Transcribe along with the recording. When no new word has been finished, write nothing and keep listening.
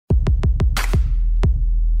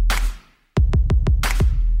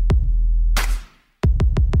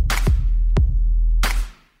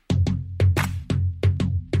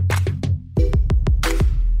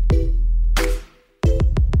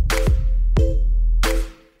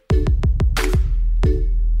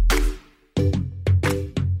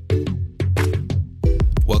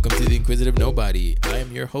everybody. I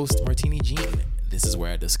am your host, Martini Jean. This is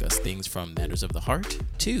where I discuss things from matters of the heart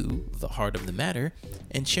to the heart of the matter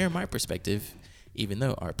and share my perspective, even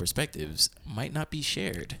though our perspectives might not be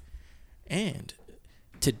shared. And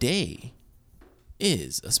today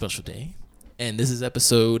is a special day, and this is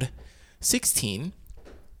episode 16.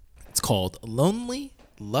 It's called Lonely,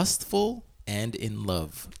 Lustful, and in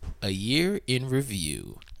Love, a year in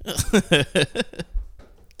review.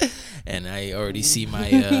 And I already see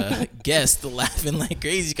my guest laughing like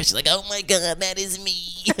crazy because she's like, oh my God, that is me.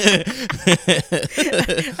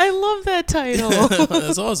 I love that title.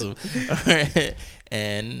 That's awesome. All right.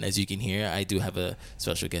 And as you can hear, I do have a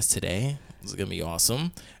special guest today. It's going to be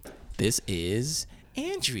awesome. This is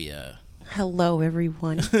Andrea. Hello,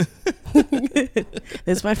 everyone. This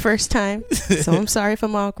is my first time, so I'm sorry if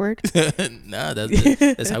I'm awkward. Nah,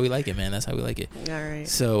 that's how we like it, man. That's how we like it. All right.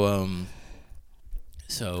 So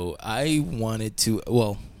I wanted to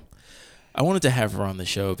have her on the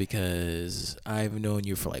show because I've known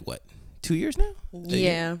you for like what, 2 years now?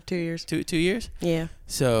 Yeah, 2 years. 2 years? Yeah.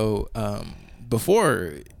 So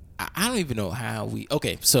before, I don't even know how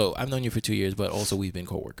so I've known you for 2 years, but also we've been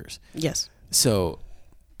coworkers. Yes. So,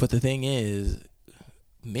 but the thing is,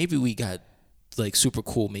 maybe we got like super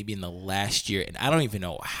cool maybe in the last year, and I don't even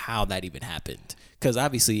know how that even happened. Because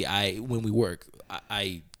obviously, when we work,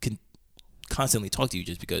 I can constantly talk to you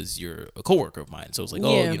just because you're a coworker of mine. So it's like,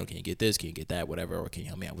 can you get this? Can you get that? Whatever. Or can you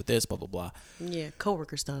help me out with this? Blah, blah, blah. Yeah,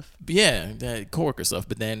 coworker stuff. But yeah, that coworker stuff.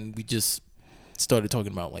 But then we just started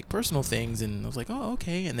talking about like personal things, and I was like, oh,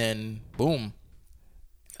 okay. And then boom,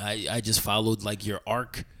 I just followed like your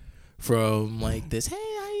arc from like this, hey,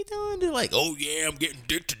 how you doing? To like, oh yeah, I'm getting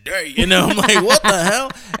dick today. You know, I'm like, what the hell?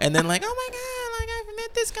 And then like, oh my God, like I've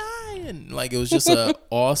met this guy. And like, it was just a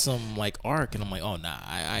awesome like arc. And I'm like, oh nah,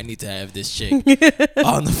 I need to have this chick on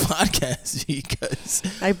the podcast because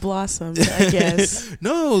I blossomed, I guess.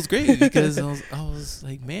 No, it was great because I was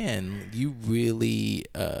like, man, you really,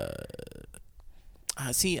 I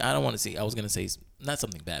don't want to say, I was going to say not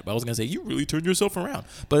something bad, but I was going to say, you really turned yourself around.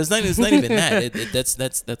 But it's not even that.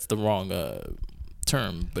 That's the wrong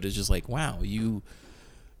term. But it's just like, wow,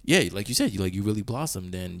 like you said, you really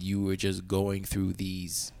blossomed, and you were just going through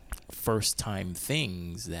these first time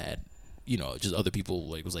things that, just other people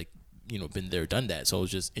like was like, been there, done that. So it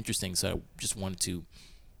was just interesting. So I just wanted to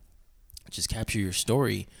just capture your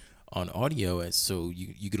story on audio, so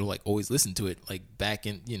you could like always listen to it like back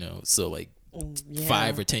in, so like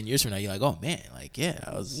 5 or 10 years from now, you're like, oh man, like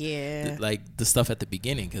I was like the stuff at the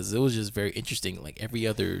beginning, because it was just very interesting. Like every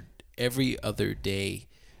other day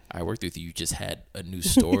I worked with you, you just had a new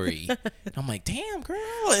story. And I'm like, damn, girl.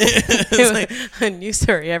 It's like a new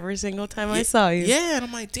story every single time I saw you. Yeah, and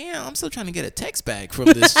I'm like, damn, I'm still trying to get a text back from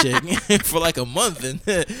this chick for like a month, and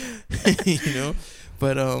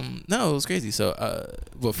But no, it was crazy. So,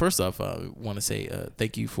 well, first off, I want to say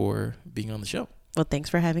thank you for being on the show. Well, thanks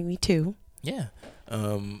for having me too. Yeah.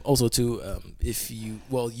 Also, too, you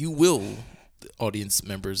will, audience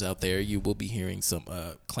members out there, you will be hearing some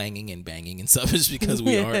clanging and banging and stuff, just because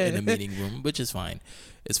we are in a meeting room, which is fine.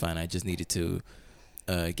 It's fine. I just needed to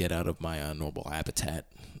get out of my normal habitat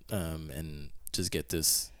and just get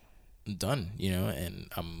this done, and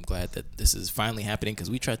I'm glad that this is finally happening, because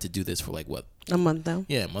we tried to do this for like what, a month now.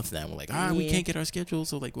 Yeah, a month now. We're like, we can't get our schedule,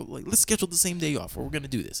 so like let's schedule the same day off, or we're gonna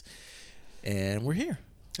do this, and we're here.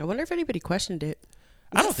 I wonder if anybody questioned it.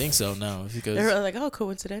 I don't think so, no, because they're like, oh,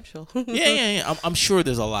 coincidental. yeah. I'm sure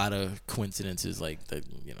there's a lot of coincidences like that,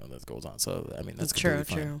 that goes on. So I mean, that's true.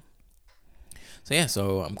 So yeah,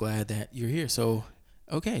 so I'm glad that you're here. So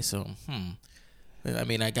okay, so I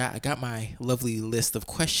mean, I got my lovely list of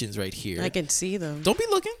questions right here. I can see them. Don't be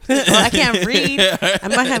looking. Well, I can't read. I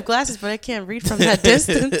might have glasses, but I can't read from that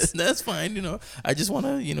distance. That's fine. I just want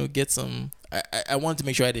to, get some. I wanted to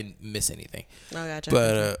make sure I didn't miss anything. Oh, gotcha.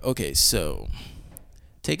 But okay, so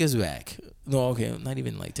take us back. No, okay, not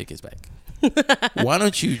even like take us back. Why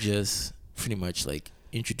don't you just pretty much like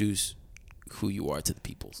introduce who you are to the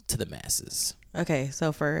people, to the masses? Okay,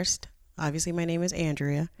 so first, obviously, my name is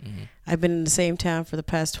Andrea. Mm-hmm. I've been in the same town for the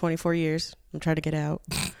past 24 years. I'm trying to get out.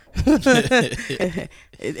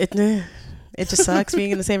 It just sucks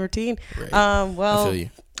being in the same routine. Right. Well, I feel you.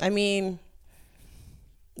 I mean,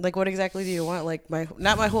 like, what exactly do you want? Like,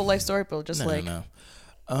 not my whole life story, but just No.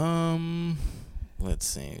 Let's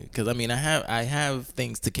see, because I mean, I have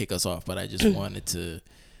things to kick us off, but I just wanted to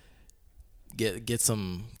get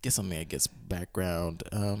some I guess background.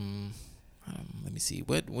 Let me see.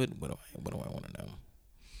 What do I want to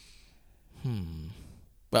know?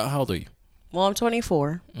 Well, how old are you? Well, I'm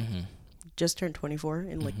 24. Mm-hmm. Just turned 24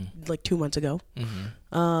 in like 2 months ago.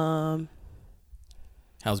 Mm-hmm.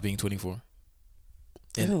 How's being 24?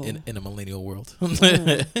 in a millennial world.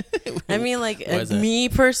 I mean, like me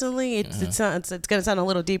personally, it's gonna sound a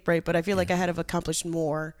little deep, right? But I feel like I had accomplished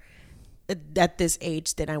more at this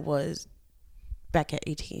age than I was back at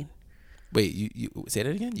 18. Wait, you say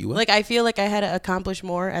that again? You what? Like, I feel like I had to accomplish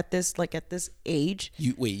more at this age.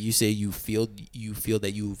 You say you feel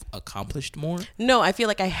that you've accomplished more? No, I feel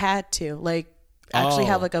like I had to actually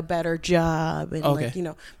have like a better job and like, you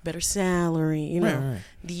know, better salary, you know, right.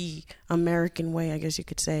 The American way, I guess you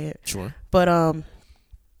could say it. Sure. But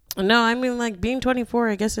no, I mean, like, being 24,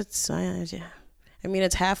 I guess it's yeah. I mean,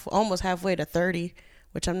 it's almost halfway to 30,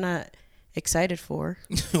 which I'm not excited for.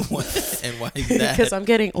 And why is that? Because I'm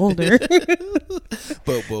getting older.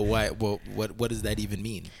 but why? Well, what does that even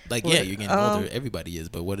mean? Like, yeah, you're getting older. Everybody is,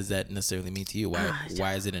 but what does that necessarily mean to you?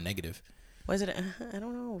 Why is it a negative? Why is it? I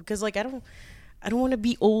don't know. Because like I don't want to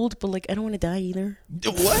be old, but like I don't want to die either.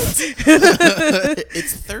 What?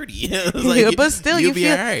 It's 30. Like, yeah, but still, you'll you be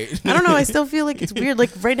feel. all right. I don't know. I still feel like it's weird.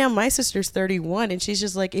 Like right now, my sister's 31, and she's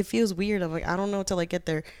just like, it feels weird. I'm like, I don't know till I get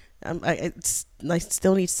there. I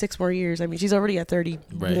still need 6 more years. I mean, she's already at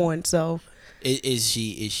 31, right. So is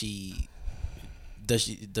she? Does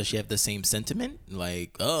she have the same sentiment?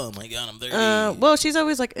 Like, oh my God, I'm 30. Well, she's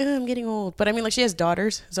always like, I'm getting old. But I mean, like, she has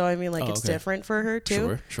daughters, so I mean, like, it's different for her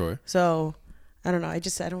too. Sure. So I don't know. I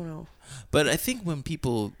don't know. But I think when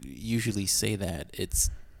people usually say that,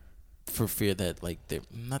 it's for fear that like they're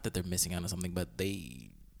not that they're missing out on something, but they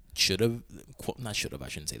should have, I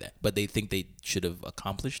shouldn't say that, but they think they should have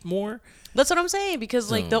accomplished more. That's what I'm saying,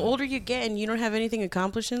 because like the older you get and you don't have anything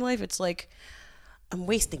accomplished in life, it's like I'm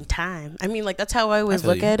wasting time. I mean, like, that's how I always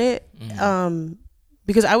look at it. Mm-hmm.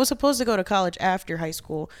 Because I was supposed to go to college after high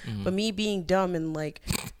school, but me being dumb and like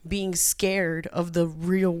being scared of the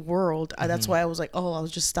real world, that's why I was like, I'll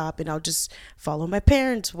just stop and I'll just follow my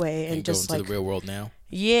parents' way and just go into like the real world now.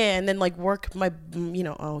 Yeah, and then like work my,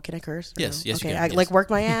 can I curse? Yes, no? Yes, okay, you can. Like work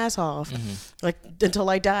my ass off, like until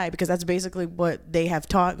I die, because that's basically what they have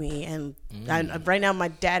taught me. And right now, my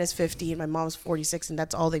dad is 50 and my mom's 46, and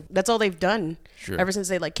that's all they've done ever since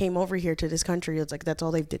they like came over here to this country. It's like that's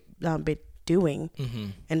all they've been doing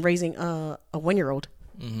and raising a 1-year-old,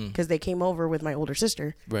 because they came over with my older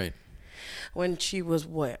sister when she was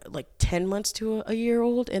like 10 months to a year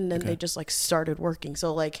old, and then they just like started working.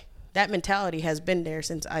 So like that mentality has been there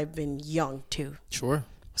since I've been young too. Sure.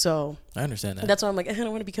 So I understand that. That's why I'm like, I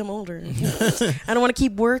don't want to become older. I don't want to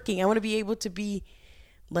keep working. I want to be able to be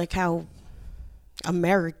like how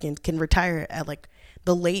Americans can retire at like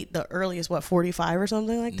the earliest, 45 or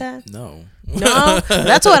something like that? No.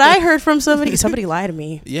 That's what I heard from somebody. Somebody lied to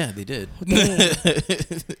me. Yeah, they did.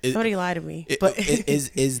 Somebody lied to me. But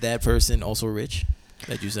is that person also rich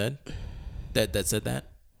that you said? That said that?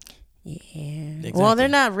 Yeah. Exactly. Well, they're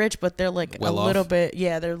not rich, but they're like well a little bit.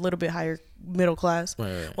 Yeah, they're a little bit higher middle class.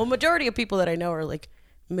 Right. Well, majority of people that I know are like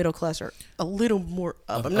middle class or a little more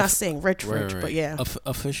up. I'm not saying rich, but yeah.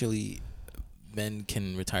 Officially, men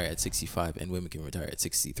can retire at 65 and women can retire at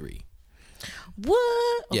 63.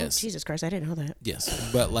 What? Yes. Oh, Jesus Christ, I didn't know that. Yes,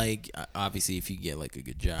 but like obviously, if you get like a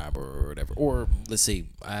good job or whatever, or let's say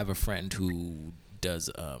I have a friend who does.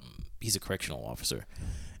 He's a correctional officer,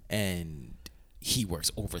 and he works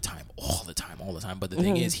overtime all the time. But the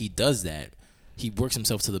thing is, he does that. He works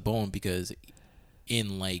himself to the bone because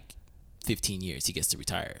in like 15 years he gets to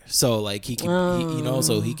retire. So like he can,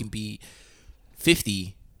 so he can be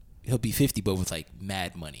 50. He'll be 50, but with like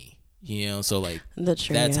mad money. So like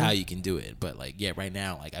that's how you can do it. But like, yeah, right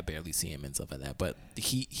now, like I barely see him and stuff like that. But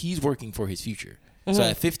he's working for his future. So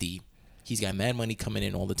at 50, he's got mad money coming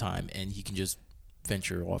in all the time, and he can just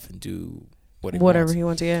venture off and do whatever he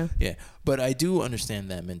wants. Yeah. But I do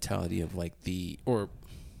understand that mentality of like the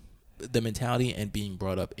mentality and being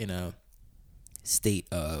brought up in a state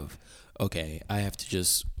of, okay, I have to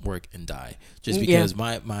just work and die. Just because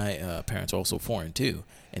my parents are also foreign too,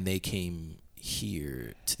 and they came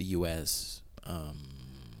here to the U.S.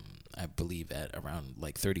 I believe at around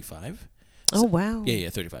like 35. Oh wow.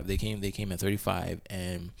 Yeah, 35. They came at 35,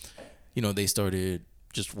 and they started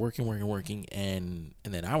just working, and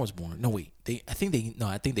then I was born. No, wait. I think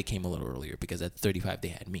they came a little earlier, because at 35 they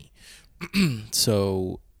had me.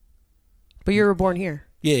 So. But you were born here.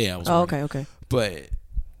 Yeah, I was. Oh, okay. But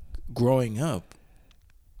growing up,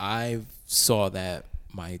 I saw that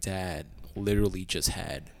my dad literally just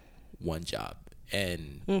had one job,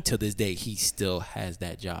 and to this day he still has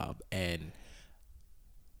that job, and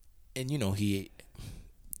he's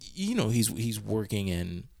working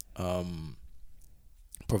and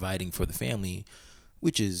providing for the family,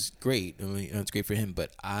 which is great. I mean, it's great for him,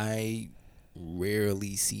 but I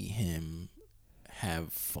rarely see him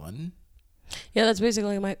have fun. Yeah, that's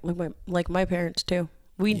basically my parents too.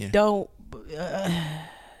 We don't.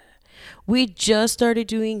 We just started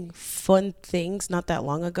doing fun things not that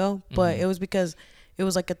long ago, but it was because it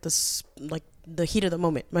was like at the heat of the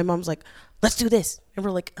moment. My mom's like, "Let's do this," and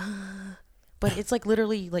we're like, but it's like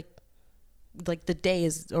literally like the day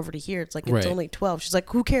is over to here. It's like it's only 12. She's like,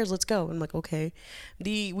 "Who cares? Let's go." I'm like, "Okay."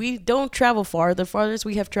 We don't travel far. The farthest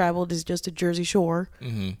we have traveled is just to Jersey Shore,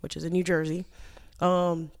 which is in New Jersey.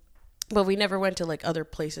 But we never went to like other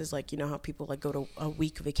places, like, you know how people like go to a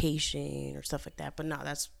week vacation or stuff like that. But no,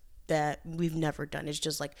 that we've never done. It's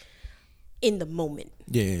just like in the moment.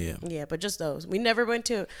 Yeah, but just those. We never went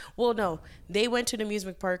to, well, no, they went to the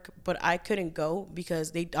amusement park, but I couldn't go because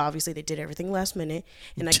they did everything last minute,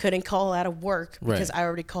 and I couldn't call out of work because I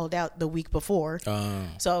already called out the week before.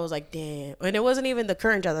 So I was like, damn. And it wasn't even the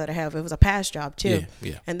current job that I have. It was a past job too.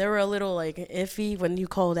 Yeah. And they were a little like iffy when you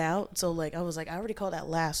called out. So like I was like, I already called out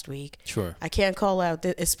last week. Sure. I can't call out,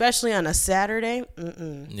 especially on a Saturday.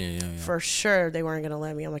 For sure they weren't going to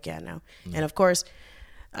let me. I'm like, yeah, no. And of course,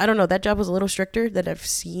 I don't know, that job was a little stricter that I've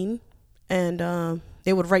seen, and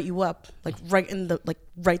they would write you up like right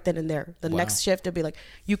then and there. The next shift would be like,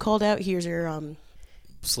 you called out, here's your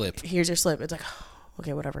slip. Here's your slip. It's like,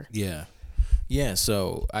 okay, whatever. Yeah.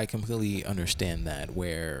 So I completely understand that,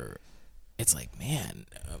 where it's like, man,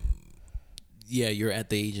 you're at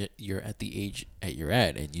the age that you're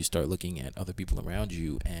at, and you start looking at other people around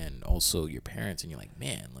you and also your parents, and you're like,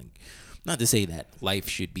 man, like, not to say that life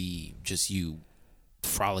should be just you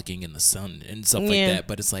frolicking in the sun and stuff like that,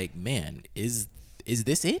 but it's like, man, is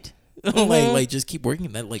this it? like just keep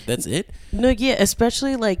working that, like, that's it? No, yeah,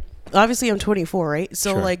 especially like, obviously I'm 24, right?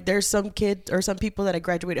 So like there's some kids or some people that I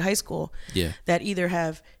graduated high school that either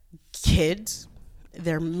have kids,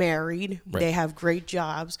 they're married, they have great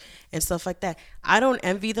jobs and stuff like that. I don't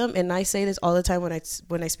envy them, and I say this all the time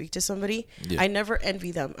when I speak to somebody. I never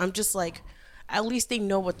envy them. I'm just like, at least they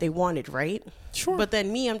know what they wanted, right? Sure. But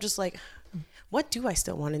then me, I'm just like, what do I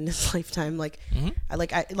still want in this lifetime? Like,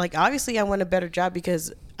 I obviously I want a better job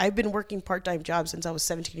because I've been working part-time jobs since I was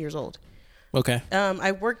 17 years old. Okay.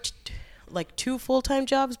 I worked like 2 full-time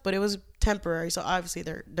jobs, but it was temporary. So obviously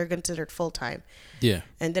they're considered full-time. Yeah.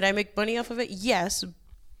 And did I make money off of it? Yes.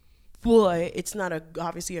 But it's not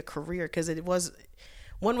obviously a career, because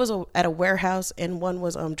one was at a warehouse and one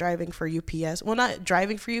was driving for UPS. Well, not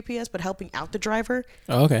driving for UPS, but helping out the driver.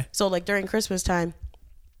 Oh, okay. So like during Christmas time,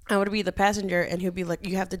 I would be the passenger, and he'd be like,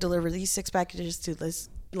 you have to deliver these 6 packages to this,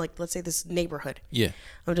 like, let's say this neighborhood. Yeah.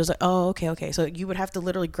 I'm just like, oh, okay. So you would have to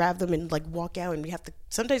literally grab them and like walk out, and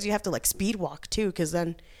sometimes you have to like speed walk too, because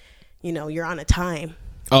then, you know, you're on a time.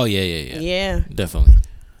 Oh, yeah. Yeah. Definitely.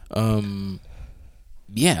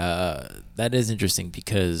 That is interesting,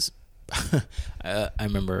 because I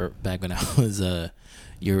remember back when I was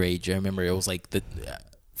your age, I remember it was like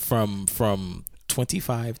from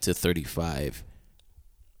 25 to 35.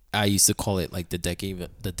 I used to call it like the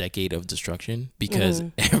decade of destruction, because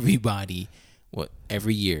everybody,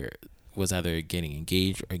 every year was either getting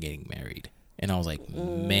engaged or getting married, and I was like,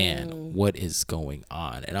 man, what is going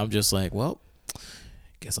on? And I'm just like, well,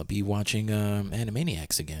 guess I'll be watching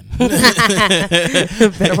Animaniacs again.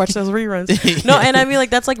 Better watch those reruns. No, and I mean,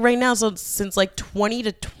 like, that's like right now. So since like 20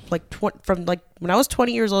 to from like when I was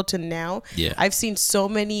 20 years old to now, I've seen so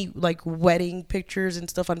many like wedding pictures and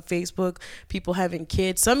stuff on Facebook. People having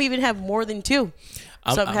kids. Some even have more than 2.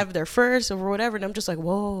 Some have their first or whatever. And I'm just like,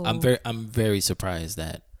 whoa. I'm very surprised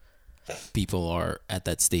that people are at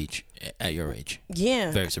that stage at your age.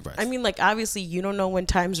 Yeah. Very surprised. I mean, like, obviously you don't know when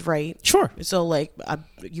time's right. Sure. So like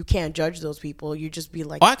you can't judge those people. You just be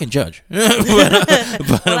like, I can judge.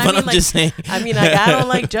 but I'm like, just saying. I mean, like, I don't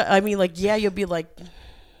like I mean, like, yeah, you'll be like,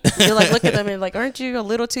 you'll like look at them and like, aren't you a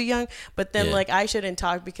little too young? But then like, I shouldn't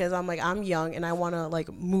talk because I'm like, I'm young and I want to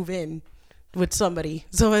like move in with somebody.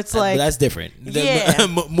 So it's like, that's different. Yeah.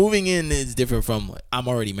 Moving in is different from I'm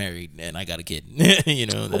already married and I got a kid. You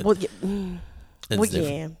know. It's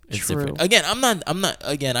true. Different. Again, I'm not.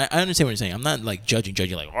 Again, I understand what you're saying. I'm not like judging,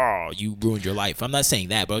 like, oh, you ruined your life. I'm not saying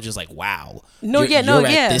that, but I'm just like, wow. You're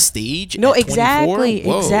at this stage. No, exactly.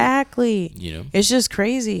 You know, it's just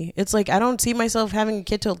crazy. It's like I don't see myself having a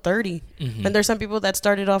kid till 30. And there's some people that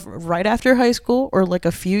started off right after high school, or like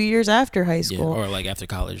a few years after high school, or like after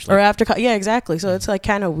college, or after. Yeah, exactly. So it's like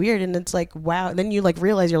kind of weird, and it's like, wow. And then you like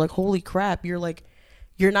realize you're like, holy crap. You're like,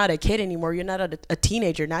 you're not a kid anymore. You're not a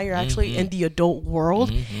teenager. Now you're actually in the adult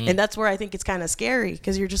world. And that's where I think it's kind of scary,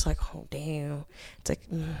 because you're just like, oh, damn. It's like,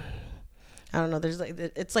 I don't know. There's like,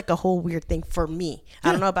 it's like a whole weird thing for me.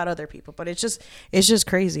 I don't know about other people, but it's just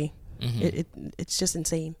crazy. It's just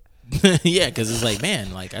insane. Yeah, because it's like,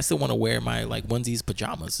 man, like I still want to wear my like onesies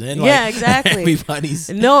pajamas, and yeah, like, exactly. Everybody's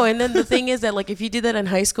no, and then the thing is that like if you did that in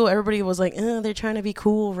high school, everybody was like, they're trying to be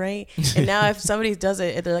cool, right? And now if somebody does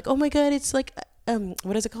it, they're like, oh my god, it's like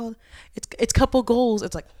what is it called? It's couple goals.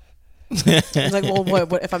 It's like well,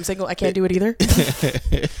 what if I'm single? I can't do it either.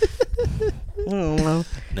 I don't know.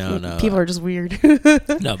 No. People are just weird.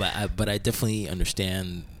 No, but I definitely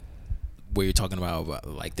understand where you're talking about.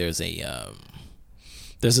 Like there's an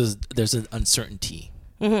uncertainty,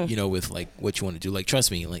 with like what you want to do. Like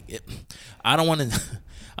trust me, like I don't want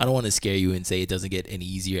to scare you and say it doesn't get any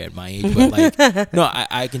easier at my age, but like no,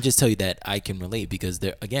 I can just tell you that I can relate because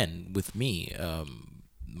there again with me,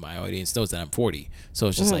 my audience knows that I'm 40, so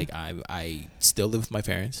it's just like I still live with my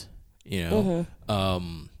parents,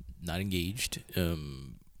 not engaged,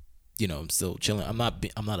 I'm still chilling. I'm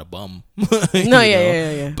not a bum. No,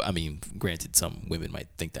 yeah. But I mean, granted, some women might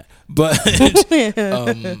think that, but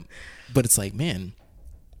but it's like, man,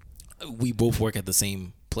 we both work at the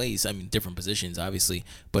same place. I mean, different positions, obviously,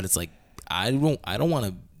 but it's like I don't want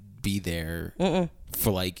to be there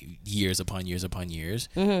for like years upon years upon years.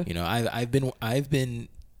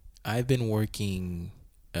 I've been working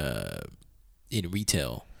in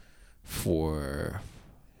retail for,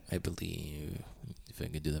 I believe, if I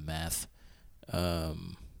can do the math, I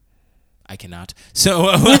cannot.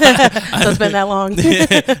 So, so it's been that long.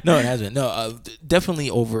 No, it hasn't. No, definitely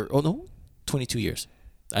over. 22 years.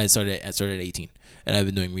 I started at 18, and I've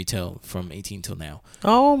been doing retail from 18 till now.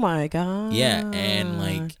 Oh my god. Yeah, and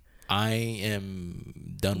like I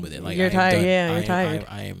am done with it. Like you're tired. Done. Yeah, you're tired.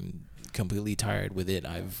 I am completely tired with it.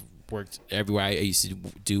 I've worked everywhere. I used to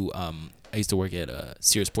do. I used to work at a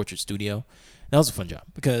Sears Portrait Studio. That was a fun job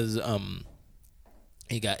because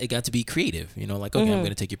it got to be creative. Like okay, I'm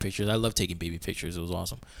gonna take your pictures. I love taking baby pictures. It was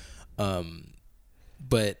awesome.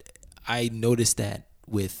 But I noticed that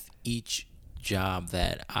with each job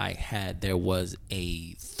that I had, there was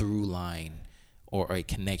a through line or a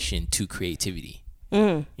connection to creativity.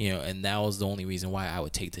 And that was the only reason why I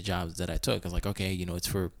would take the jobs that I took. I was like, okay, it's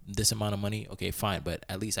for this amount of money. Okay, fine. But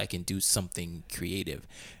at least I can do something creative.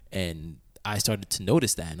 And I started to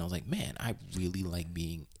notice that. And I was like, man, I really like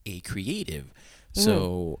being a creative.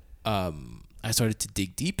 So I started to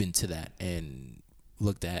dig deep into that and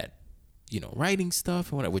looked at, writing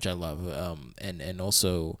stuff and whatever, which I love. And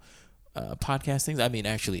also podcast things. I mean,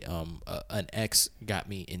 actually, an ex got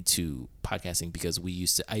me into podcasting because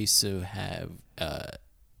I used to have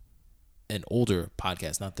an older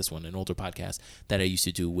podcast, not this one, an older podcast that I used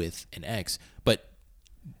to do with an ex. But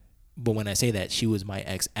when I say that, she was my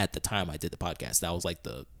ex at the time I did the podcast. That was like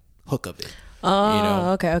the hook of it.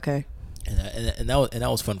 Oh, okay. And that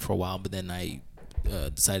was fun for a while, but then I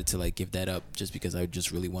decided to like give that up just because I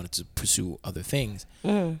just really wanted to pursue other things.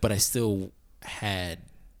 But I still had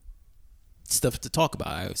stuff to talk about.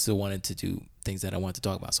 I still wanted to do things that I wanted to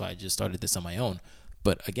talk about, so I just started this on my own.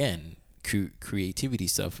 But again, creativity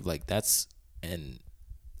stuff like that's, and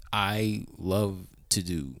I love to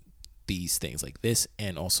do these things like this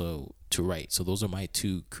and also to write. So those are my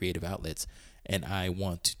two creative outlets, and I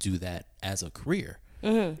want to do that as a career.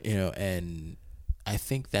 And I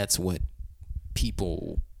think that's what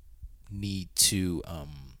people need to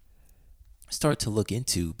start to look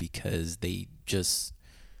into, because they just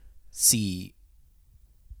see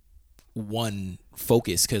one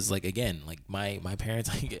focus. Because like again, like my parents,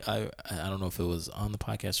 like I don't know if it was on the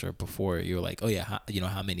podcast or before, you were like, oh yeah,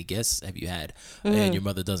 how many guests have you had? And your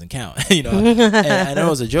mother doesn't count. And I know it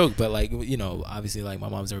was a joke, but like obviously like my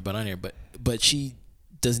mom's never been on here, but she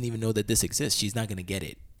doesn't even know that this exists. She's not gonna get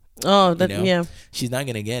it. Oh, that yeah. She's not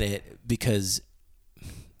gonna get it because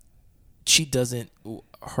she doesn't.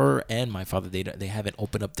 Her and my father, they haven't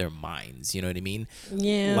opened up their minds. You know what I mean?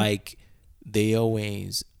 Yeah. Like they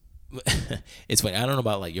always. It's funny. I don't know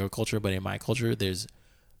about like your culture, but in my culture, there's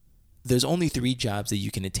only 3 jobs that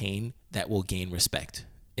you can attain that will gain respect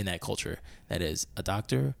in that culture. That is a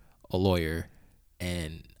doctor, a lawyer,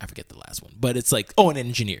 and I forget the last one. But it's like an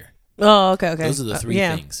engineer. Oh, okay. Those are the 3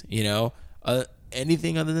 things.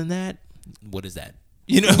 Anything other than that, what is that?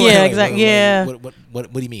 Yeah, exactly. Yeah.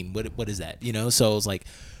 What do you mean? What is that? So it's like,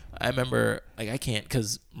 I remember like I can't,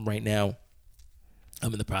 because right now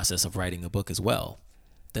I'm in the process of writing a book as well.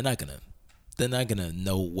 They're not gonna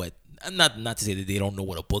know what. Not to say that they don't know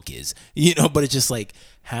what a book is, but it's just like,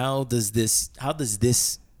 how does this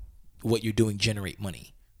what you're doing generate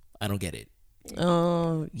money? I don't get it.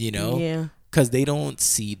 Oh, yeah. Because they don't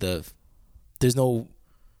see there's no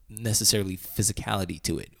necessarily physicality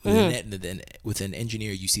to it. With an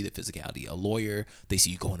engineer, you see the physicality. A lawyer, they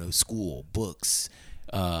see you going to school, books.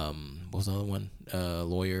 What was the other one?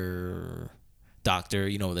 Lawyer. doctor,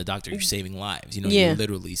 the doctor, you're saving lives, you're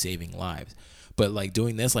literally saving lives. But like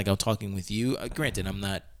doing this, like I'm talking with you, granted, I'm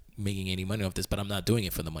not making any money off this, but I'm not doing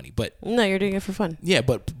it for the money. But no, you're doing it for fun. Yeah,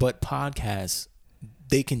 but podcasts,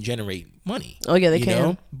 they can generate money. Oh yeah, they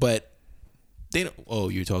can. But they don't. Oh,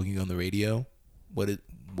 you're talking on the radio? What?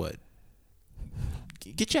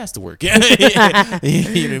 Get your ass to work. You know what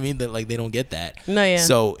I mean? That like they don't get that. No, yeah.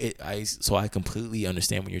 So I completely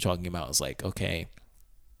understand what you're talking about. It's like, okay,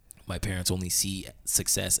 my parents only see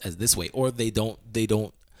success as this way, or they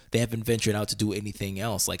haven't ventured out to do anything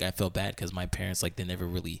else. Like I felt bad because my parents, like, they never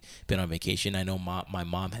really been on vacation. I know my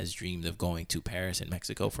mom has dreamed of going to Paris and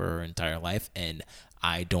Mexico for her entire life, and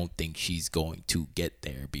I don't think she's going to get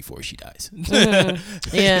there before she dies.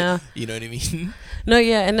 Yeah. You know what I mean? No,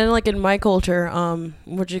 yeah. And then like in my culture,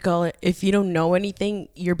 what you call it? If you don't know anything,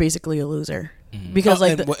 you're basically a loser. Mm-hmm. Because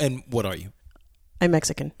and what are you? I'm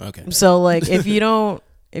Mexican. Okay. So like if you don't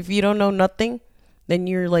know nothing, then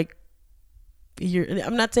you're like,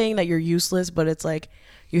 I'm not saying that you're useless, but it's like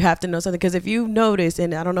you have to know something. Because if you notice,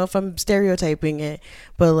 and I don't know if I'm stereotyping it,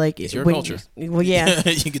 but like it's your culture. Well, yeah,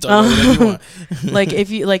 you can talk about whatever you want. Like if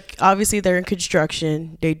you like, obviously they're in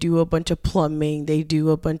construction. They do a bunch of plumbing. They do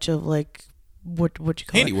a bunch of like what you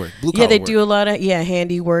call handiwork. Blue collar work. Do a lot of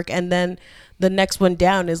handiwork, and then the next one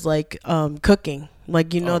down is like cooking. Like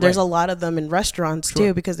there's a lot of them in restaurants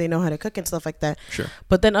too because they know how to cook and stuff like that. Sure.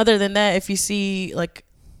 But then other than that, if you see like.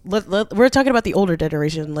 We're talking about the older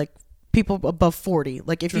generation, like people above 40.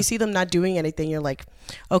 Like if you see them not doing anything, you're like,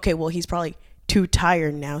 okay, well, he's probably too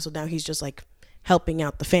tired now. So now he's just like helping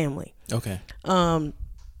out the family. Okay. I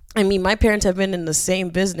mean, my parents have been in the same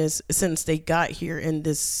business since they got here in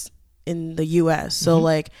the US. So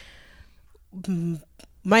like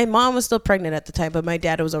my mom was still pregnant at the time, but my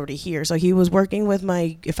dad was already here. So he was working with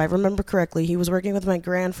if I remember correctly, he was working with my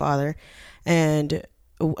grandfather and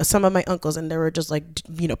some of my uncles, and they were just like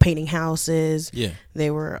painting houses. Yeah,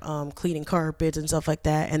 they were cleaning carpets and stuff like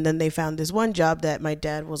that. And then they found this one job that my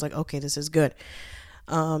dad was like, okay, this is good.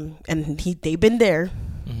 And they've been there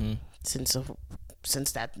since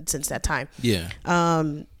that time. Yeah.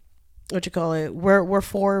 What you call it? We're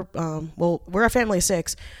four. We're a family of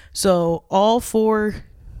 6, so all 4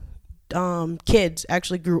 kids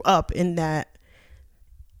actually grew up in that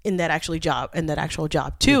actual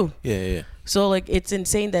job too. Yeah. So like it's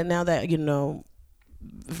insane that now that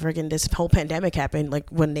friggin' this whole pandemic happened, like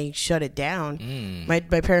when they shut it down, my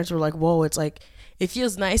parents were like, whoa, it's like it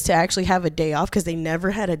feels nice to actually have a day off because they never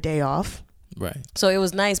had a day off. Right. So it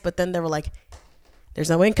was nice, but then they were like, there's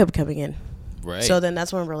no income coming in. Right. So then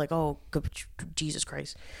that's when we're like, oh, Jesus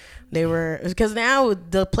Christ. They were, because now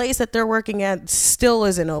the place that they're working at still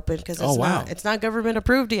isn't open because it's not government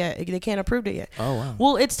approved yet. They can't approve it yet. Oh, wow.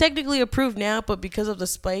 Well, it's technically approved now, but because of the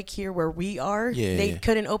spike here where we are, they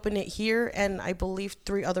couldn't open it here, and I believe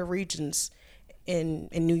 3 other regions in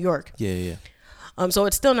New York. Yeah. So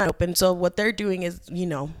it's still not open. So what they're doing is,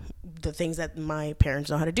 the things that my parents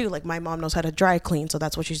know how to do. Like my mom knows how to dry clean, so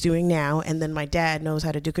that's what she's doing now. And then my dad knows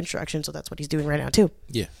how to do construction, so that's what he's doing right now too.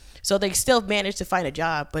 Yeah. So they still managed to find a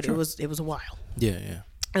job, but it was a while. Yeah.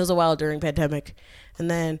 It was a while during pandemic. And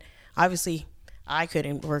then obviously I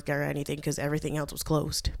couldn't work or anything because everything else was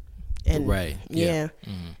closed. And right. Yeah.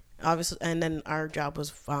 Mm-hmm. Obviously, and then our job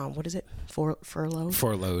was what is it?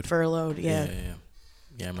 Furloughed. Yeah.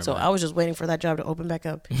 Yeah, I remember so that. I was just waiting for that job to open back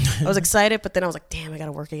up. I was excited, but then I was like, damn, I got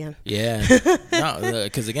to work again. Yeah. No,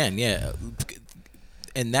 because again, yeah.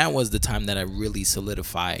 And that was the time that I really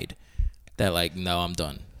solidified that, like, no, I'm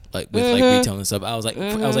done. Like, with like retail and stuff. I was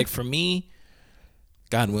like, for me,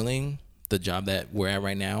 God willing, the job that we're at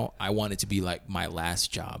right now, I want it to be like my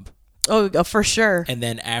last job. Oh, for sure. And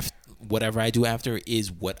then after, whatever I do after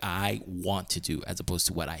is what I want to do as opposed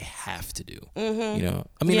to what I have to do. Mm-hmm.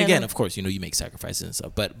 I mean, again, of course, you make sacrifices and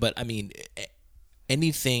stuff, but I mean,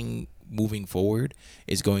 anything moving forward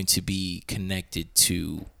is going to be connected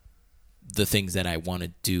to the things that I want to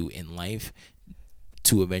do in life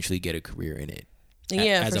to eventually get a career in it.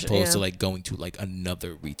 Yeah, as opposed to like going to like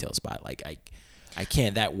another retail spot. Like I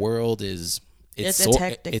can't. That world is it's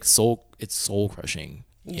soul crushing.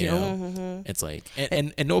 It's like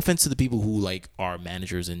and no offense to the people who like are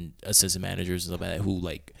managers and assistant managers and stuff like that who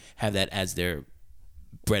like have that as their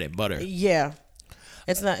bread and butter. Yeah,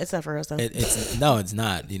 it's not for us though. It's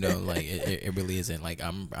not. Like it really isn't. Like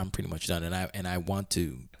I'm pretty much done, and I want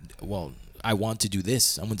to. Well, I want to do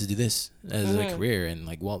this. I want to do this as a career, and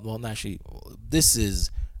like well, actually, this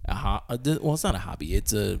is it's not a hobby.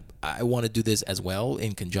 I want to do this as well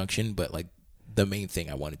in conjunction, but like the main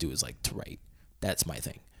thing I want to do is like to write. That's my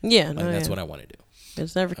thing. Yeah. That's what I want to do.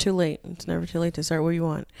 It's never too late. It's never too late to start where you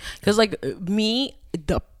want. Because like me,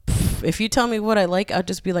 if you tell me what I like, I'll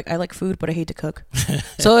just be like, I like food, but I hate to cook.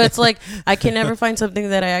 So it's like I can never find something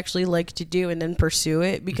that I actually like to do and then pursue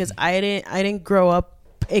it, because I didn't grow up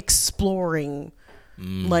exploring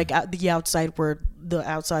like the outside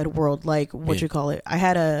world, like what you call it. I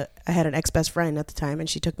had an ex-best friend at the time, and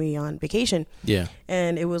she took me on vacation. Yeah.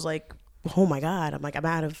 And it was like, oh my God, I'm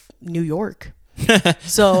out of New York.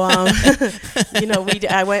 So I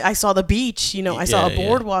saw the beach, I saw a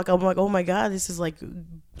boardwalk. I'm like, oh my God, this is like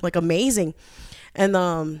amazing.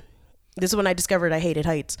 And this is when I discovered I hated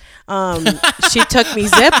heights. She took me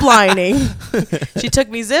zip lining.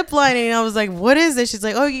 And I was like, what is this? She's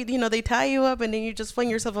like, oh, they tie you up and then you just fling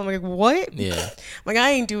yourself. I'm like, what? Yeah. I'm like,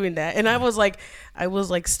 I ain't doing that. And I was like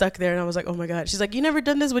stuck there, and I was like, oh my God. She's like, you never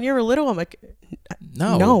done this when you were little? I'm like,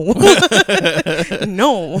 no.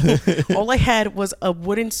 No. All I had was a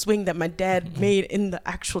wooden swing that my dad made in the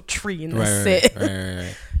actual tree, and that's it.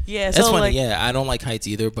 Right. Yeah. That's funny. I don't like heights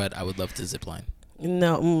either, but I would love to zip line.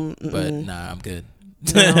 No, but nah, I'm good.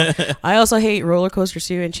 No. I also hate roller coasters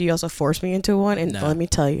too, and she also forced me into one. And let me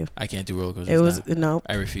tell you, I can't do roller coasters.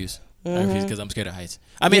 I refuse. I refuse because I'm scared of heights.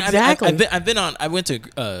 I mean, exactly. I went to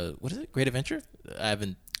what is it? Great Adventure. I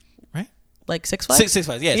haven't, right? Like Six Flags. Six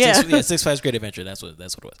Flags. Yeah. Six Flags Great Adventure. That's what it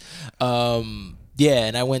was. Yeah,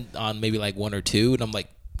 and I went on maybe like 1 or 2, and I'm like,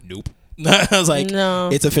 nope. I was like, no,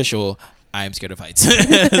 it's official. I am scared of heights.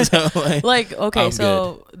 So, okay,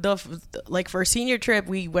 so the for a senior trip,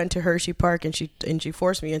 we went to Hershey Park, and she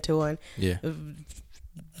forced me into one. Yeah.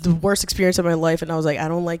 The worst experience of my life, and I was like, I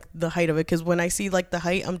don't like the height of it, because when I see like the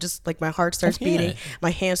height, I'm just like, my heart starts beating,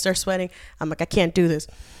 my hands start sweating. I'm like, I can't do this.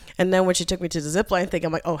 And then when she took me to the zipline thing,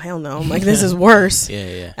 I'm like, oh hell no! I'm like, this is worse.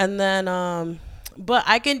 Yeah. And then, but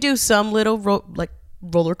I can do some little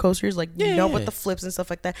roller coasters, with the flips and stuff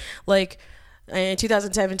like that, like. In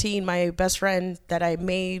 2017, my best friend that I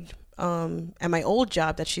made at my old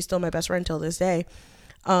job, that she's still my best friend till this day,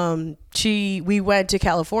 we went to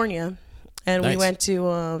California, and we went to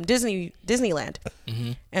Disneyland.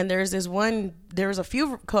 Mm-hmm. And there was a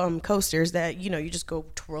few coasters that you just go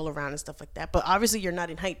twirl around and stuff like that. But obviously you're not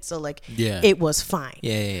in height, so it was fine.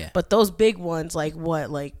 Yeah. But those big ones,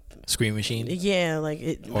 Scream Machine, or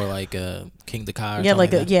King the Car,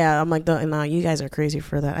 I'm like, no, you guys are crazy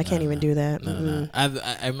for that. I can't even do that. No. I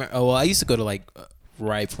remember. Well, I used to go to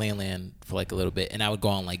Ride Playland for a little bit, and I would go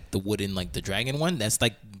on the wooden the dragon one. That's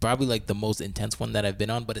probably the most intense one that I've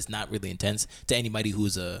been on, but it's not really intense to anybody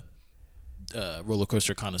who's a roller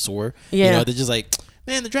coaster connoisseur. Yeah, they're just like,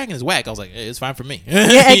 man, the dragon is whack. I was like, hey, it's fine for me.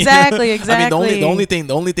 Yeah, exactly. I mean,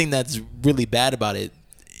 the only thing that's really bad about it,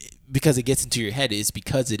 because it gets into your head, is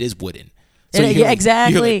because it is wooden. So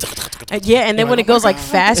exactly. And then when it goes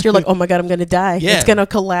fast, you're like, oh my God, I'm gonna die. Yeah. It's gonna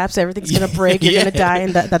collapse. Everything's gonna break. You're gonna die,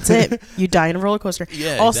 and that's it. You die in a roller coaster.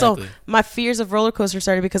 Yeah. Also, my fears of roller coasters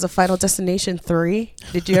started because of Final Destination 3.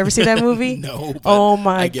 Did you ever see that movie? No. Oh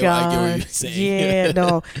my God. I get what you're saying. Yeah.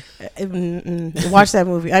 No. Watch that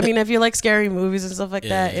movie. I mean, if you like scary movies and stuff like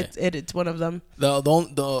that, it's one of them. The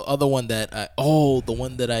other one that the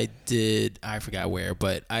one that I did, I forgot where,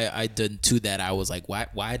 but I did two that I was like,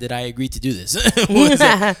 why did I agree to do this?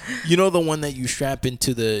 The one that you strap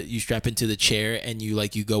into the chair, and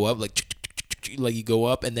you go up you go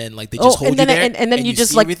up, and then they just hold you there, and then you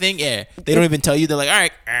just see everything. Yeah, they don't even tell you. They're like, all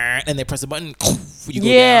right, and they press the button. You go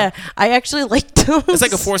down. I actually like those. It's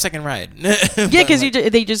like a 4-second ride. Because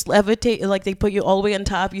they just levitate, they put you all the way on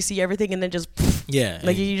top. You see everything, and then just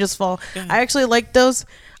you just fall. Yeah. I actually like those.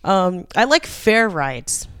 I like fair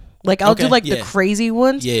rides. I'll do the crazy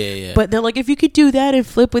ones. Yeah. But they're like, if you could do that and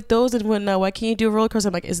flip with those and whatnot, why can't you do a roller coaster?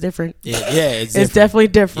 I'm like, it's different. Yeah, it's definitely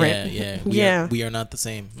different. Yeah. We are not the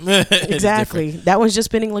same. Exactly. That one's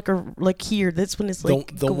just spinning here. This one is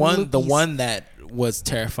the one that was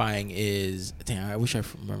terrifying is, damn, I wish I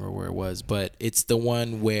remember where it was, but it's the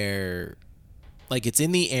one where it's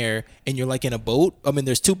in the air, and you're in a boat. I mean,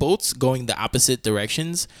 there's two boats going the opposite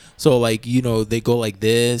directions. So they go like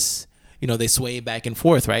this. They sway back and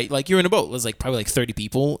forth, right? You're in a boat. There's probably 30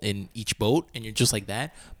 people in each boat, and you're just like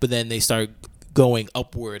that. But then they start going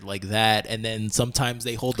upward like that, and then sometimes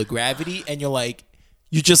they hold the gravity, and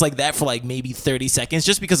you're just like that for maybe 30 seconds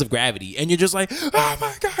just because of gravity, and you're just like, oh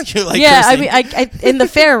my God, you're cursing. I mean, I in the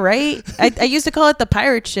fair, right? I used to call it the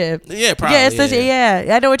pirate ship. Yeah, probably.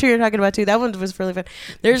 I know what you're talking about too. That one was really fun.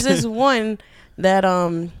 There's this one that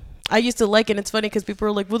I used to like, and it's funny because people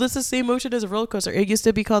are like, well, this is the same motion as a roller coaster. It used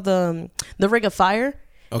to be called the Ring of Fire.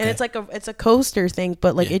 Okay. And it's a coaster thing,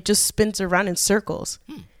 but it just spins around in circles.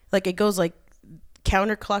 It goes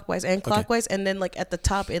counterclockwise and clockwise, and then at the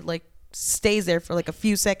top it stays there for like a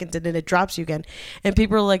few seconds and then it drops you again. And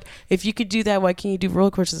people are like, if you could do that, why can't you do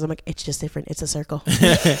roller coasters? I'm like, it's just different. It's a circle.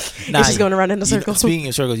 It's just going around in a circle. Speaking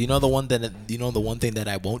of circles, the one thing that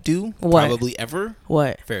I won't do probably ever.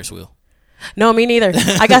 What? Ferris wheel. No, me neither.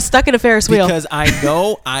 I got stuck in a Ferris wheel because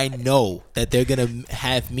I know that they're gonna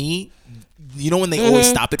have me. When they always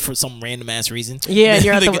stop it for some random ass reason. Yeah, and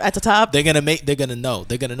you're at the top. They're gonna know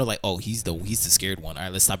like, oh, he's the scared one. All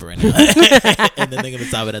right, let's stop it right now. And then they're gonna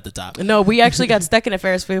stop it at the top. No, we actually got stuck in a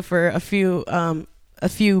Ferris wheel for a few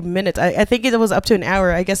minutes. I think it was up to an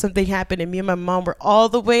hour. I guess something happened and me and my mom were all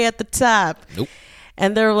the way at the top. Nope.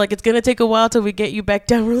 And they're like, it's going to take a while till we get you back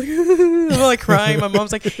down. We're like, I'm like crying. My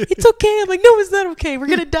mom's like, it's okay. I'm like, no, it's not okay. We're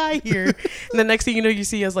going to die here. And the next thing you know, you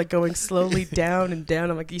see us like going slowly down and down.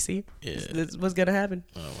 I'm like, you see, this was going to happen.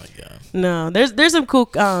 Oh my God. No, there's some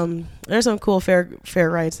cool, fair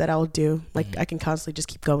rides that I'll do. Like I can constantly just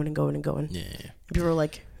keep going and going and going. Yeah. People are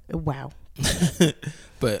like, wow.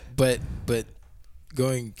 but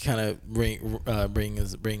going kind of bring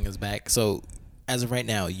us back. So, as of right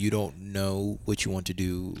now, you don't know what you want to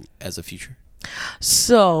do as a future?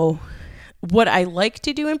 So, what I like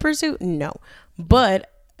to do in pursuit? No.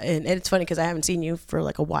 But, and it's funny because I haven't seen you for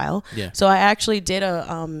like a while. Yeah. So, I actually did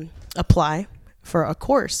apply for a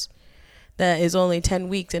course that is only 10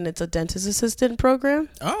 weeks and it's a dentist assistant program.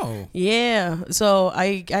 Oh. Yeah. So,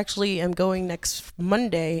 I actually am going next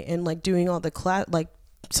Monday and like doing all the class, like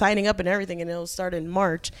signing up and everything, and it'll start in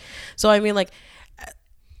March. So, I mean,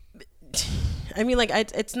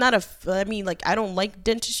 it's not I don't like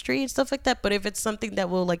dentistry and stuff like that, but if it's something that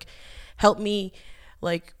will like help me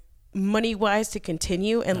like money wise to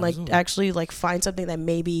continue and like actually like find something that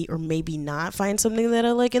maybe or maybe not find something that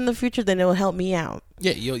I like in the future, then it will help me out.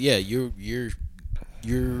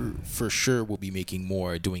 You're for sure will be making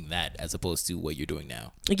more doing that as opposed to what you're doing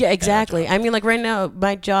now. Yeah, exactly. I mean, like right now,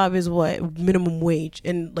 my job is what minimum wage,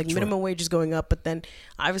 and like minimum wage is going up. But then,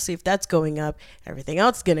 obviously, if that's going up, everything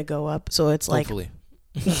else is gonna go up. So it's like, hopefully.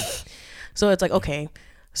 So it's like, okay.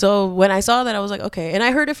 So when I saw that, I was like, okay. And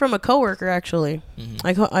I heard it from a coworker, actually.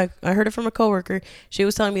 I heard it from a coworker. She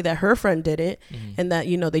was telling me that her friend did it and that,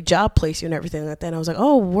 they job place you and everything like that. And I was like,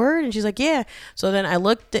 oh, word? And she's like, yeah. So then I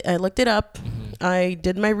looked it up. I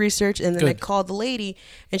did my research and then I called the lady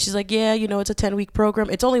and she's like, yeah, it's a 10-week program.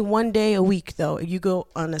 It's only one day a week, though. You go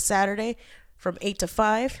on a Saturday from 8 to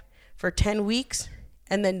 5 for 10 weeks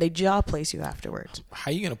and then they job place you afterwards. How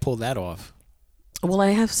are you going to pull that off? Well,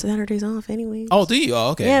 I have Saturdays off anyway. Oh, do you? Oh,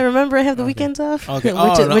 okay. Yeah, remember I have the weekends off? Okay.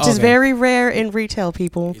 Which is very rare in retail,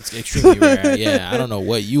 people. It's extremely rare. Yeah, I don't know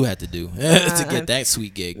what you had to do to get that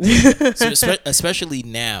sweet gig. So especially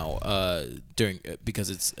now,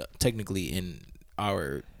 because it's technically in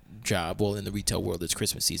our job, well, in the retail world, it's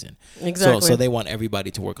Christmas season. Exactly. So they want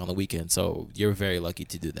everybody to work on the weekend. So you're very lucky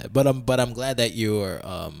to do that. But I'm glad that you're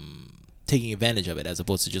taking advantage of it as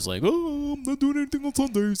opposed to just like, oh, I'm not doing anything on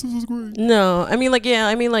Sundays. This is great. No,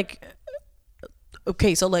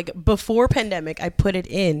 okay, so like before pandemic, I put it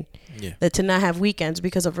in that to not have weekends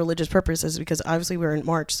because of religious purposes, because obviously we're in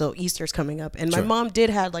March, so Easter's coming up, and my mom did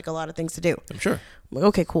have like a lot of things to do. I'm sure. I'm like,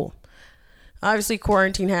 okay, cool. Obviously,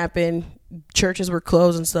 quarantine happened, churches were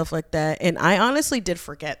closed and stuff like that, and I honestly did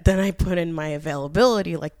forget that I put in my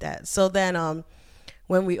availability like that. So then,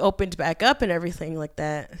 when we opened back up and everything like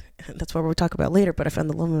that, that's what we'll talk about later, but I found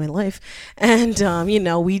the love of my life. And,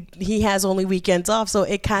 he has only weekends off. So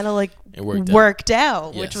it kind of like worked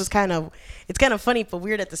out, which was it's kind of funny, but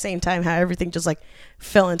weird at the same time how everything just like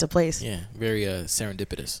fell into place. Yeah. Very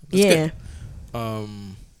serendipitous. That's good. All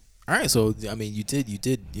right. So, I mean, you did,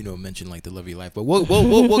 mention like the love of your life, but we'll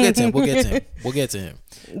get to him. We'll get to him.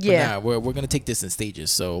 Yeah. But we're going to take this in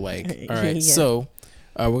stages. So like, all right. So,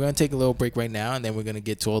 we're gonna take a little break right now, and then we're gonna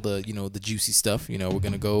get to all the the juicy stuff. We're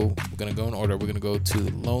gonna go in order. We're gonna go to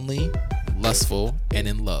lonely, lustful, and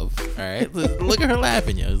in love. All right, look at her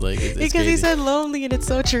laughing. It's like it's because crazy. He said lonely, and it's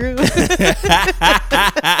so true.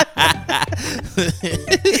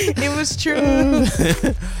 It was true.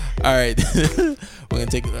 All right, we're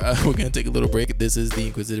gonna take a little break. This is the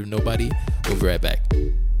Inquisitive Nobody. We'll be right back.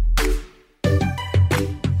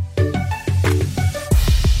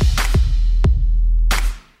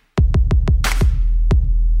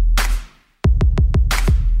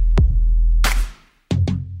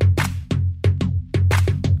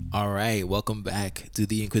 Welcome back to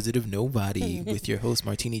the Inquisitive Nobody with your host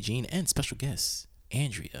Martini Jean and special guest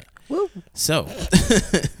Andrea. Woo. So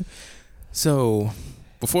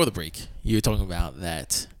before the break, you were talking about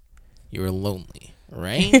that you were lonely,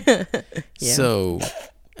 right? Yeah. So,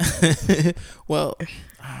 well,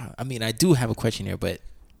 I mean, I do have a question here, but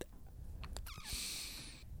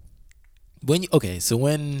when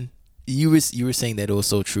You were saying that it was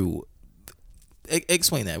so true.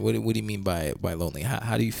 Explain that. What do you mean by lonely?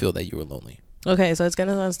 How do you feel that you were lonely? Okay, so it's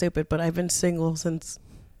gonna sound stupid, but I've been single since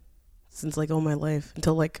like all my life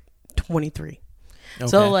until like 23. Okay.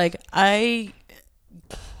 So like I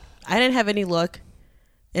didn't have any luck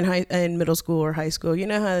in middle school or high school. You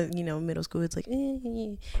know how middle school it's like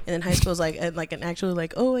and then high school is like an actual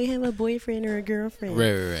like, oh, I have a boyfriend or a girlfriend.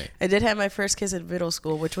 Right. I did have my first kiss in middle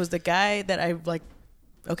school, which was the guy that I like.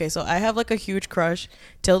 Okay, so I have like a huge crush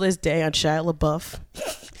till this day on Shia LaBeouf.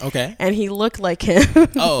 Okay. And he looked like him.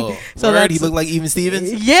 Oh, so he looked like Even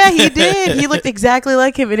Stevens? Yeah, he did. He looked exactly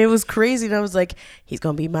like him, and it was crazy. And I was like, he's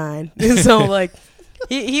gonna be mine. And so like,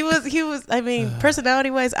 he was. I mean,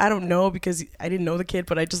 personality wise, I don't know because I didn't know the kid,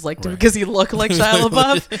 but I just liked him because he looked like Shia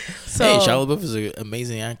LaBeouf. So hey, Shia LaBeouf is an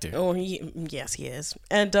amazing actor. Oh, yes, he is.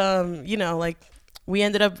 And like we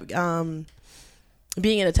ended up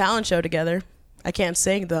being in a talent show together. I can't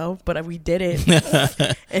sing though, but we did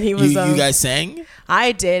it. And he was. You guys sang?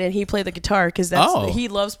 I did, and he played the guitar because he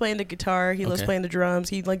loves playing the guitar. He loves playing the drums.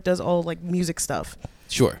 He like does all like music stuff.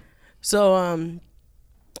 Sure. So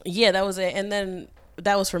yeah, that was it. And then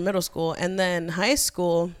that was for middle school, and then high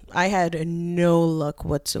school, I had no luck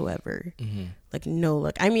whatsoever. Mm-hmm. Like no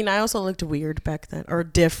luck. I mean, I also looked weird back then, or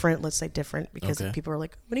different. Let's say different because people are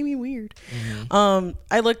like, "What do you mean weird?" Mm-hmm.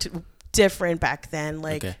 I looked different back then,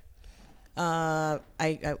 like. Okay. I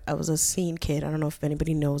was a scene kid. I don't know if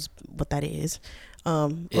anybody knows what that is.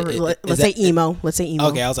 Let's say emo.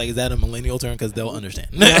 Okay, I was like, is that a millennial term? Because they'll understand.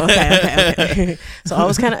 Okay. So I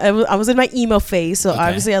was I was in my emo phase. So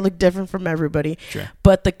obviously I look different from everybody. Sure.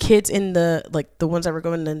 But the kids in the ones that were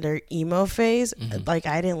going in their emo phase, like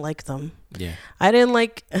I didn't like them. Yeah. I didn't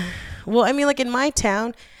like. Well, I mean, like in my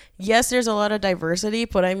town, yes, there's a lot of diversity,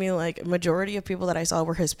 but I mean, like majority of people that I saw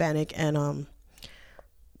were Hispanic and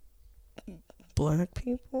Black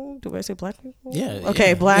people? Do I say black people? Yeah. Okay,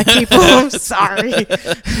 yeah. Black people. I'm sorry.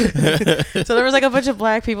 So there was like a bunch of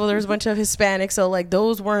black people. There was a bunch of Hispanics. So like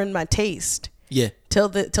those weren't my taste. Yeah. Till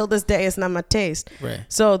this day, it's not my taste. Right.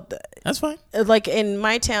 So that's fine. Like in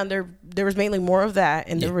my town, there was mainly more of that,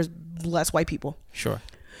 and there was less white people. Sure.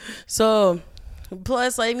 So.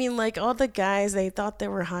 Plus, I mean, like all the guys, they thought they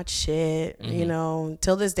were hot shit. Mm-hmm. You know,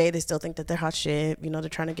 till this day, they still think that they're hot shit. You know, they're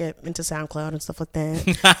trying to get into SoundCloud and stuff like that.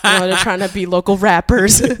 They're trying to be local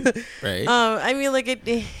rappers. Right. I mean, like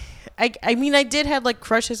I mean, I did have like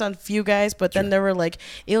crushes on a few guys, but then they were like,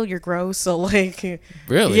 "Ew, you're gross." So like,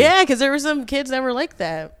 really, yeah, because there were some kids that were like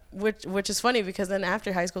that, which is funny because then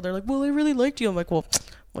after high school, they're like, "Well, I really liked you." I'm like, "Well,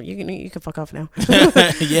 you can fuck off now."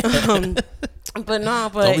 Yeah. But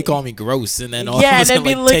don't be calling me gross, and then all and then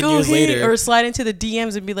be like 10 years later, or slide into the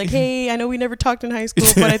DMs and be like, "Hey, I know we never talked in high school,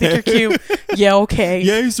 but I think you're cute." Yeah, okay.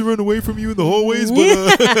 Yeah, I used to run away from you in the hallways,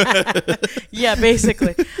 but yeah,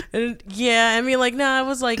 basically. And yeah, I mean, like, no, I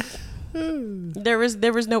was like, there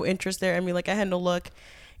was no interest there. I mean, like, I had no luck.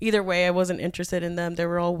 Either way, I wasn't interested in them. They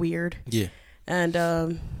were all weird. Yeah, and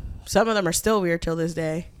some of them are still weird till this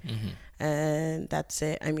day. Mm-hmm. And that's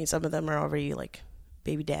it. I mean, some of them are already like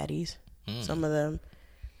baby daddies. Some of them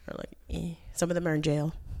are like, some of them are in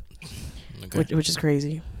jail, which is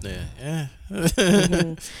crazy. Yeah.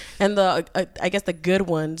 Mm-hmm. And I guess the good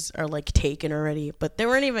ones are like taken already, but they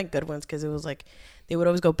weren't even good ones because it was like they would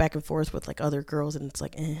always go back and forth with like other girls, and it's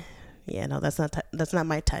like, yeah, no, that's not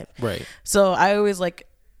my type. Right. So I always like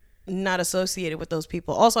not associated with those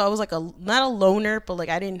people. Also, I was like not a loner, but like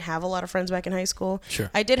I didn't have a lot of friends back in high school. Sure.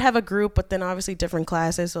 I did have a group, but then obviously different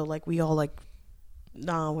classes, so like we all like.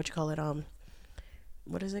 What you call it?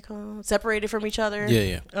 What is it called? Separated from each other.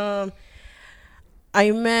 Yeah.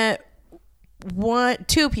 I met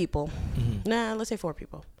two people. Mm-hmm. Nah, let's say 4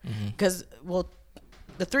 people. Because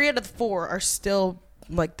the 3 out of the 4 are still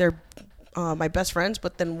like they're my best friends,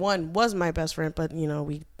 but then one was my best friend, but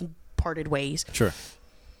we parted ways. Sure.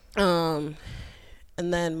 And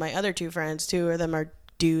then my other 2 friends, 2 of them are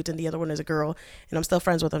dudes and the other one is a girl, and I'm still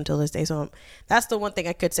friends with them till this day. So that's the one thing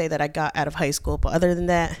I could say that I got out of high school. But other than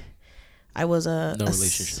that, I was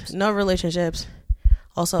no relationships.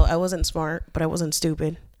 Also, I wasn't smart, but I wasn't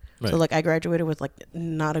stupid. Right. So like I graduated with like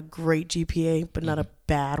not a great GPA, but not a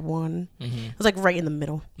bad one. It was like right in the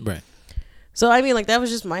middle. Right. So I mean, like that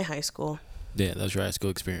was just my high school. Yeah, that was your high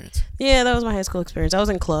school experience. Yeah, that was my high school experience. I was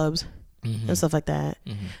in clubs. And stuff like that.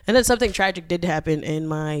 And then something tragic did happen in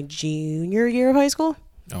my junior year of high school.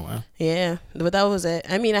 Oh, wow. Yeah, but that was it.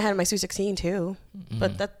 I mean, I had my Sweet 16 too,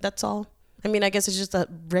 but that's all. I mean, I guess it's just a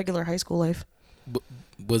regular high school life.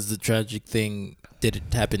 Was the tragic thing did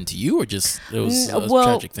it happen to you, or just it was a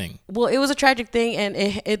tragic thing? Well, it was a tragic thing, and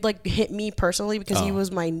it like hit me personally because he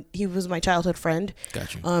was my childhood friend.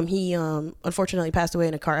 Gotcha. He unfortunately passed away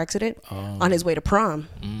in a car accident on his way to prom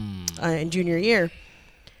in junior year.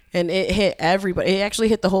 And it hit everybody. It actually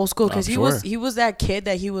hit the whole school because he was that kid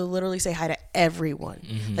that he would literally say hi to everyone.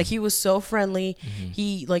 Like he was so friendly.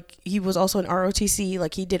 He was also an ROTC.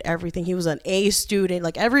 Like he did everything. He was an A student.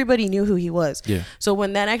 Like everybody knew who he was. Yeah. So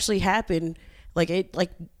when that actually happened, it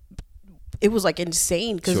was like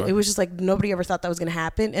insane because it was just like nobody ever thought that was gonna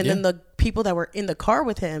happen. And then the people that were in the car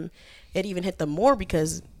with him, it even hit them more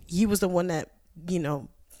because he was the one that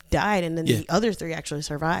died, and then the other 3 actually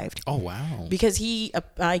survived. Oh wow. Because he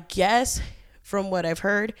I guess from what I've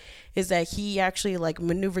heard is that he actually like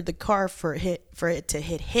maneuvered the car for it to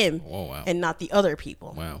hit him. Oh wow. And not the other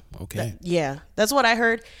people. Wow. Okay. That's what I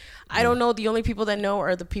heard. I don't know. The only people that know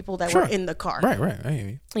are the people that were in the car.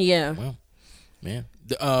 Right. Yeah. Wow. Man.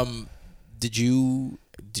 Did you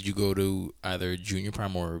go to either junior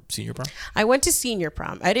prom or senior prom? I went to senior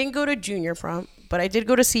prom. I didn't go to junior prom, but I did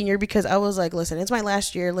go to senior because I was like, listen, it's my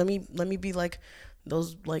last year. Let me be like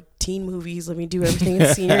those like teen movies. Let me do everything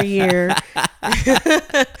in senior year.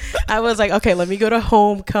 I was like, okay, let me go to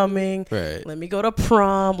homecoming. Right. Let me go to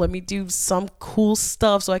prom. Let me do some cool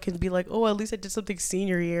stuff so I can be like, oh, at least I did something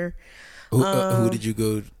senior year. Who did you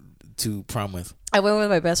go to prom with? I went with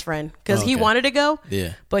my best friend because he wanted to go,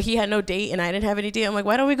 but he had no date and I didn't have any date. I'm like,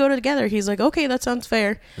 why don't we go together? He's like, okay, that sounds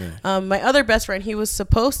fair. My other best friend, he was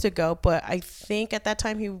supposed to go, but I think at that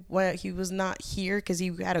time he was not here because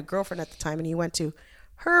he had a girlfriend at the time and he went to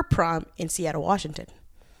her prom in Seattle, Washington.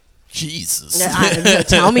 Jesus.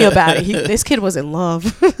 Tell me about it. This kid was in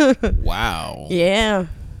love. Wow. Yeah.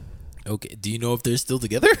 Okay. Do you know if they're still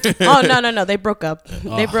together? Oh, no. They broke up.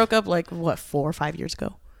 They broke up like, 4 or 5 years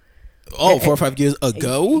ago. Oh, 4 or 5 years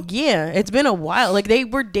ago? Yeah, it's been a while. Like they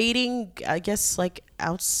were dating, I guess, like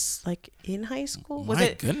in high school. Was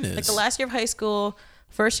it goodness. Like the last year of high school,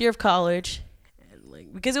 first year of college,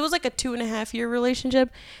 because it was like a 2.5 year relationship,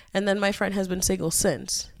 and then my friend has been single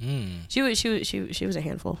since. She was a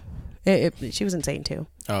handful. She was insane too.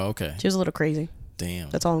 Oh, okay. She was a little crazy. Damn.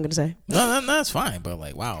 That's all I'm gonna say. No, that's fine. But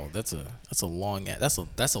like, wow, that's a long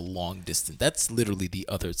distance. That's literally the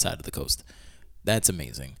other side of the coast. That's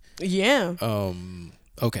amazing. Yeah.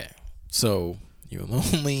 Okay. So you're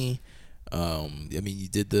lonely. I mean, you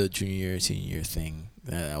did the junior year, senior year thing.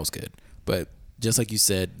 That was good. But just like you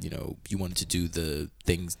said, you wanted to do the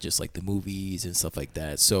things just like the movies and stuff like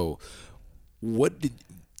that. So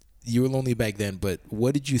you were lonely back then, but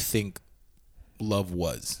what did you think love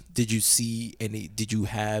was? Did you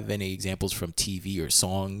have any examples from TV or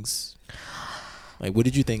songs? Like, what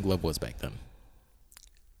did you think love was back then?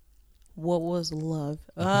 What was love?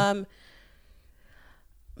 Oh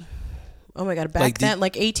my god, back then,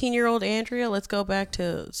 like 18-year-old Andrea. Let's go back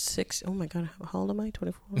to 6. Oh my god, how old am I?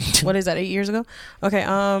 24. What is that? 8 years ago? Okay.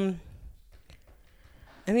 I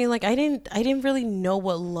mean, like I didn't really know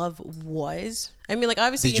what love was. I mean, like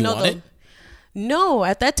obviously Did you want it? No,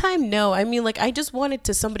 at that time, no. I mean, like I just wanted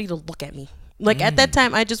somebody to look at me. Like at that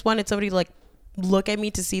time, I just wanted somebody to like look at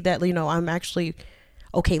me to see that I'm actually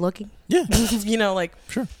okay looking. Yeah. Like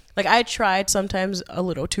sure. Like I tried sometimes a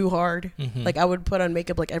little too hard. Like I would put on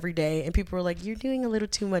makeup like every day, and people were like, "You're doing a little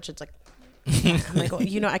too much." It's like, I'm like,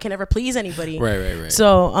 I can never please anybody. Right.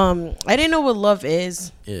 So I didn't know what love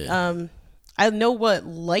is. Yeah. I know what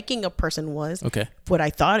liking a person was. Okay. What I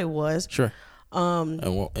thought it was. Sure. And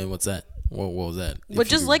what's that? What was that? But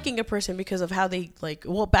just liking a person because of how they like.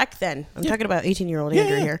 Well, back then, I'm talking about 18-year-old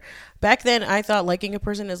Andrea here. Back then, I thought liking a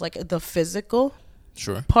person is like the physical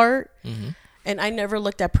part. And I never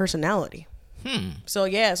looked at personality. So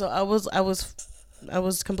yeah, so I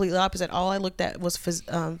was completely opposite. All I looked at was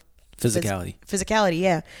physicality. Physicality,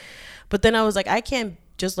 yeah. But then I was like, I can't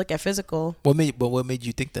just look at physical. What made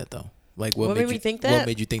you think that though? Like what made me think that? What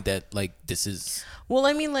made you think that like this is? Well,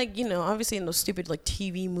 I mean, like obviously in those stupid like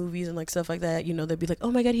TV movies and like stuff like that, they'd be like,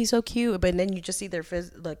 oh my god, he's so cute, but then you just see their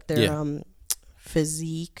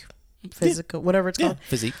physique. Physical, whatever it's called.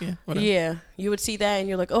 Physique, whatever. Yeah, you would see that and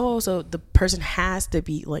you're like, oh, so the person has to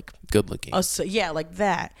be like good looking. So, yeah, like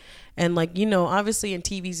that. And like, obviously in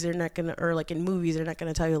TVs they're not gonna, or like in movies they're not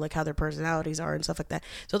gonna tell you like how their personalities are and stuff like that.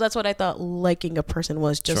 So that's what I thought liking a person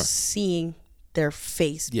was, just seeing their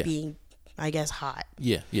face being, I guess, hot.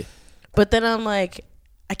 Yeah. But then I'm like,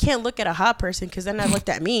 I can't look at a hot person because then I looked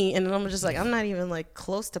at me and then I'm just like, I'm not even like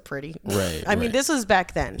close to pretty. Right. I mean, this was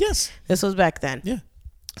back then. Yes. This was back then. Yeah.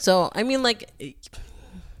 So, I mean, like,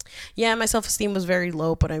 yeah, my self-esteem was very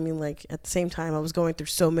low, but I mean, like, at the same time, I was going through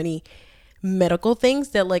so many medical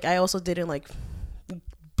things that, like, I also didn't, like,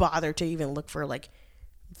 bother to even look for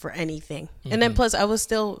anything. And then plus I was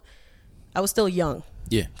still young.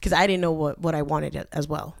 Yeah. Because I didn't know what I wanted as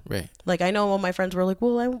well. Right. Like, I know all my friends were like,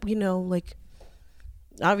 well, like,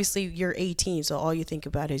 obviously you're 18, so all you think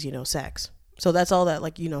about is, sex. So that's all that,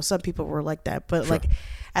 like, some people were like that. But, like,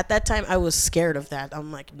 at that time, I was scared of that.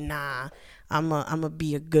 I'm like, nah, I'm gonna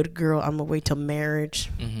be a good girl. I'm going to wait till marriage.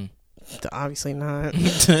 Mm-hmm. Obviously not.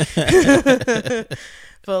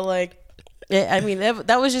 But, like,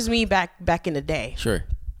 that was just me back in the day. Sure.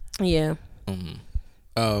 Yeah.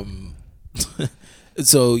 Mm-hmm.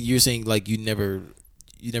 So you're saying, like, you never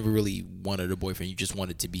really wanted a boyfriend. You just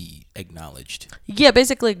wanted to be acknowledged. Yeah,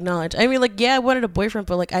 basically acknowledged. I mean, like, yeah, I wanted a boyfriend,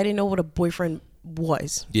 but, like, I didn't know what a boyfriend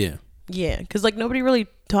was. Yeah. Yeah, because, like, nobody really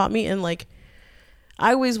taught me, and, like,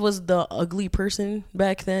 I always was the ugly person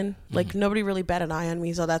back then. Like, nobody really bat an eye on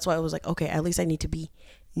me, so that's why I was like, okay, at least I need to be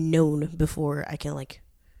known before I can, like,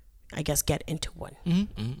 I guess get into one.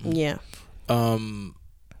 Mm-hmm, mm-hmm. Yeah.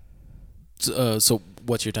 So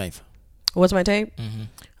what's your type? What's my type? Mm-hmm.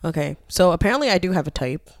 Okay, so apparently I do have a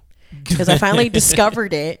type because I finally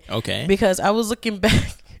discovered it. Okay. Because I was looking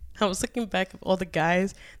back at all the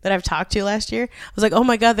guys that I've talked to last year. I was like, oh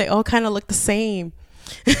my god, they all kind of look the same.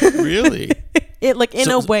 Really? In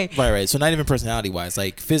a way. Right. So not even personality wise,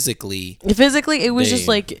 like physically. Physically, it was just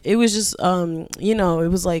it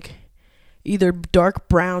was like either dark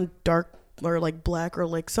brown, or like black, or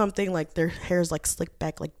like something, like their hair's like slicked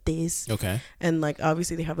back like this. Okay. And like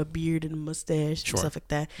obviously they have a beard and a mustache. Sure. And stuff like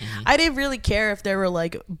that. Mm-hmm. I didn't really care if they were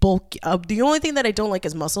like bulky. The only thing that I don't like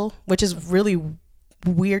is muscle, which is really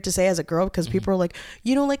weird to say as a girl, because people are like,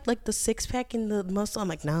 you don't like the six pack and the muscle. I'm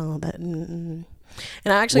like, no, that. Mm-mm.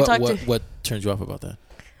 And I actually what turns you off about that?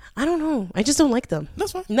 I don't know. I just don't like them.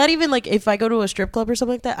 That's fine. Not even like if I go to a strip club or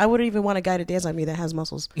something like that, I wouldn't even want a guy to dance on me that has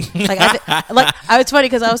muscles. Like, it's funny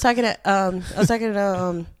because I was talking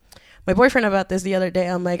to my boyfriend about this the other day.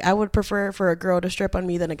 I'm like, I would prefer for a girl to strip on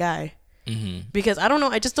me than a guy. Mm-hmm. Because I don't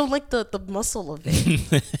know, I just don't like the muscle of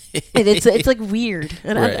it. And it's like weird,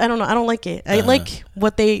 and right. I don't know, I don't like it. I like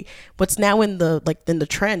what's now in the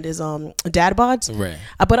trend is dad bods, right?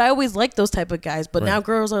 But I always liked those type of guys, but now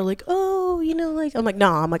girls are like, oh, like, I'm like,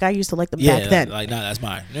 nah, I'm like, I used to like them back then. Like, nah, that's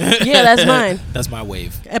mine. Yeah, that's mine. That's my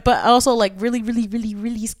wave. But also like really, really, really,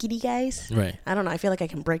 really skinny guys. Right. I don't know. I feel like I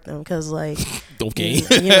can break them because like, okay,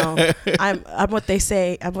 I'm what they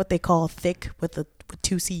say. I'm what they call thick with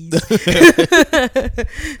two C's.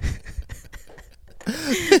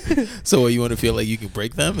 So you want to feel like you can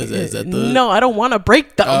break them? Is that the? No, I don't want to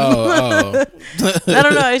break them. Oh. I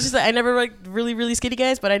don't know. It's just that I never liked really, really skinny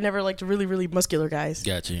guys, but I never liked really, really muscular guys.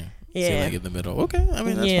 Gotcha. Yeah. So like in the middle. Okay. I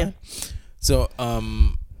mean, that's fine. So,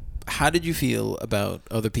 how did you feel about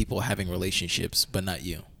other people having relationships but not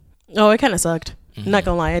you? Oh, it kind of sucked. Mm-hmm. I'm not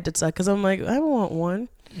gonna lie, it did suck because I'm like, I want one.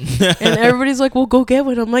 And everybody's like, well, go get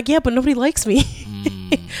one. I'm like, yeah, but nobody likes me.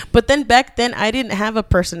 But then back then I didn't have a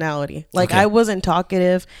personality. Like, I wasn't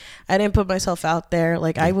talkative. I didn't put myself out there.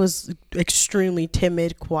 Like, I was extremely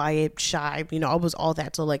timid, quiet, shy. I was all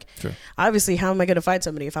that. So like, obviously, how am I going to find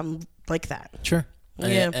somebody if I'm like that? Sure.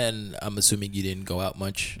 Yeah. And I'm assuming you didn't go out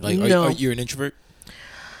much. Like, no. Are you an introvert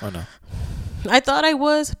or no? I thought I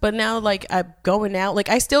was, but now like I'm going out. Like,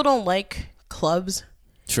 I still don't like clubs.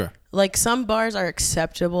 Sure. Like, some bars are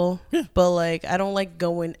acceptable, but like I don't like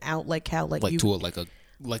going out like how like you to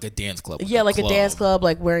like a dance club. Yeah, like a dance club,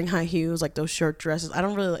 like wearing high heels, like those short dresses. I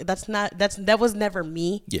don't really like. That was never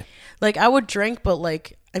me. Yeah. Like, I would drink, but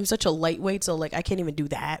like I'm such a lightweight, so like I can't even do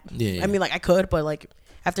that. Yeah. I mean, like I could, but like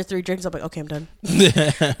after 3 drinks, I'm like, okay, I'm done.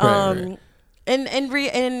 Right.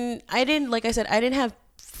 And I didn't, like I said, I didn't have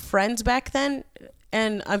friends back then.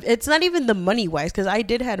 And it's not even the money wise, because I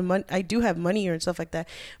do have money and stuff like that,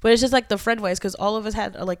 but it's just like the friend wise, because all of us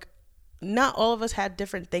had like, not all of us had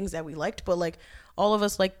different things that we liked, but like all of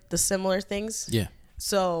us liked the similar things. Yeah.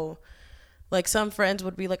 So like some friends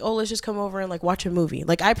would be like, oh, let's just come over and like watch a movie.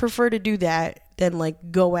 Like, I prefer to do that than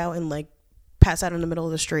like go out and like pass out in the middle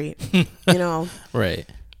of the street, Right.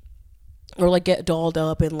 Or like get dolled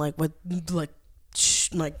up in like with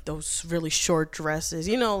like those really short dresses,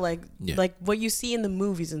 like what you see in the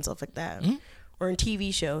movies and stuff like that, or in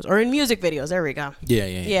TV shows or in music videos. There we go.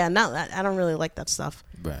 Yeah. Not that. I don't really like that stuff.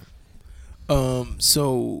 Right.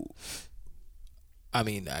 So, I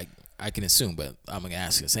mean, I can assume, but I'm gonna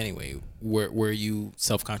ask this anyway. Were you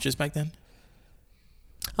self-conscious back then?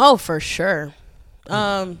 Oh, for sure.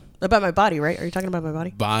 About my body, right? Are you talking about my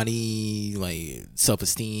body? Body, like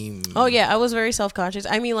self-esteem. Oh yeah, I was very self-conscious.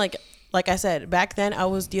 I mean, like I said, back then I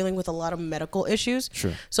was dealing with a lot of medical issues.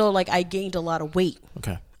 Sure. So like I gained a lot of weight.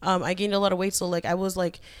 Okay. I gained a lot of weight, so like I was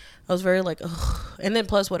like I was very like, ugh. And then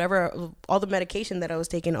plus whatever, all the medication that I was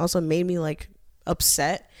taking also made me like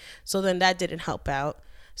upset. So then that didn't help out.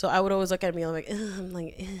 So I would always look at me like, I'm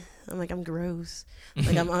like, I'm gross.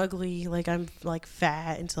 Like I'm ugly. Like I'm like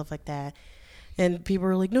fat and stuff like that. And people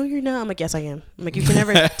were like, no, you're not. I'm like, yes, I am. I'm like, you can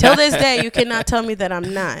never, till this day, you cannot tell me that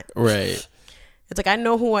I'm not. Right. It's like, I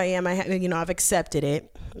know who I am. I've accepted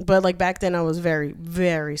it. But like back then I was very,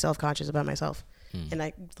 very self-conscious about myself. And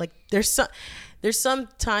I like, there's some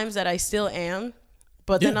times that I still am,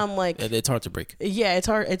 but then I'm like, it's hard to break. Yeah, it's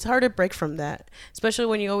hard to break from that, especially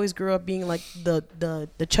when you always grew up being like the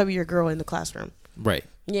chubbier girl in the classroom. Right.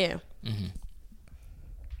 Yeah.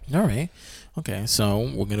 All right. Okay,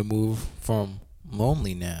 so we're gonna move from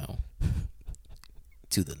lonely now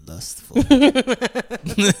to the lustful.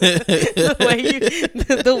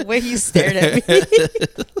 the way you stared at me.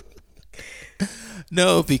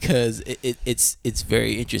 No, because it's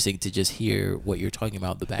very interesting to just hear what you're talking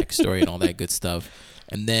about, the backstory and all that good stuff,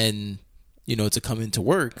 and then to come into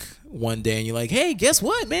work one day and you're like, hey, guess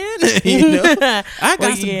what, man? I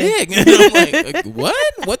got some dick. And I'm like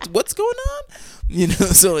what? What's going on?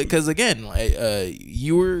 So because again,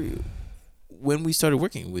 you were, when we started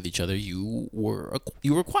working with each other, you were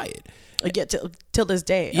quiet. Yeah, till this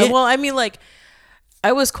day. Yeah. Well, I mean, like,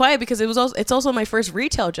 I was quiet because it's also my first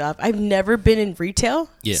retail job. I've never been in retail.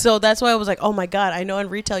 Yeah. So that's why I was like, oh my God, I know in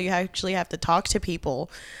retail you actually have to talk to people.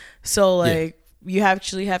 So like you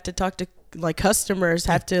actually have to talk to like customers,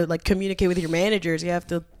 have to like communicate with your managers, you have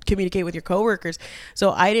to communicate with your coworkers. So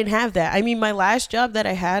I didn't have that. I mean, my last job that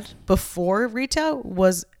I had before retail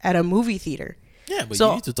was at a movie theater. Yeah, but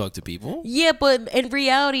you need to talk to people. Yeah, but in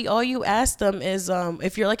reality, all you ask them is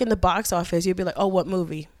if you're like in the box office, you'd be like, oh, what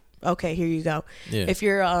movie? Okay, here you go. Yeah. If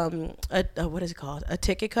you're what is it called? A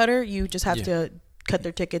ticket cutter, you just have to cut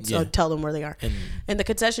their tickets, tell them where they are. And the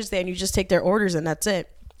concession stand, you just take their orders and that's it.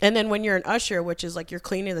 And then when you're an usher, which is like you're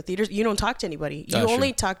cleaning the theaters, you don't talk to anybody. You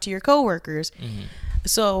only talk to your coworkers. Mm-hmm.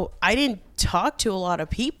 So I didn't talk to a lot of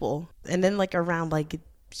people. And then like around like,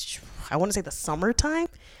 I want to say the summertime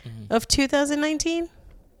of 2019.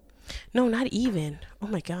 No, not even. Oh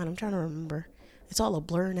my God, I'm trying to remember. It's all a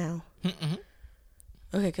blur now. Mm-hmm.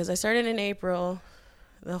 Okay, because I started in April,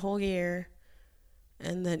 the whole year.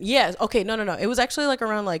 And then, no. It was actually like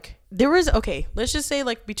around like, let's just say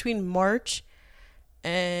like between March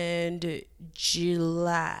and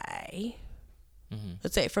July.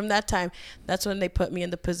 Let's say from that time, that's when they put me in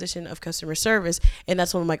the position of customer service. And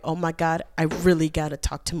that's when I'm like, oh my God, I really got to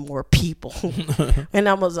talk to more people. And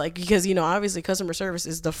I was like, because, obviously customer service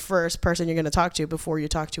is the first person you're going to talk to before you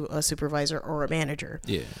talk to a supervisor or a manager.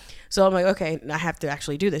 Yeah. So I'm like, okay, I have to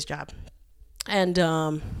actually do this job. And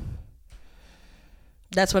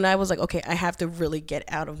that's when I was like, okay, I have to really get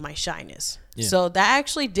out of my shyness. Yeah. So that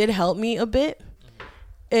actually did help me a bit.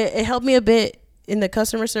 It helped me a bit in the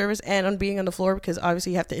customer service and on being on the floor, because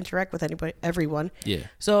obviously you have to interact with everyone. Yeah.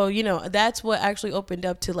 So, that's what actually opened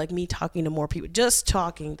up to like me talking to more people. Just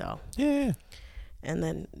talking though. Yeah. And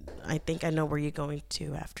then I think I know where you're going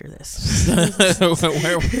to after this.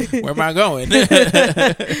 where am I going?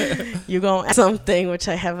 You're going to ask something, which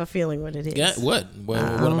I have a feeling what it is. Yeah. What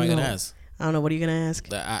am I going to ask? I don't know. What are you gonna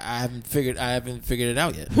ask? I haven't figured it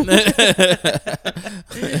out yet.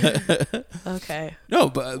 Okay.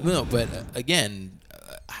 But again,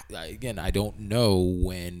 I don't know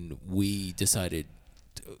when we decided,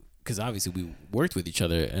 because obviously we worked with each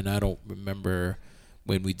other, and I don't remember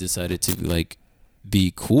when we decided to like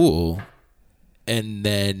be cool, and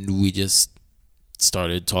then we just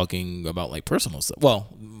started talking about like personal stuff. Well,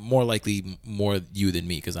 more likely more you than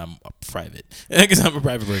me, because I'm private. Because I'm a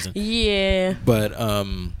private person. Yeah. But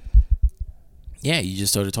you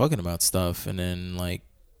just started talking about stuff, and then like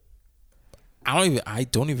I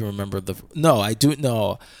don't even remember I do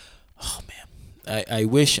know. Oh man, I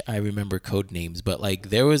wish I remember code names, but like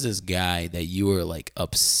there was this guy that you were like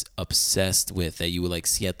obsessed with, that you would like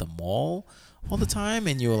see at the mall all the time,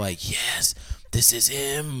 and you were like, yes, this is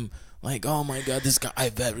him. Like, oh my God, this guy,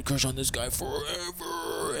 I've had a crush on this guy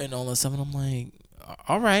forever, and all that stuff. And I'm like,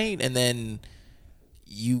 all right. And then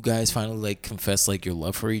you guys finally like confessed like your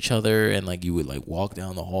love for each other, and like you would like walk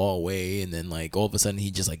down the hallway, and then like all of a sudden he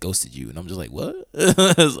just like ghosted you, and I'm just like, what?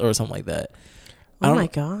 Or something like that. Oh my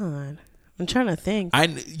God, I'm trying to think.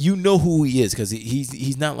 You know who he is, because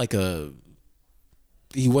he's not like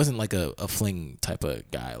he wasn't like a fling type of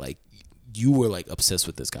guy. Like you were like obsessed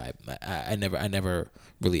with this guy. I never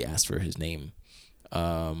really asked for his name.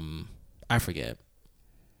 I forget,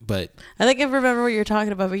 but I think I remember what you're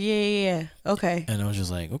talking about. But yeah. Okay. And I was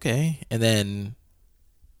just like, okay. And then,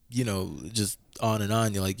 just on and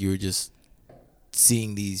on. You were just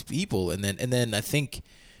seeing these people, and then I think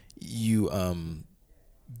you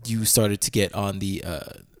started to get on the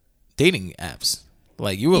dating apps.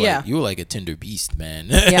 Like you were like a Tinder beast, man.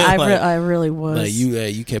 Yeah, I really was. Like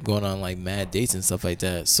you kept going on like mad dates and stuff like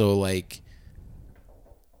that. So like,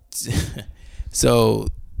 so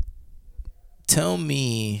tell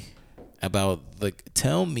me about the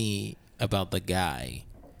guy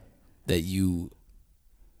that you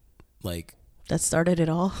like. That started it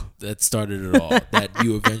all. That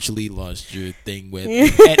you eventually lost your thing with,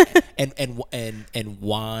 and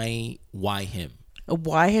why him?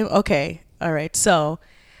 Why him? Okay, all right. So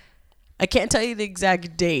I can't tell you the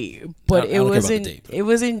exact date, but it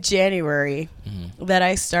was in January that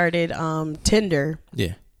I started Tinder.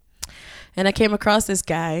 Yeah, and I came across this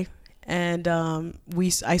guy, and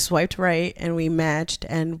I swiped right, and we matched,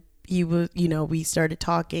 and he was, we started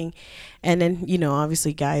talking, and then,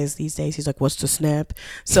 obviously guys these days, he's like, what's the snap?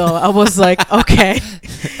 So I was like, okay.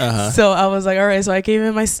 So I was like, all right. So I gave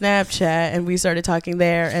him my Snapchat, and we started talking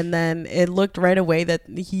there, and then it looked right away that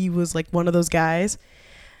he was like one of those guys.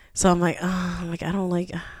 So I'm like, I don't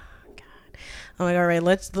like, I'm like, all right,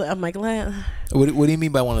 what do you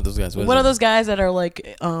mean by one of those guys? One of those guys that are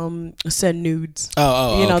like send nudes.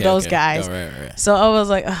 Those guys. Oh, right. So I was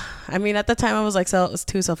like, I mean, at the time I was like,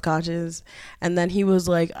 too self-conscious. And then he was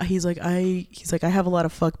like, he's like, I have a lot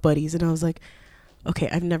of fuck buddies, and I was like, okay,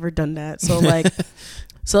 I've never done that. So like,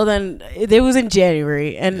 so then it was in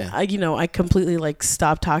January, and I completely like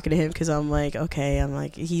stopped talking to him because I'm like, okay,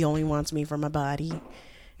 he only wants me for my body.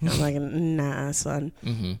 I'm like, nah, son.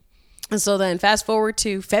 Mm-hmm. And so then fast forward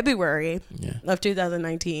to February of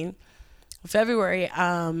 2019. February,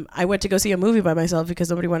 I went to go see a movie by myself because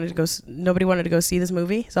nobody wanted to go see this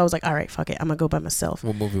movie. So I was like, all right, fuck it, I'm gonna go by myself.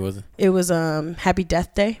 What movie was it? It was Happy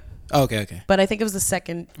Death Day. Oh, okay. But I think it was the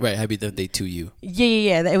second. Right, Happy Death Day to You.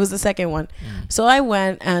 Yeah. It was the second one. So I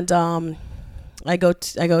went, and I go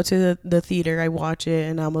to the theater. I watch it,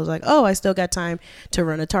 and I was like, oh, I still got time to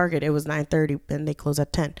run a Target. It was 9:30, and they close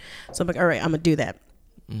at 10. So I'm like, all right, I'm gonna do that.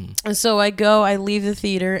 And so I leave the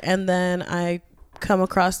theater, and then I come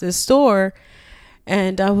across this store,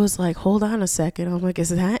 and I was like, hold on a second. I'm like,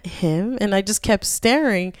 is that him? And I just kept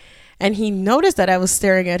staring, and he noticed that I was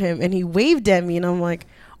staring at him, and he waved at me, and I'm like,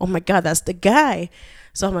 oh my God, that's the guy.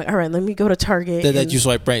 So I'm like, all right, let me go to Target. That you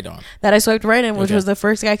swiped right on? That I swiped right on, which was the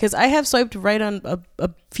first guy, because I have swiped right on a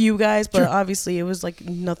few guys, but obviously it was like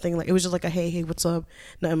nothing. Like, it was just like a hey, what's up?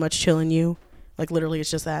 Nothing much, chilling you. Like, literally, it's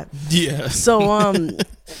just that. Yeah. So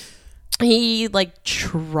he like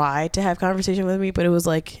tried to have conversation with me, but it was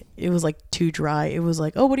like too dry. It was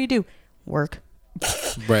like, oh, what do you do? Work.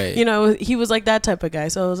 Right. He was like that type of guy.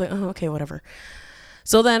 So I was like, oh, okay, whatever.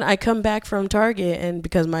 So then I come back from Target, and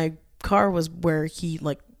because my car was where he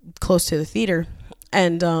like close to the theater,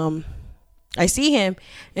 and I see him,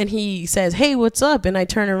 and he says, hey, what's up? And I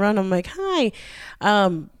turn around, I'm like, hi.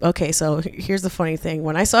 Okay, so here's the funny thing.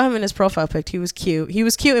 When I saw him in his profile pic, he was cute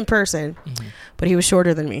in person, but he was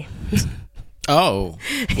shorter than me. Oh,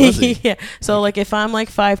 was he? Yeah. So like, if I'm like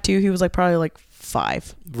 5'2", he was like probably like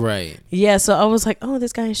 5. Right. Yeah. So I was like, oh,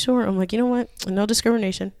 this guy is short. I'm like, you know what? No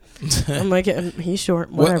discrimination. I'm like, he's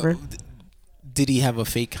short. Whatever. Did he have a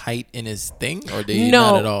fake height in his thing, or did he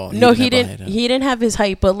not at all? He didn't. He didn't have his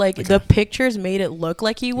height, but like the pictures made it look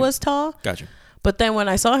like he was tall. Gotcha. But then when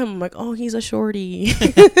I saw him, I'm like, oh, he's a shorty.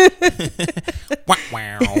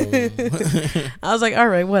 Wow. I was like, all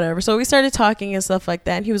right, whatever. So we started talking and stuff like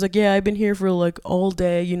that. And he was like, yeah, I've been here for like all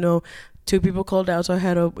day. 2 people called out, so I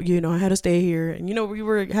had to stay here. And we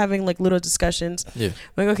were having like little discussions. Yeah.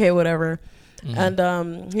 I'm like, okay, whatever. Mm-hmm.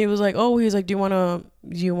 And he was like, do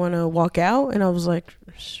you want to walk out? And I was like,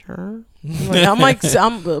 sure.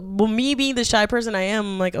 Me being the shy person I am,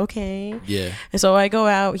 I'm like, okay. Yeah. And so I go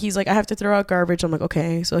out. He's like, I have to throw out garbage. I'm like,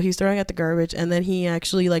 okay. So he's throwing out the garbage, and then he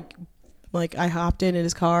actually like I hopped in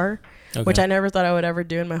his car, which I never thought I would ever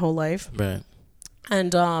do in my whole life. Right.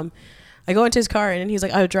 And I go into his car, and he's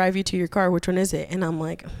like, I'll drive you to your car. Which one is it? And I'm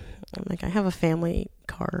like, I have a family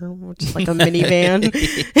car, which is like a minivan.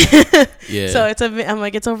 Yeah. So I'm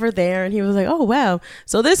like, it's over there. And he was like, oh, wow.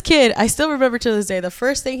 So this kid, I still remember to this day, the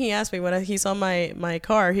first thing he asked me when he saw my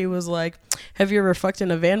car, he was like, have you ever fucked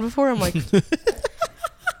in a van before? I'm like,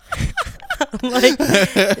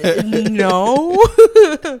 no.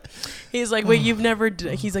 He's like, wait, you've never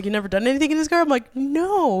done anything in this car? I'm like,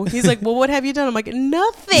 no. He's like, well, what have you done? I'm like,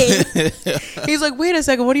 nothing. He's like, wait a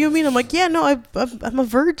second, what do you mean? I'm like, yeah, no, I'm a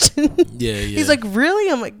virgin. Yeah. He's like,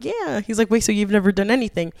 really? I'm like, yeah. He's like, wait, so you've never done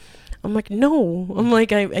anything? I'm like, no. I'm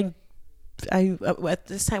like, I at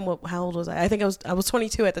this time, how old was I? I think I was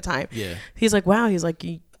 22 at the time. Yeah. He's like, wow. He's like,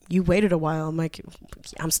 you waited a while. I'm like,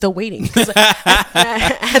 I'm still waiting. 'Cause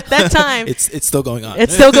at that time, it's still going on.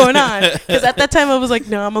 It's still going on. Because at that time, I was like,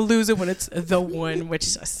 no, I'm going to lose it when it's the one, which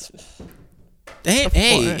is...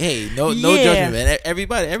 Hey, no judgment, man.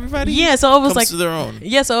 Everybody. Yeah, so I was like, to their own.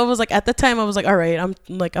 Yeah, so I was like, at the time, I was like, all right,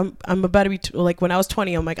 I'm about to be like, when I was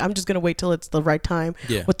 20, I'm like, I'm just gonna wait till it's the right time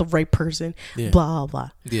with the right person. Blah blah blah.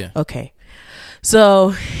 Yeah. Okay. So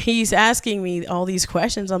he's asking me all these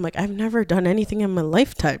questions. I'm like, I've never done anything in my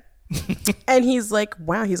lifetime. And he's like,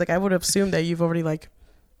 wow. He's like, I would have assumed that you've already like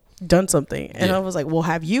done something. And I was like, well,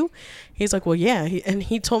 have you? He's like, well, yeah. And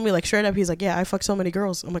he told me like straight up, he's like, yeah, I fucked so many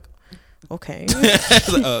girls. I'm like, okay.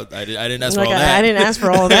 I didn't ask for all that. I didn't ask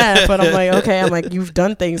for all that, but I'm like, okay. I'm like, you've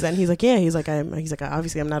done things. And he's like, yeah. He's like,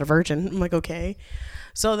 obviously I'm not a virgin. I'm like, okay.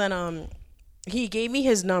 So then he gave me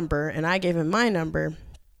his number and I gave him my number.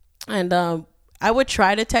 And I would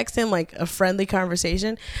try to text him like a friendly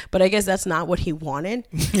conversation, but I guess that's not what he wanted.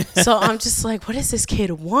 So I'm just like, what does this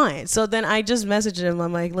kid want? So then I just messaged him.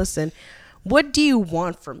 I'm like, listen, what do you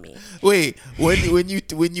want from me? Wait, when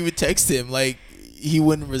you would text him, like, he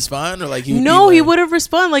wouldn't respond, or like he wouldn't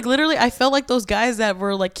respond. Like literally, I felt like those guys that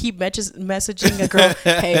were like keep messaging a girl,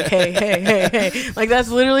 hey. Like that's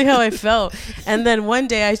literally how I felt. And then one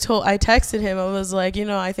day I texted him. I was like,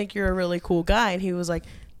 I think you're a really cool guy, and he was like,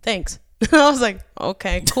 thanks. I was like,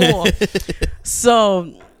 okay, cool.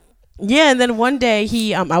 So yeah, and then one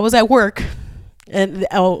day I was at work, and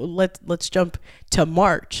let's jump to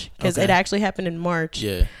March, because it actually happened in March.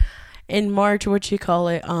 Yeah. In March, I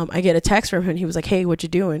get a text from him. He was like, "Hey, what you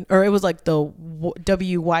doing?" Or it was like the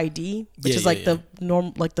WYD, which is like the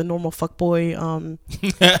normal fuckboy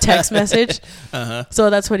text message. So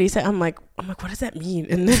that's what he said. I'm like, what does that mean?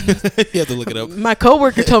 And then you have to look it up. My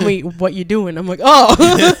coworker told me, "What you doing?" I'm like, "Oh."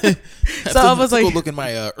 So I was like, "Go look in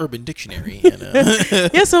my Urban Dictionary." And,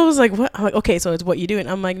 yeah. So I was like, "What?" I'm like, "Okay, so it's what you doing?"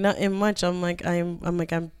 I'm like, "Nothing much." I'm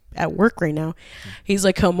I'm at work right now. He's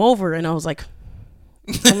like, "Come over," and I was like.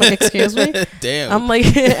 I'm like, excuse me? Damn. I'm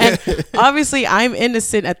like, and obviously I'm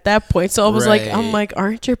innocent at that point. So I was like, I'm like,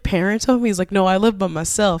 aren't your parents home? He's like, no, I live by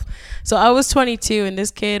myself. So I was 22 and this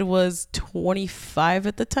kid was 25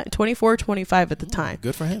 at the time, 24, 25 at the time.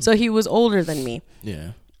 Good for him. So he was older than me.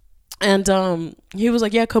 Yeah. And he was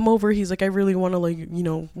like, yeah, come over. He's like, I really want to like,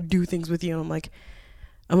 do things with you. And I'm like,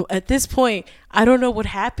 at this point, I don't know what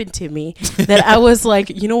happened to me that I was like,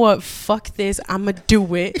 you know what? Fuck this. I'm going to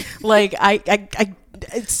do it. Like,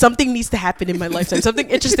 something needs to happen in my lifetime. Something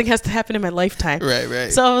interesting has to happen in my lifetime.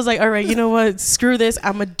 Right. So I was like, all right, you know what? Screw this.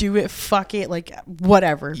 I'm going to do it. Fuck it. Like,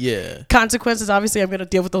 whatever. Yeah. Consequences, obviously, I'm going to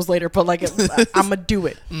deal with those later. But, like, I'm going to do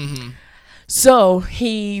it. Mm-hmm. So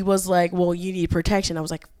he was like, well, you need protection. I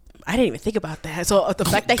was like, I didn't even think about that. So the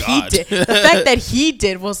fact that he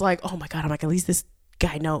did was like, oh, my God. I'm like, at least this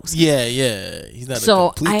guy knows. Yeah. He's not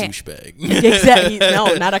a complete douchebag. Exactly.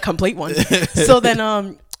 No, not a complete one. So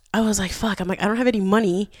then I was like, fuck. I'm like, I don't have any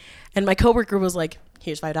money. And my coworker was like,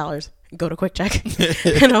 here's $5. Go to Quick Check.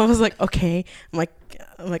 And I was like, okay. I'm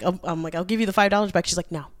like, I'll give you the $5 back. She's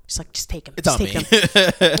like, no. She's like, just take him. It's just on take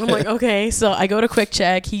me. him. I'm like, okay. So I go to Quick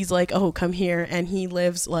Check. He's like, oh, come here. And he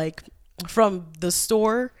lives like from the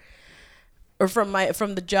store or from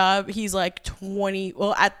the job. He's like 20.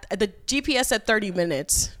 Well, at the GPS said 30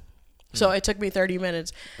 minutes. So it took me 30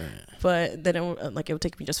 minutes, but then it would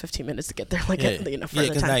take me just 15 minutes to get there. Like, for the time.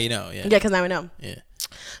 Because now you know. Yeah, because now I know. Yeah.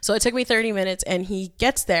 So it took me 30 minutes, and he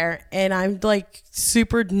gets there, and I'm like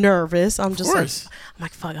super nervous. I'm just like, I'm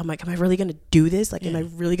like, fuck. I'm like, am I really gonna do this? Like, am I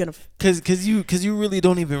really gonna? Because you really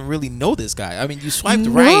don't even really know this guy. I mean, you swiped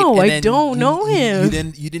right. No, I don't know him.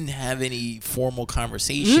 You didn't have any formal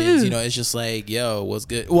conversations. It's just like, yo, what's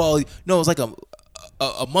good? Well, no, it was like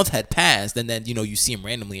a month had passed, and then you see him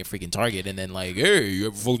randomly at freaking Target, and then like, hey, you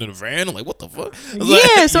ever floated in a van? I'm like, what the fuck?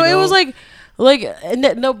 Yeah, so it was like,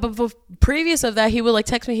 but previous of that, he would like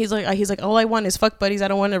text me. He's like, all I want is fuck buddies. I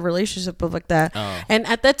don't want a relationship like that. Oh. And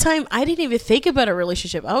at that time, I didn't even think about a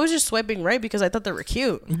relationship. I was just swiping right because I thought they were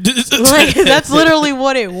cute. Like that's literally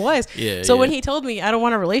what it was. Yeah. So when he told me I don't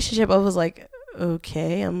want a relationship, I was like,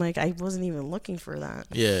 okay. I'm like, I wasn't even looking for that.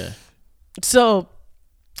 Yeah. So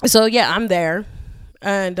yeah, I'm there.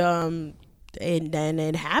 And then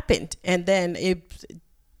it happened, and then it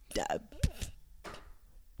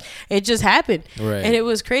just happened, right. And it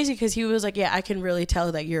was crazy because he was like, yeah, I can really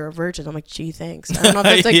tell that you're a virgin. I'm like, gee, thanks. I don't know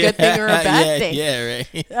if that's a good thing or a bad thing. Yeah,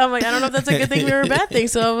 right. I'm like, I don't know if that's a good thing or a bad thing.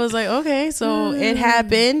 So I was like, okay. So it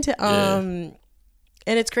happened. And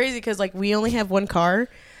it's crazy because like we only have one car,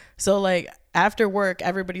 so like after work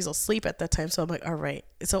everybody's asleep at that time. So I'm like, all right.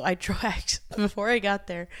 So I drove before I got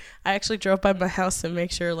there. I actually drove by my house to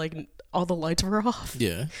make sure like all the lights were off.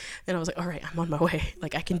 Yeah. And I was like, all right, I'm on my way.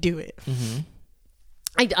 Like, I can do it. Mm-hmm.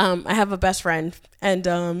 I have a best friend, and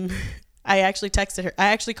I actually texted her. I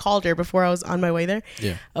actually called her before I was on my way there.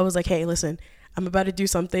 Yeah. I was like, hey, listen, I'm about to do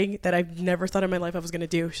something that I've never thought in my life I was going to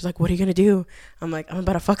do. She's like, what are you going to do? I'm like, I'm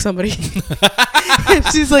about to fuck somebody.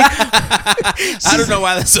 She's like, I don't know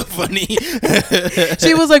why that's so funny.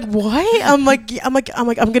 She was like, what? I'm like,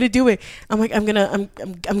 I'm going to do it. I'm like, I'm going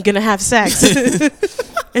to have sex.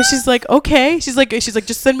 And she's like, okay. She's like,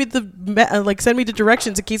 just send me the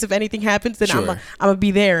directions in case if anything happens, then Sure. I'm gonna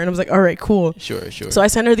be there. And I was like, all right, cool. Sure. So I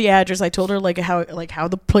sent her the address. I told her how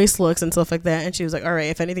the place looks and stuff like that. And she was like, all right,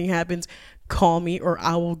 if anything happens, call me or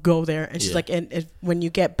I will go there. And she's like, and when you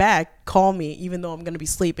get back, call me, even though I'm gonna be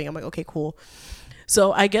sleeping. I'm like, okay, cool.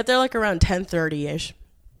 So I get there like around 10:30ish,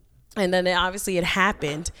 and then obviously it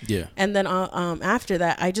happened. Yeah. And then after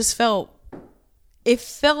that, I just felt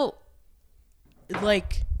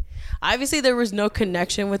like, obviously there was no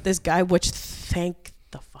connection with this guy, which thank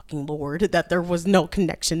the fucking Lord that there was no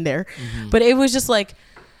connection there. Mm-hmm. But it was just like,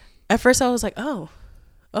 at first I was like, oh,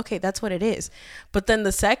 okay, that's what it is. But then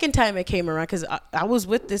the second time it came around, because I was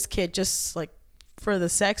with this kid just like for the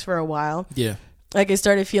sex for a while. Yeah. Like, I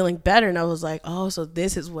started feeling better, and I was like, oh, so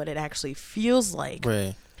this is what it actually feels like.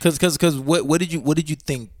 Right. Because what did you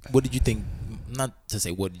think? Not to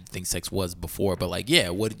say what did you think sex was before, but like, yeah,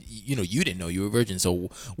 what you didn't know you were a virgin, so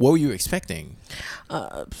what were you expecting?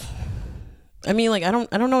 I mean, like, I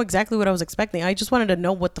don't know exactly what I was expecting. I just wanted to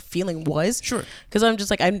know what the feeling was. Sure. Because I'm just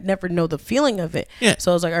like, I never know the feeling of it. Yeah.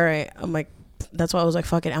 So I was like, all right. I'm like, that's why I was like,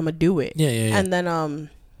 fuck it, I'm gonna do it. Yeah. And then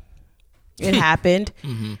it happened,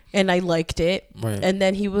 mm-hmm. and I liked it. Right. And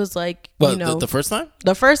then he was like, the first time?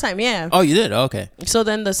 The first time, yeah. Oh, you did? Oh, okay. So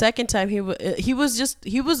then the second time, he was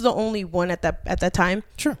the only one at that time.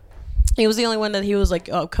 Sure. He was the only one that he was like,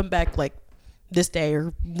 oh, come back like this day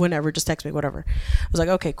or whenever, just text me, whatever. I was like,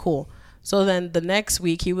 okay, cool. So then the next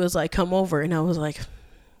week he was like, come over, and I was like,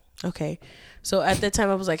 okay. So at that time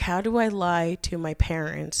I was like, how do I lie to my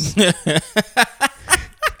parents?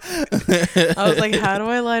 I was like, how do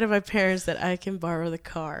I lie to my parents that I can borrow the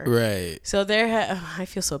car? Right. So I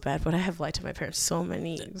feel so bad, but I have lied to my parents so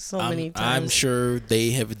many times. I'm sure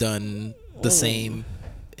they have done the same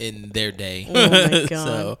in their day. Oh my God.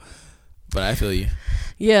 So, but I feel you.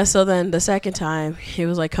 Yeah, so then the second time he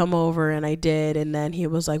was like, come over, and I did, and then he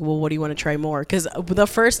was like, well, what do you want to try more? Because the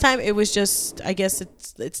first time it was just, I guess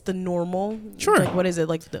it's the normal. Sure. Like, what is it,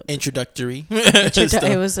 like the introductory?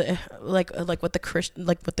 It was like what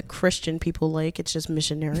the Christian people like. It's just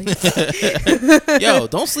missionary. Yo,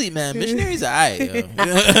 don't sleep, man. Missionaries are alright.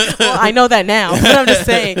 Well, I know that now, but I'm just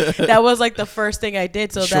saying that was like the first thing I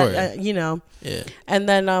did. So sure. That Yeah. And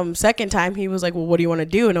then second time he was like, well, what do you want to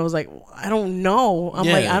do? And I was like, I don't know.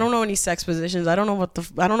 I'm like, I don't know any sex positions. I don't know what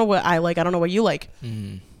I like. I don't know what you like.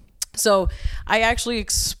 Mm. So I actually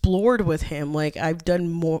explored with him. Like, I've done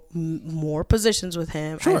more positions with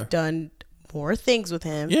him. Sure. I've done more things with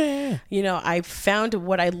him. Yeah. I found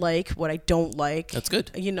what I like, what I don't like. That's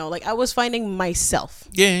good. Like, I was finding myself.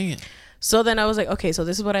 Yeah. So then I was like, okay, so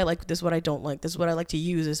this is what I like, this is what I don't like, this is what I like to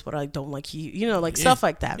use, this is what I don't like, stuff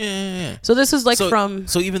like that. Yeah. So this is like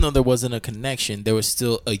So even though there wasn't a connection, there was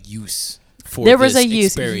still a use for there was this a use.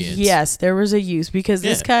 Experience. Yes, there was a use, because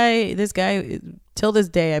this guy, till this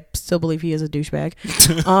day, I still believe he is a douchebag.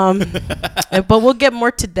 But we'll get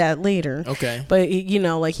more to that later. Okay. But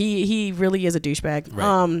he really is a douchebag.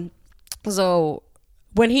 Right. So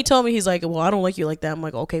when he told me, he's like, well, I don't like you like that. I'm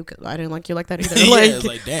like, okay, I didn't like you like that either.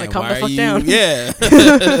 Like, damn, calm the fuck down. Yeah.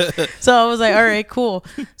 So I was like, all right, cool.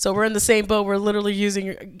 So we're in the same boat. We're literally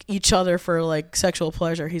using each other for like sexual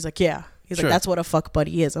pleasure. He's like, yeah. He's like, that's what a fuck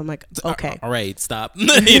buddy is. I'm like, okay. All right, stop.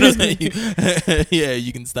 Yeah,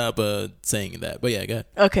 you can stop saying that. But yeah, go ahead.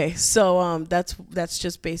 Okay, so that's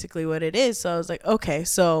just basically what it is. So I was like, okay.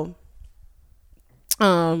 So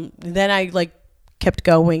then I like kept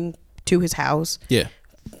going to his house. Yeah.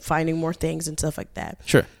 Finding more things and stuff like that.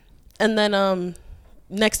 Sure. And then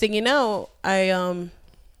next thing you know, I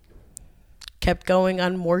kept going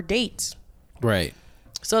on more dates. Right.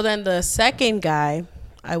 So then the second guy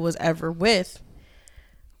I was ever with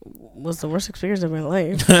was the worst experience of my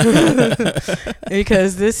life.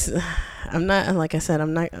 Because I'm not, like I said,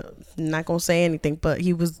 I'm not gonna say anything, but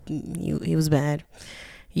he was bad.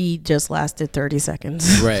 He just lasted 30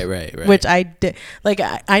 seconds. Right. Which I did. Like,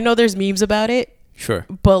 I know there's memes about it. Sure.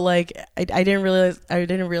 But like, I didn't realize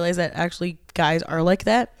that actually guys are like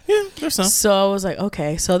that. Yeah, there's some. So I was like,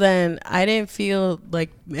 okay. So then I didn't feel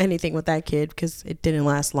like anything with that kid because it didn't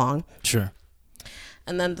last long. Sure.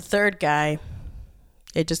 And then the third guy,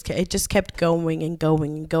 it just kept going and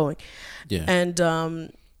going and going. Yeah.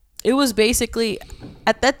 And it was basically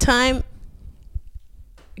at that time,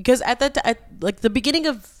 because at that time, like the beginning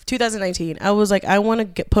of 2019, I was like, I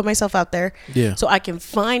want to put myself out there, so I can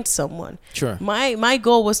find someone. Sure. My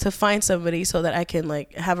goal was to find somebody so that I can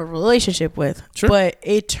like have a relationship with. Sure. But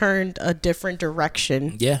it turned a different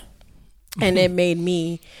direction. Yeah. And it made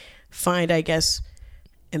me find, I guess,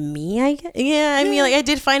 me. I guess. Yeah. I mean, like I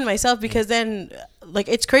did find myself, because then, like,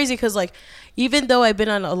 it's crazy because like even though I've been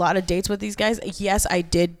on a lot of dates with these guys, yes, I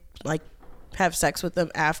did like have sex with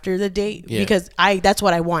them after the date, because that's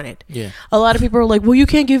what I wanted. Yeah. A lot of people are like, well, you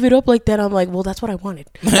can't give it up like that. I'm like, well, that's what I wanted.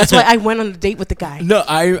 That's why I went on the date with the guy. No,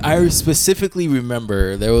 I specifically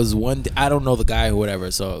remember there was one, I don't know the guy or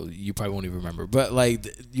whatever, so you probably won't even remember, but like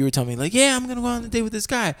you were telling me like, yeah, I'm gonna go on the date with this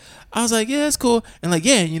guy. I was like, yeah, that's cool. And like,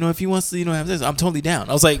 yeah, you know, if he wants to, you know, have sex, I'm totally down.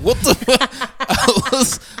 I was like, what the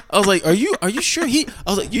I was like, are you sure I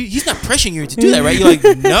was like, he's not pressuring you to do that, right? You're like,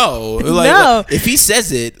 no. Like, no. Like, if he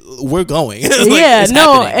says it, we're going. Like, yeah,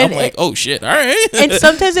 no. And I'm like, oh shit, all right. And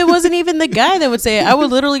sometimes it wasn't even the guy that would say it. I would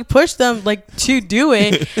literally push them like to do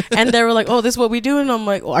it, and they were like, oh, this is what we do, and I'm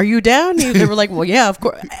like, well, are you down? They were like, well, yeah, of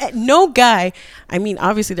course. No guy, I mean,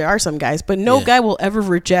 obviously there are some guys, but no guy will ever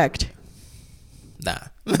reject. Nah.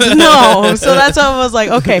 No. So that's why I was like,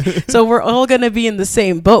 okay, so we're all gonna be in the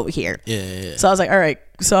same boat here. Yeah. So I was like, all right.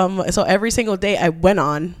 So every single day I went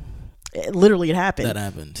on, it happened. That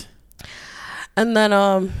happened. And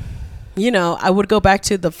then you know, I would go back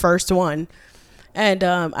to the first one, and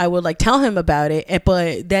I would like tell him about it,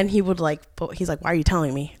 but then he would like, he's like, why are you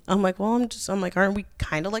telling me? I'm like, well, I'm like, aren't we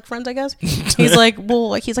kind of like friends, I guess? He's like,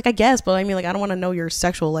 well, he's like, I guess, but I mean, like, I don't want to know your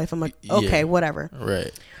sexual life. I'm like, okay, whatever.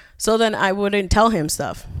 Right. So then I wouldn't tell him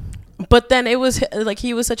stuff. But then it was like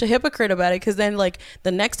he was such a hypocrite about it, because then like the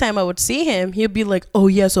next time I would see him, he'd be like, oh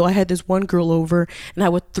yeah, so I had this one girl over and I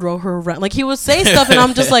would throw her around. Like he would say stuff and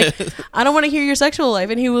I'm just like, I don't want to hear your sexual life.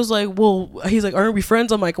 And he was like, well, he's like, aren't we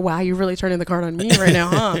friends? I'm like, wow, you're really turning the card on me right now,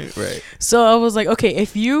 huh? Right. So I was like, okay,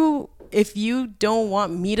 if you don't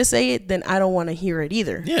want me to say it, then I don't want to hear it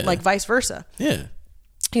either. Yeah. Like vice versa. Yeah.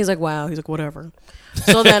 He's like, wow. He's like, whatever.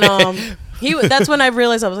 So then that's when I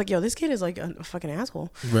realized, I was like, yo, this kid is like a fucking asshole.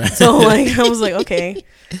 Right. So like I was like, okay.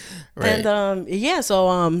 Right. And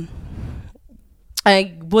so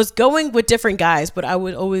I was going with different guys, but I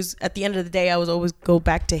would always, at the end of the day, I would always go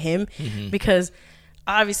back to him, because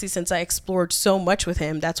obviously since I explored so much with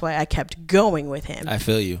him, that's why I kept going with him. I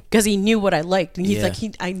feel you. Because he knew what I liked, and he's like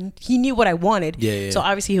he knew what I wanted. Yeah. So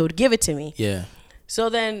obviously he would give it to me. Yeah. So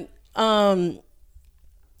then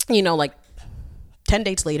you know, like 10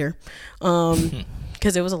 dates later,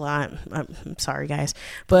 because it was a lot. I'm sorry, guys,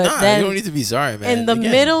 but then you don't need to be sorry, man. In the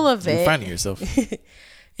middle of it, you're finding yourself.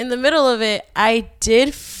 In the middle of it, I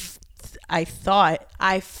thought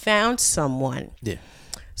I found someone. Yeah.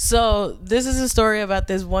 So this is a story about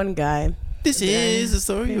this one guy. This is a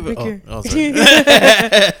story about.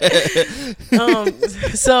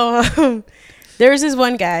 So there's this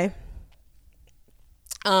one guy.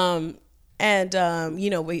 And you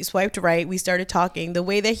know, we swiped right. We started talking. The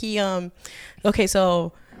way that he okay,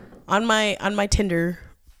 so on my Tinder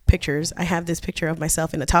pictures, I have this picture of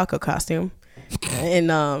myself in a taco costume.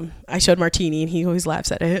 And I showed Martini, and he always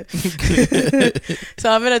laughs at it. So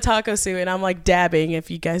I'm in a taco suit, and I'm like dabbing, if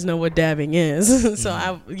you guys know what dabbing is.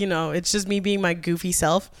 So you know, it's just me being my goofy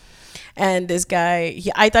self. And this guy,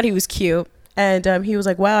 I thought he was cute, and he was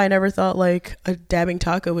like, wow, I never thought like a dabbing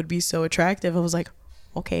taco would be so attractive. I was like,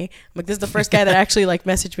 okay. I'm like, this is the first guy that actually like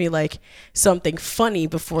messaged me like something funny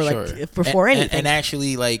before anything, and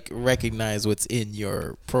actually like recognize what's in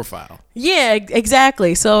your profile. Yeah,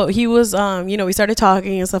 exactly. So he was you know, we started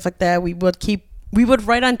talking and stuff like that. We would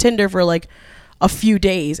write on Tinder for like a few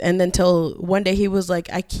days, and then till one day he was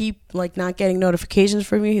like, I keep like not getting notifications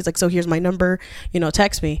from you. He's like, so here's my number, you know,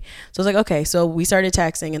 text me. So I was like, okay. So we started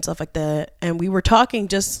texting and stuff like that, and we were talking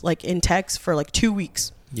just like in text for like 2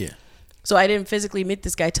 weeks. Yeah. So I didn't physically meet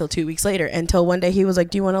this guy till 2 weeks later, until one day he was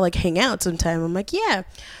like, do you want to like hang out sometime? I'm like, yeah.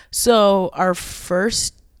 So our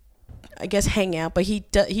first, I guess, hang out, but he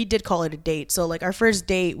did call it a date. So like our first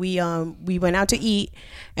date, we went out to eat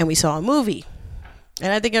and we saw a movie.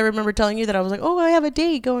 And I think I remember telling you that I was like, oh, I have a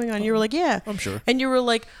date going on. You were like, yeah. I'm sure. And you were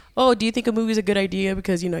like, oh, do you think a movie is a good idea?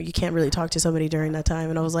 Because, you know, you can't really talk to somebody during that time.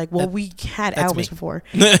 And I was like, well, we had hours before.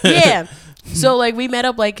 Yeah. So like we met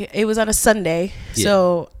up, like it was on a Sunday. Yeah.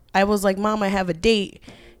 So I was like, Mom, I have a date.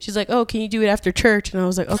 She's like, oh, can you do it after church? And I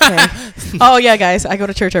was like, okay. Oh, yeah, guys, I go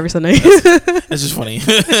to church every Sunday. That's just funny.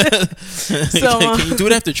 So, can you do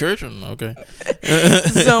it after church? Okay.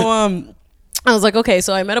 So, I was like, okay,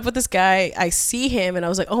 so I met up with this guy. I see him, and I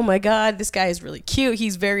was like, oh my god, this guy is really cute.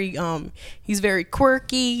 He's very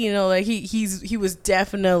quirky. You know, like he was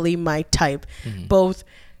definitely my type, both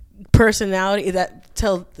personality.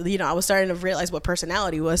 I was starting to realize what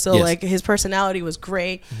personality was. So like his personality was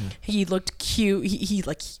great. He looked cute.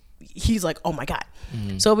 He's like, oh my god.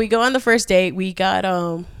 So we go on the first date. We got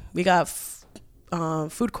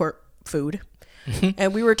food court food.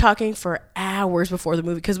 And we were talking for hours before the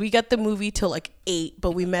movie because we got the movie till like 8,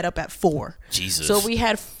 but we met up at 4. Jesus. So we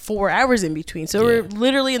had 4 hours in between. So we're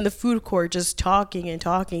literally in the food court just talking and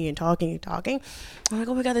talking and talking and talking. I'm like,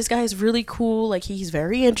 oh my god, this guy is really cool. Like he's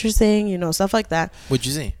very interesting, you know, stuff like that. What'd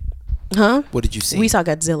you see? Huh? What did you see? We saw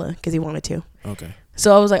Godzilla because he wanted to. Okay.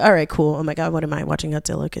 So I was like, all right, cool. Oh my god, what am I watching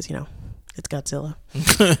Godzilla? Because you know, it's Godzilla.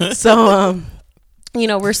 So you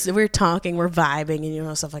know, we're talking, we're vibing, and you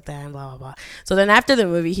know, stuff like that, and blah blah blah. So then after the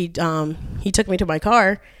movie, he took me to my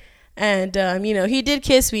car, and you know, he did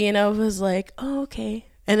kiss me, and I was like, oh okay.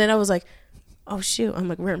 And then I was like, oh shoot. I'm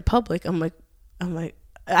like, we're in public. I'm like,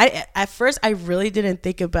 at first I really didn't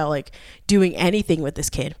think about like doing anything with this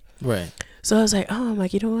kid. Right. So I was like, oh, I'm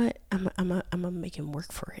like, you know what? I'm gonna make him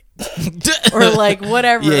work for it, or like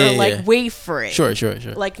whatever, or like wait for it. Sure.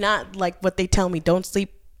 Like not like what they tell me. Don't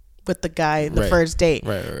sleep with the guy the first date.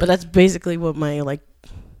 Right. But that's basically what my like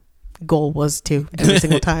goal was too every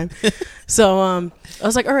single time. So I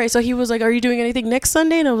was like, all right. So he was like, are you doing anything next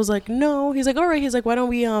Sunday? And I was like, no. He's like, all right. He's like, why don't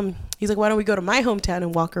we go to my hometown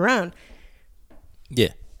and walk around? Yeah.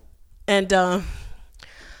 And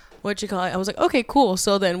what you call it? I was like, okay, cool.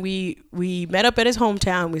 So then we met up at his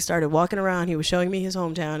hometown. We started walking around. He was showing me his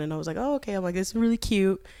hometown, and I was like, oh, okay. I'm like, this is really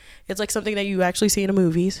cute. It's like something that you actually see in the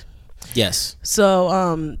movies. Yes.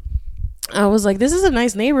 So I was like, this is a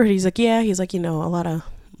nice neighborhood. He's like, yeah. He's like, you know, a lot of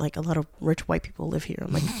rich white people live here.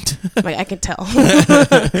 I'm like, I can tell.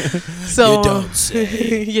 So you don't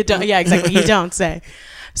say. You don't. Yeah, exactly. You don't say.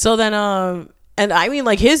 So then, and I mean,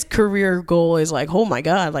 like his career goal is like, oh my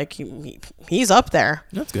god, like he's up there.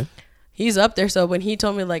 That's good. He's up there. So when he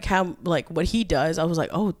told me like how like what he does, I was like,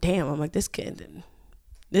 oh damn. I'm like, this kid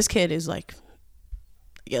is like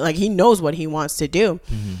he knows what he wants to do.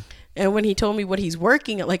 Mm-hmm. And when he told me what he's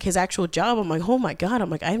working at, like his actual job, I'm like, oh my god. I'm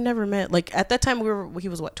like, I've never met, like at that time he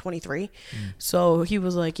was what, 23. So he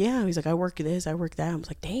was like, yeah. He's like, I work this, I work that. I was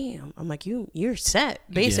like, damn. I'm like, you're set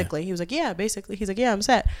basically. He was like, yeah, basically. He's like, yeah, I'm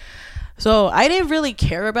set. So I didn't really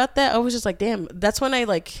care about that. I was just like, damn. That's when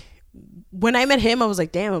when I met him, I was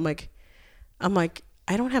like, damn. I'm like,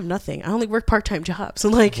 I don't have nothing. I only work part-time jobs.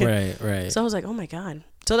 Like, right. So I was like, oh my god.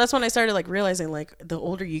 So that's when I started like realizing like the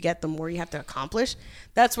older you get, the more you have to accomplish.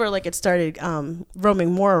 That's where like it started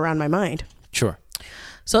roaming more around my mind. Sure.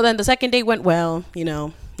 So then the second date went well. You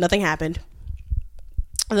know, nothing happened.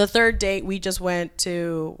 The third date, we just went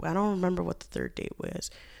to, I don't remember what the third date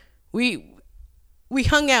was. We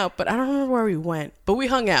hung out, but I don't remember where we went. But we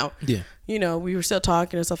hung out. Yeah. You know, we were still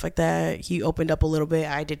talking and stuff like that. He opened up a little bit.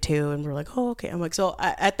 I did too. And we're like, oh, okay. I'm like, so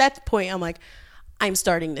at that point, I'm like, I'm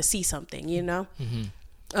starting to see something, you know? Mm-hmm.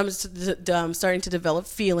 I'm starting to develop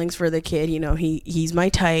feelings for the kid. You know, he's my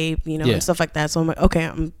type, you know, and stuff like that. So I'm like, okay,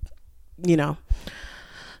 you know.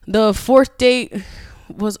 The fourth date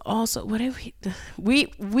was also, what did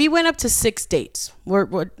we went up to 6 dates.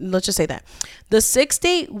 Let's just say that. The 6th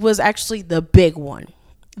date was actually the big one.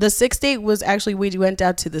 The 6th date was actually, we went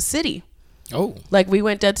out to the city. Oh. Like we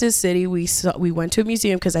went down to the city. We went to a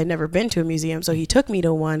museum because I'd never been to a museum. So he took me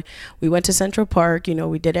to one. We went to Central Park, you know,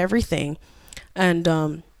 we did everything. And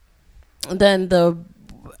then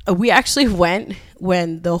we actually went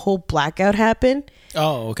when the whole blackout happened.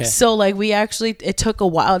 Oh, okay. So like it took a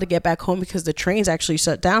while to get back home because the trains actually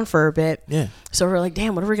shut down for a bit. Yeah. So we're like,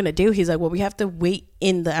 damn, what are we gonna do? He's like, well, we have to wait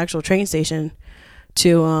in the actual train station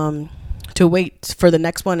to wait for the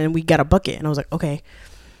next one, and we got to book it. And I was like, okay.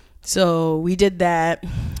 So we did that.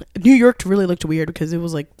 New York really looked weird because it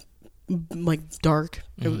was like dark.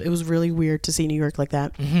 Mm-hmm. It was really weird to see New York like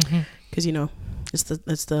that because you know. It's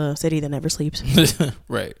the city that never sleeps.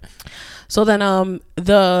 Right. So then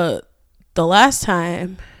the last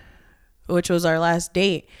time, which was our last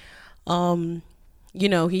date, you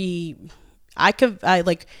know, it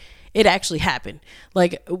actually happened.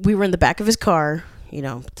 Like we were in the back of his car, you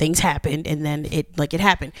know, things happened, and then it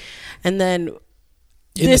happened. And then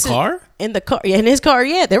in the car? Yeah, in his car,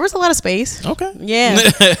 yeah. There was a lot of space. Okay. Yeah.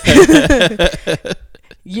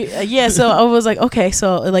 Yeah, so I was like, okay,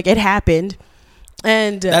 so like it happened.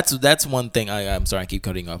 And that's one thing I'm sorry I keep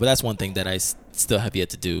cutting off, but that's one thing that I still have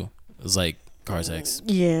yet to do. It's like car sex.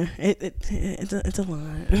 Yeah, it's a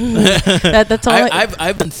lot. That's all.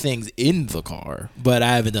 I've done things in the car, but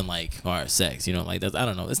I haven't done like car sex. You know, like that. I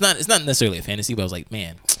don't know. It's not necessarily a fantasy, but I was like,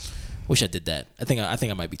 man, wish I did that. I think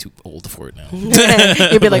I might be too old for it now.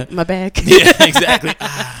 You'll be like, my back. Yeah, exactly.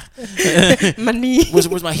 My knee.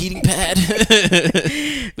 Where's my heating pad?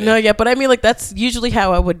 No, yeah, but I mean, like, that's usually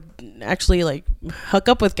how I would actually like hook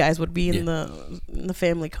up with guys, would be in the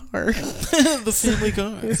family car. The family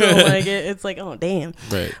car. So like it's like, oh damn.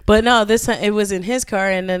 Right. But no, this time it was in his car,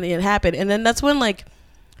 and then it happened, and then that's when like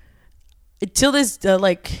till this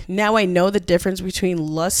like now I know the difference between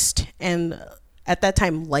lust and at that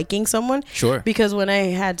time liking someone. Sure. Because when I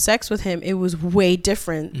had sex with him, it was way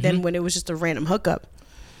different than when it was just a random hookup.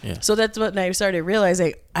 Yeah. So that's when I started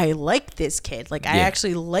realizing I like this kid. Like I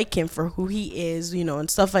actually like him for who he is, you know, and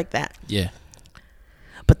stuff like that. Yeah.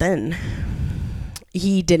 But then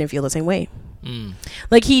he didn't feel the same way.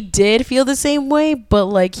 Like he did feel the same way, but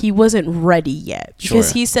like he wasn't ready yet,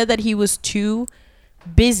 because he said that he was too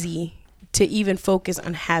busy to even focus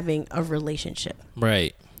on having a relationship.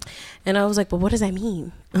 Right. And I was like, but what does that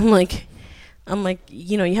mean? I'm like,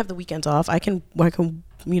 you know, you have the weekends off. I can,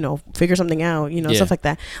 you know, figure something out, you know, stuff like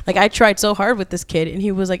that. Like I tried so hard with this kid, and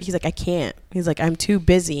he's like, I can't. He's like, I'm too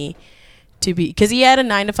busy to be, because he had a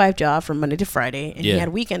 9-to-5 job from Monday to Friday, and he had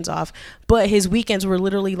weekends off, but his weekends were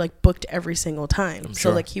literally like booked every single time.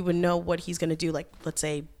 So like he would know what he's going to do, like let's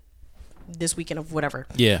say this weekend of whatever.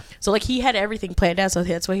 Yeah. So like he had everything planned out. So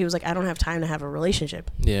that's why he was like, I don't have time to have a relationship.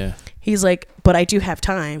 Yeah. He's like, but I do have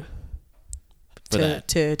time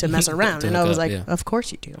to mess around. And I was like, of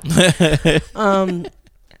course you do.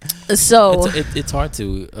 So it's hard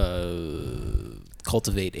to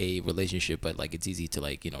cultivate a relationship, but like it's easy to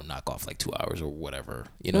like, you know, knock off like 2 hours or whatever,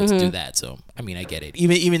 you know, to do that. So I mean, I get it.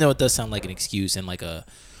 Even though it does sound like an excuse and like a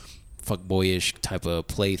fuckboyish type of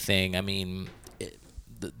play thing. I mean,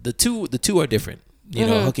 the two are different. You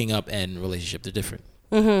know, hooking up and relationship, they're different.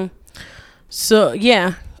 So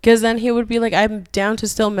yeah, because then he would be like, I'm down to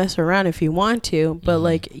still mess around if you want to, but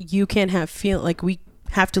like you can't have like we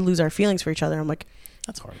have to lose our feelings for each other. I'm like,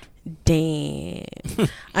 that's hard. Damn.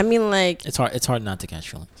 I mean, like it's hard not to catch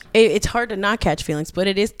feelings. It's hard to not catch feelings, but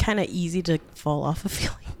it is kind of easy to fall off of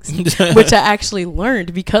feelings, which I actually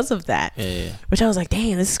learned because of that. Which I was like,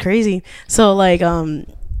 damn, this is crazy. So like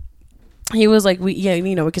he was like,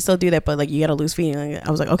 you know, we can still do that, but like you gotta lose feeling. I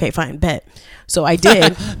was like, okay, fine, bet. So I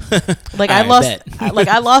did. Like I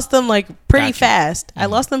lost them like pretty fast. I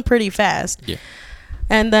lost them pretty fast. Yeah.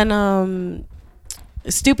 And then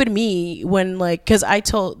stupid me, when like, because I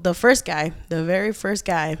told the very first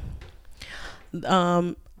guy,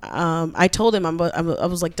 I told him I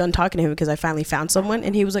was like done talking to him because I finally found someone,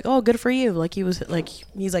 and he was like, oh, good for you. Like he was like,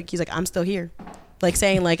 he's like I'm still here, like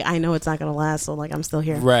saying like, I know it's not gonna last, so like I'm still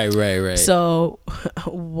here. Right. So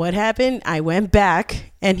what happened? I went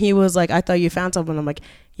back, and he was like, I thought you found someone. I'm like,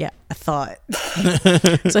 yeah, I thought.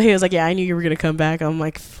 So he was like, yeah, I knew you were gonna come back. I'm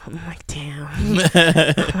like, damn. I'm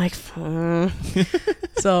like,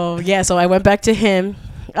 so yeah, so I went back to him.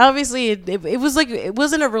 Obviously it was like, it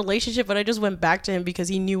wasn't a relationship, but I just went back to him because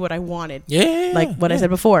he knew what I wanted. Like what I said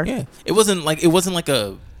before. It wasn't like a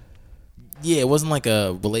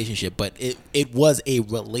relationship, but it was a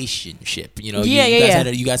relationship, you know.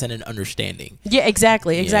 You guys had an understanding. Yeah,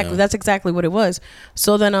 exactly. That's exactly what it was.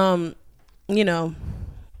 So then you know,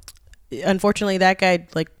 unfortunately that guy,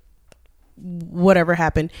 like whatever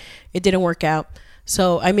happened, it didn't work out.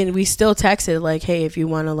 So I mean, we still texted like, hey, if you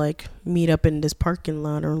want to like meet up in this parking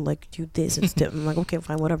lot or like do this and stuff. I'm like, okay,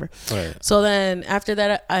 fine, whatever. Right. So then after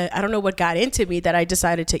that, I don't know what got into me that I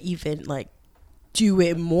decided to even like do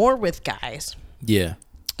it more with guys. Yeah.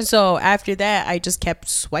 So after that, I just kept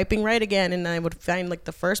swiping right again, and I would find like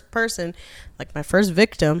the first person, like my first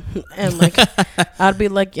victim, and like I'd be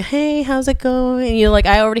like, hey, how's it going? And, you know, like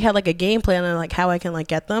I already had like a game plan on like how I can like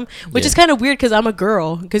get them, which is kind of weird because I'm a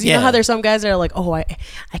girl. Because you know how there's some guys that are like, oh, I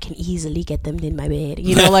can easily get them in my bed,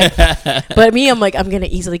 you know, like. But me, I'm like, I'm gonna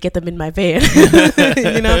easily get them in my bed,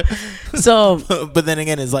 you know. So, but then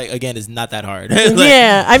again, it's not that hard.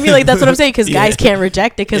 Yeah, I mean, like that's what I'm saying, because guys can't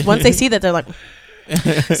reject it, because once they see that, they're like.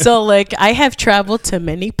 So like I have traveled to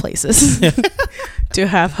many places to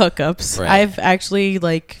have hookups. Right. I've actually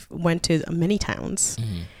like went to many towns,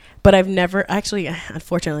 but I've never actually,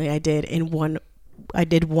 unfortunately I did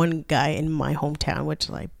one guy in my hometown, which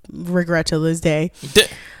I regret to this day.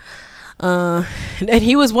 And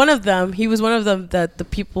he was one of them that the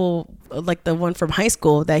people like the one from high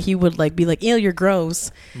school that he would like be like, ew, you're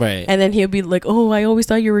gross. Right. And then he'll be like, oh, I always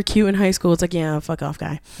thought you were cute in high school. It's like, yeah, fuck off,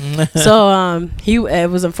 guy. So it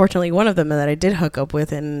was unfortunately one of them that I did hook up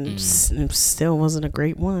with, and still wasn't a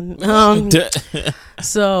great one.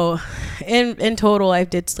 So in total, I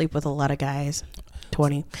did sleep with a lot of guys.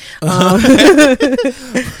 20.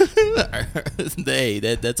 Hey,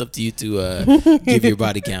 that's up to you to give your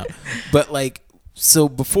body count. But like, so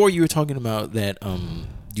before you were talking about that,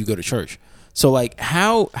 you go to church. So like,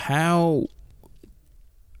 how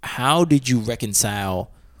did you reconcile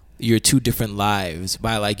your two different lives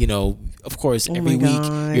by, like, you know, of course, every week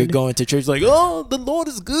you're going to church like, oh, the Lord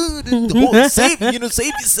is good and the Lord is save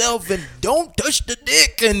yourself and don't touch the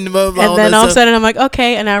dick and blah, blah, and then all of a sudden I'm like,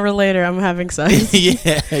 okay, an hour later I'm having sex.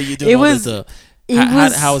 Yeah, you doing all this stuff.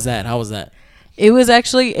 How was that? How was that? It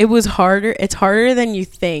was harder. It's harder than you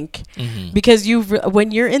think, because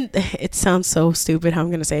when you're in, it sounds so stupid how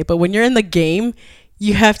I'm gonna say it, but when you're in the game,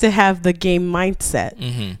 you have to have the game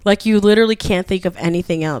mindset. Like, you literally can't think of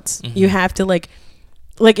anything else. You have to like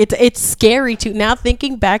it's scary too. Now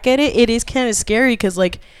thinking back at it, it is kind of scary, because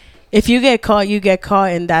like, if you get caught, you get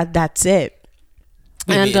caught, and that's it.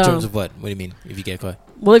 And in terms of what? What do you mean if you get caught?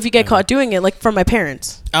 Well, if you get caught doing it, like from my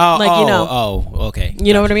parents, okay,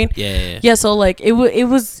 you know what I mean? Yeah. So like, it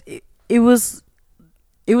was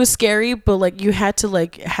scary, but like, you had to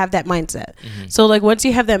like have that mindset. So like, once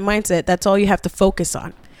you have that mindset, that's all you have to focus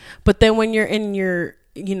on. But then when you're in your,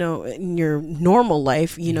 you know, in your normal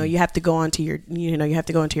life, you know, you have to go on to your, you know, you have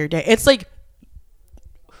to go into your day. It's like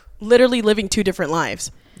literally living two different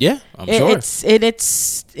lives. Yeah, I'm sure.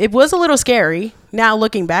 It was a little scary now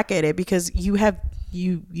looking back at it, because you have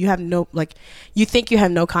no, like, you think you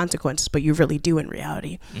have no consequences, but you really do in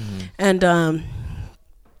reality. And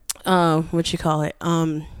what you call it,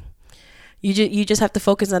 you just have to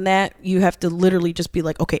focus on that. You have to literally just be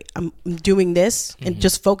like, okay, I'm doing this, and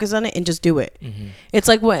just focus on it and just do it. It's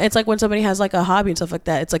like when somebody has like a hobby and stuff like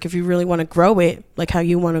that. It's like, if you really want to grow it, like how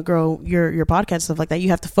you want to grow your podcast, stuff like that, you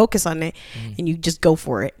have to focus on it, and you just go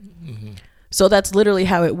for it. So that's literally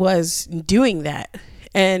how it was doing that.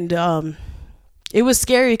 And it was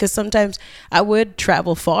scary, because sometimes I would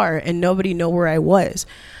travel far and nobody know where I was.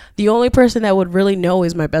 The only person that would really know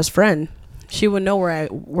is my best friend. She would know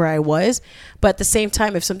where I was, but at the same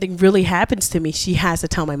time, if something really happens to me, she has to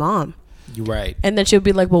tell my mom. You're right. And then she'll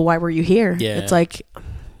be like, "Well, why were you here?" Yeah. It's like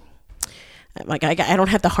I don't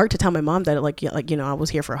have the heart to tell my mom that like you know, I was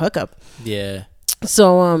here for a hookup. Yeah.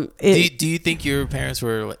 So do you think your parents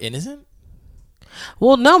were innocent?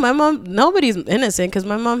 Well, no, my mom. Nobody's innocent, because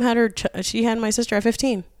my mom had she had my sister at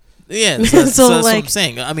 15. Yeah, so that's like, what I'm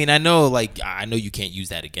saying. I mean, I know you can't use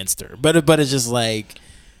that against her, but it's just like,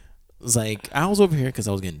 it's like, I was over here because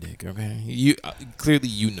I was getting dick. Okay, you clearly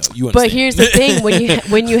you understand. But here's the thing: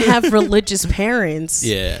 when you have religious parents,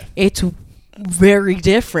 yeah, it's very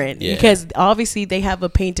different, because obviously they have a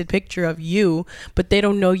painted picture of you, but they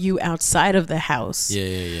don't know you outside of the house.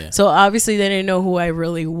 Yeah. So obviously they didn't know who I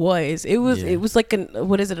really was. It was like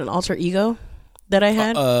an alter ego that I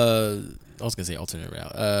had. I was gonna say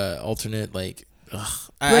alternate like.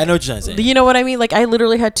 I know what you're trying to say. You know what I mean? Like, I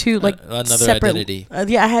literally had two another separate identity.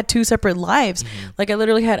 I had two separate lives. Like, I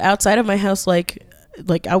literally had outside of my house, like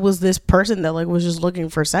I was this person that like was just looking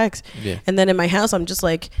for sex, and then in my house I'm just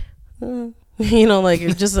like, you know, like,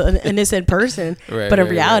 just an innocent person. But in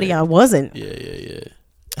reality, I wasn't. Yeah.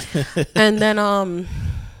 And then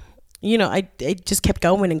you know, I just kept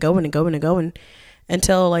going and going and going and going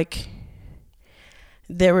until like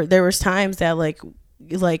there was times that like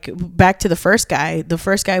back to the first guy. The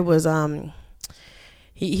first guy was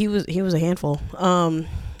he was a handful.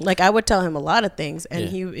 Like, I would tell him a lot of things, and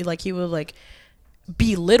he would like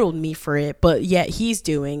belittle me for it, but yet he's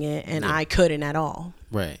doing it and I couldn't at all.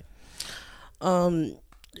 Right.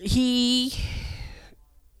 He,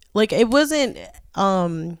 like, it wasn't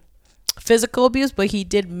physical abuse, but he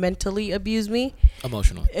did mentally abuse me.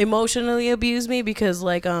 Emotionally abuse me, because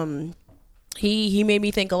like he made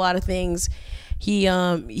me think a lot of things. He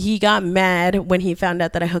got mad when he found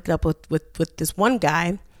out that I hooked up with this one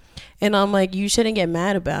guy, and I'm like, you shouldn't get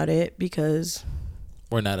mad about it, because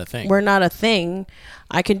we're not a thing.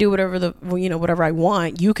 I can do whatever I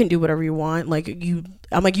want. You can do whatever you want.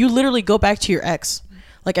 I'm like, you literally go back to your ex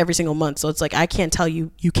like every single month. So it's like, I can't tell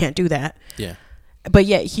you can't do that. Yeah. But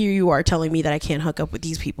yet here you are telling me that I can't hook up with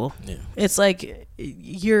these people. Yeah. It's like,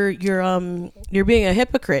 you're being a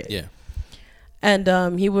hypocrite. Yeah. And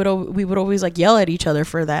we would always like yell at each other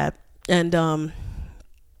for that. And the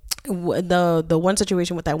one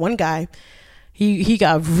situation with that one guy, he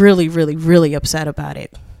got really, really, really upset about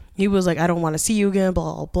it. He was like, I don't want to see you again,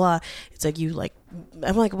 blah, blah, blah. It's like, you like,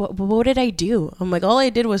 I'm like, what did I do? I'm like, all I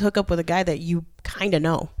did was hook up with a guy that you kind of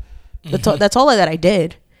know. That's all that I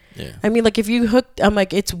did. Yeah. I mean, like, if you hooked, I'm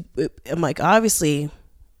like, obviously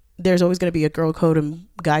there's always going to be a girl code and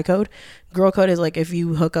guy code. Girl code is like, if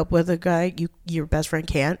you hook up with a guy, your best friend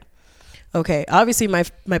can't. Okay. Obviously my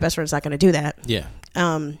best friend's not going to do that. Yeah.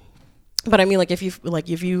 But I mean, like, if you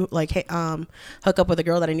hey, hook up with a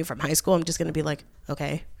girl that I knew from high school, I'm just going to be like,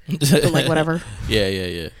 okay. I'm like, whatever.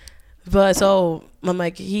 Yeah. But so I'm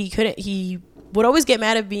like, he would always get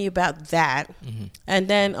mad at me about that. Mm-hmm. And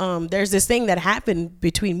then there's this thing that happened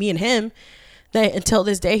between me and him that until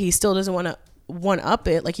this day he still doesn't want to one up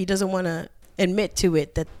it. Like, he doesn't want to admit to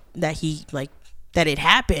it that he like that it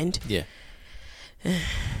happened. Yeah.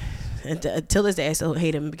 And until this day I still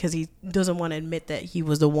hate him because he doesn't want to admit that he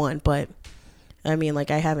was the one. But I mean, like,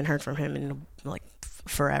 I haven't heard from him in like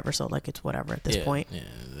forever, so like it's whatever at this point. Yeah,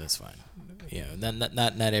 that's fine. Yeah,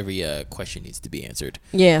 not every question needs to be answered.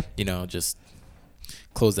 Yeah, just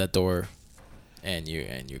close that door, and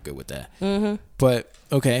you're good with that. Mm-hmm. But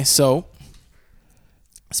okay, so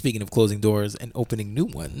speaking of closing doors and opening new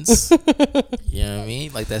ones, you know what I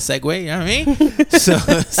mean? Like that segue, you know what I mean? So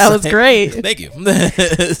that was great. Thank you.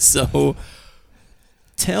 So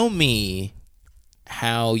tell me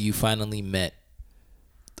how you finally met,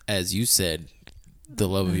 as you said, the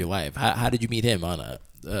love of your life. How did you meet him?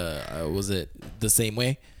 Was it the same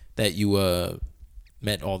way that you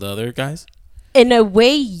met all the other guys? In a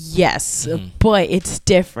way, yes, but it's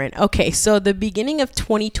different. Okay, so the beginning of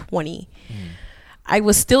 2020, I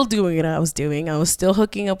was still doing what I was doing. I was still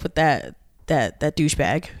hooking up with that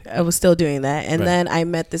douchebag. I was still doing that, and then I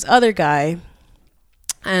met this other guy,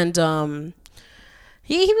 and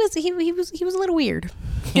he was a little weird.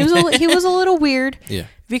 He was a little weird. Yeah.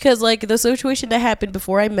 Because like the situation that happened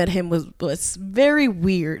before I met him was very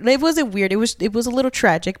weird. It wasn't weird. It was a little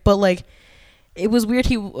tragic, but like it was weird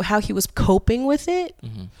how he was coping with it.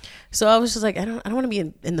 Mm-hmm. So I was just like, I don't want to be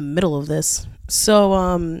in the middle of this. So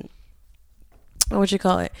what you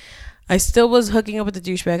call it? I still was hooking up with the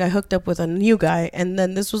douchebag. I hooked up with a new guy, and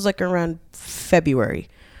then this was like around February.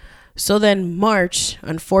 So then March,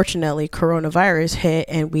 unfortunately, coronavirus hit,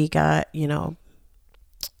 and we got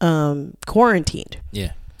quarantined.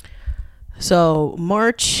 Yeah. So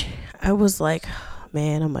March, I was like,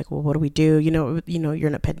 man, I'm like, well, what do we do? You're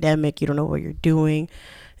in a pandemic. You don't know what you're doing.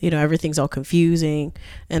 Everything's all confusing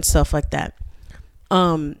and stuff like that.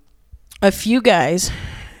 A few guys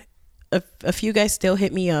still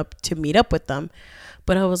hit me up to meet up with them,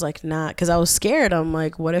 but I was like, nah, because I was scared. I'm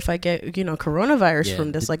like, what if I get coronavirus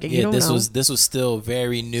from this? Like, you don't know. This was still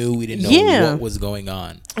very new. We didn't know what was going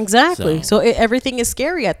on. Exactly. So everything is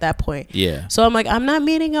scary at that point. Yeah. So I'm like, I'm not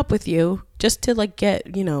meeting up with you just to like get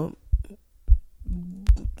a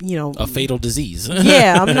fatal disease.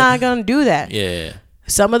 Yeah, I'm not gonna do that. Yeah.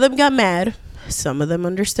 Some of them got mad. Some of them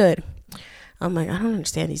understood. I'm like, I don't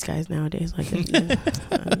understand these guys nowadays. Like,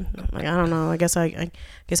 like I don't know. I guess I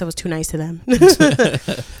was too nice to them.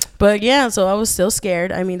 But yeah, so I was still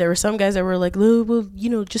scared. I mean, there were some guys that were like, well,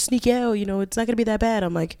 just sneak out. It's not gonna be that bad.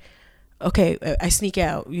 I'm like, okay, I sneak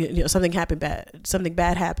out. Something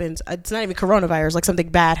bad happens. It's not even coronavirus. Like something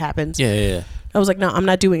bad happens. Yeah. I was like, no, I'm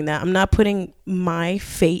not doing that. I'm not putting my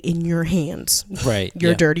fate in your hands. Right.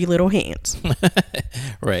 Your dirty little hands.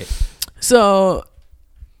 Right. So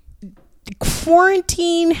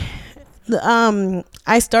quarantine,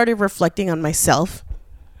 I started reflecting on myself,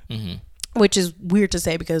 which is weird to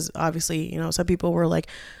say because obviously, some people were like,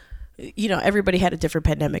 everybody had a different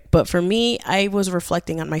pandemic. But for me, I was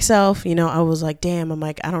reflecting on myself. I was like, damn, I'm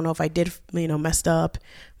like, I don't know if I did, messed up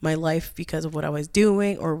my life because of what I was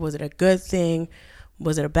doing, or was it a good thing?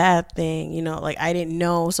 Was it a bad thing? Like I didn't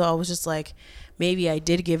know. So I was just like, maybe I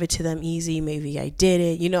did give it to them easy. Maybe I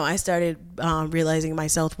didn't. I started realizing my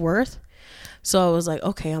self-worth. So I was like,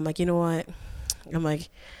 okay, I'm like, you know what? I'm like,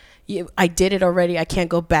 I did it already. I can't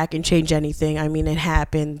go back and change anything. I mean, it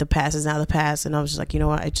happened. The past is now the past. And I was just like, you know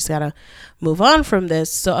what? I just got to move on from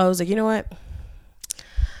this. So I was like, you know what?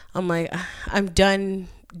 I'm like, I'm done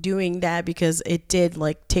doing that because it did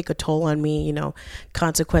like take a toll on me.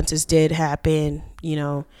 Consequences did happen.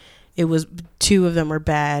 It was 2 of them were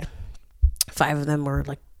bad. 5 of them were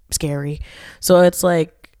like scary. So it's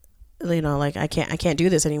like, like I can't do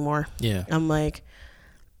this anymore. Yeah. I'm like,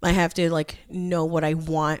 I have to like know what I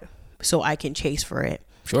want so I can chase for it.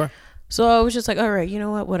 Sure. So I was just like, all right, you know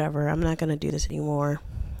what, whatever. I'm not going to do this anymore.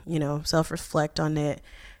 Self-reflect on it.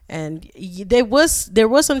 And there was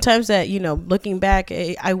some times that, looking back,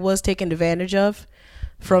 I was taken advantage of.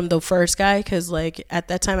 from the first guy, because like at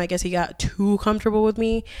that time I guess he got too comfortable with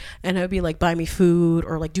me, and he'd be like, buy me food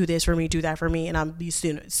or like do this for me, do that for me, and I'm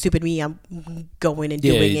stupid me, I'm going and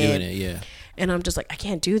doing it. And I'm just like, I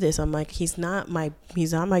can't do this. I'm like, he's not my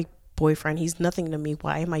boyfriend, he's nothing to me,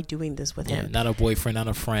 why am I doing this with him? Not a boyfriend, not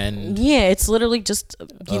a friend. It's literally just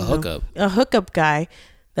a hookup guy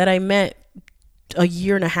that I met a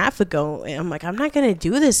year and a half ago, and I'm like, I'm not gonna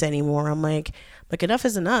do this anymore. I'm like enough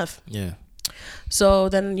is enough. So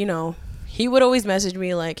then, he would always message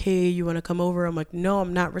me like, hey, you want to come over? I'm like, no,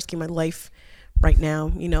 I'm not risking my life right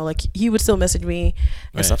now. Like he would still message me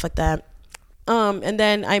and stuff like that. And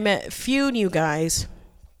then I met a few new guys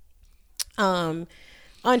on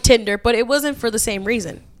Tinder, but it wasn't for the same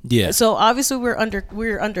reason. So obviously we're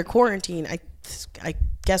under quarantine. I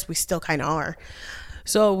guess we still kind of are.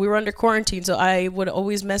 So we were under quarantine. So I would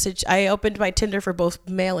always message. I opened my Tinder for both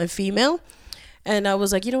male and female, and I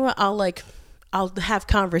was like, you know what? I'll have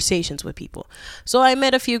conversations with people. So I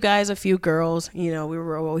met a few guys, a few girls. We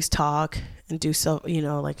were always talk and do so.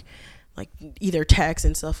 Like either text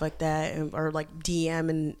and stuff like that, or like DM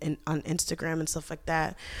and on Instagram and stuff like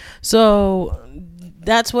that. So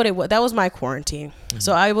that's what it was. That was my quarantine. Mm-hmm.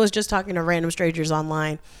 So I was just talking to random strangers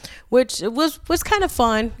online, which was kind of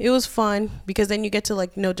fun. It was fun because then you get to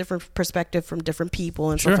like know different perspective from different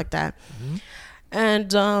people and stuff like that. Mm-hmm.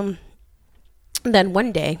 And then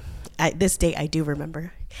one day, this date I do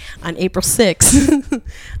remember, on April 6th,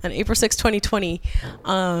 2020,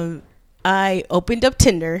 I opened up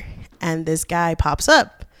Tinder. And this guy pops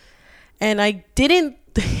up, and I didn't.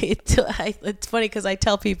 It's funny because I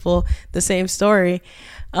tell people the same story.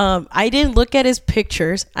 I didn't look at his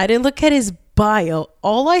pictures. I didn't look at his bio.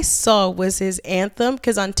 All I saw was his anthem,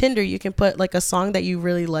 because on Tinder you can put like a song that you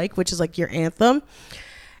really like, which is like your anthem.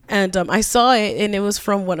 And I saw it, and it was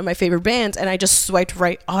from one of my favorite bands, and I just swiped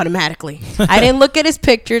right automatically. I didn't look at his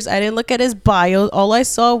pictures. I didn't look at his bio. All I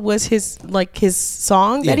saw was his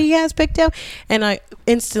song that he has picked out, and I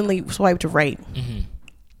instantly swiped right. Mm-hmm.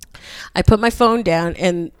 I put my phone down,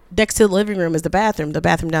 and next to the living room is the bathroom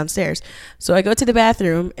downstairs. So I go to the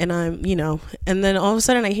bathroom, and I'm, and then all of a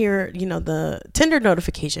sudden I hear, the Tinder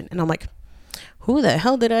notification, and I'm like, who the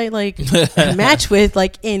hell did I match with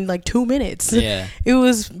in 2 minutes? Yeah. It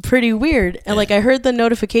was pretty weird. And I heard the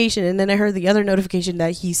notification, and then I heard the other notification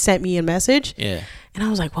that he sent me a message. Yeah. And I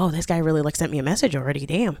was like, whoa, this guy really sent me a message already.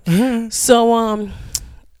 Damn. Mm-hmm. So,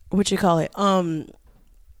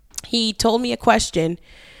 he told me a question.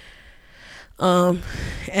 And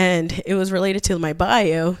it was related to my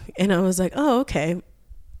bio, and I was like, oh, okay.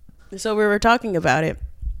 So we were talking about it.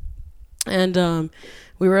 And,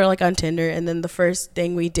 we were on Tinder, and then the first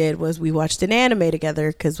thing we did was we watched an anime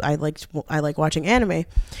together, because I like watching anime.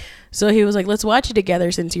 So he was like, let's watch it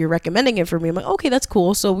together since you're recommending it for me. I'm like, okay, that's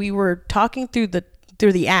cool. So we were talking through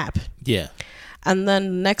the app. Yeah. And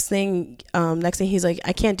then next thing he's like,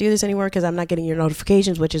 I can't do this anymore because I'm not getting your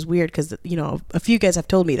notifications, which is weird because a few guys have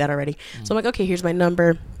told me that already. Mm. So I'm like, okay, here's my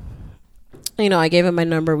number. I gave him my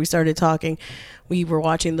number. We started talking. We were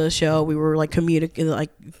watching the show. We were communicating,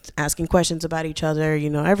 asking questions about each other,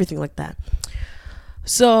 everything like that.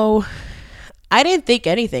 So I didn't think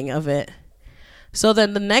anything of it. So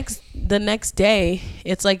then the next day,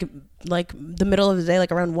 it's like the middle of the day,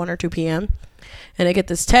 around 1 or 2 p.m. And I get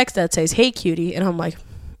this text that says, hey, cutie. And I'm like,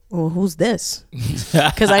 well, who's this?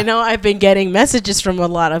 Because I know I've been getting messages from a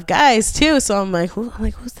lot of guys too. So I'm like,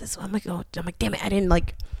 who's this? I'm like, damn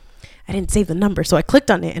it. I didn't save the number. So I clicked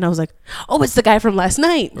on it, and I was like, oh, it's the guy from last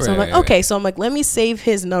night. So I'm like, okay. So I'm like, let me save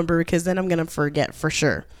his number, because then I'm going to forget for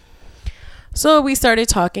sure. So we started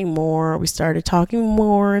talking more.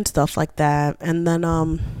 And stuff like that. And then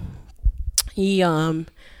he,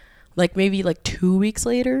 maybe 2 weeks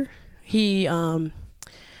later, he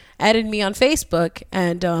added me on Facebook,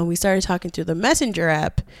 and we started talking through the Messenger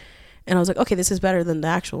app. And I was like, okay, this is better than the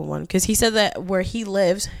actual one. Because he said that where he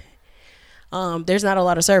lives, there's not a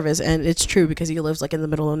lot of service, and it's true because he lives in the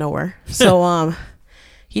middle of nowhere. So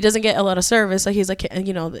he doesn't get a lot of service. So he's like,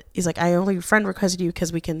 I only friend requested you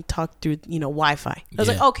because we can talk through Wi-Fi. I was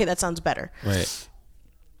like, okay, that sounds better. Right.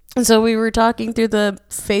 And so we were talking through the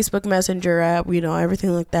Facebook Messenger app,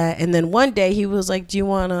 everything like that. And then one day he was like, do you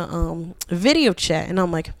want a video chat? And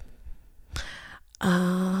I'm like,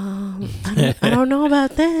 I don't know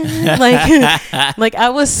about that. I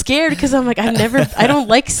was scared because I'm like, I don't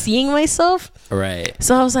like seeing myself. Right.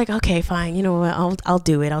 So I was like, okay, fine. You know what? I'll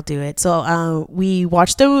do it. So we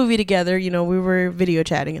watched the movie together. We were video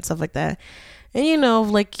chatting and stuff like that. And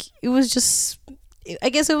it was just, I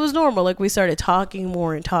guess it was normal. We started talking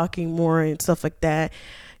more and stuff like that.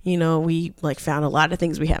 We found a lot of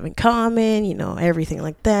things we have in common. Everything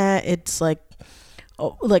like that. It's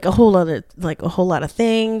like a whole lot of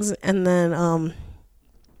things. And then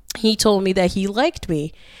he told me that he liked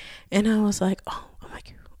me, and I was like, oh, I'm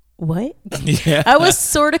like, what? Yeah. I was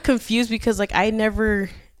sort of confused because like I never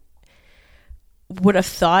would have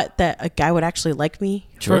thought that a guy would actually like me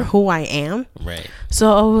for who I am. Right.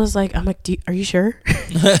 So I was like, I'm like, are you sure?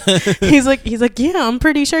 he's like, yeah, I'm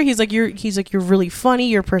pretty sure. He's like, you're really funny.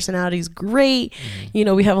 Your personality is great. You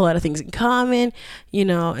know, we have a lot of things in common, you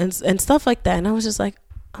know, and stuff like that. And I was just like,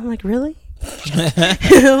 I'm like, really?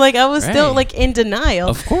 Like I was still like in denial.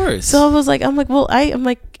 Of course. So I was like, I'm like,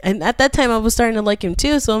 and at that time I was starting to like him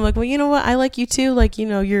too. So I'm like, well, you know what? I like you too. Like, you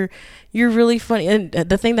know, you're really funny. And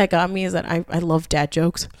the thing that got me is that I love dad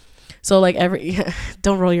jokes. So like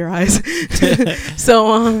don't roll your eyes.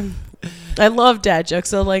 So I love dad jokes.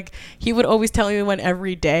 So like he would always tell me one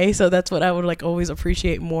every day. So that's what I would like always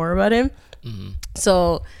appreciate more about him.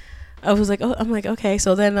 So I was like, oh, I'm like, okay.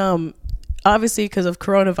 So then obviously because of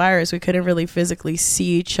coronavirus, we couldn't really physically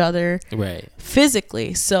see each other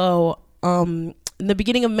physically. So in the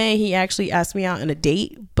beginning of May, he actually asked me out on a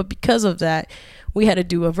date, but because of that, we had to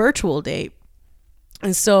do a virtual date.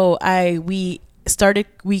 And so we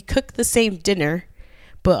cooked the same dinner,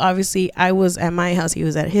 but obviously I was at my house, he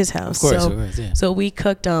was at his house. Of course, yeah. So we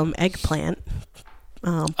cooked eggplant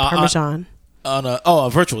parmesan on a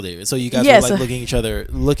virtual date. So you guys were like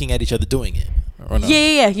looking at each other doing it. Or no?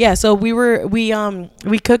 Yeah. So we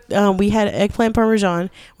cooked we had eggplant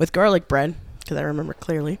parmesan with garlic bread, because I remember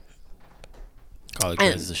clearly. Garlic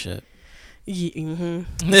bread is the shit.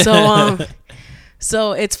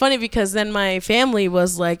 So it's funny because then my family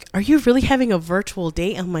was like, are you really having a virtual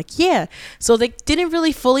date? I'm like, yeah. So they didn't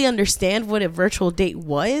really fully understand what a virtual date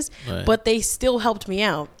was, but they still helped me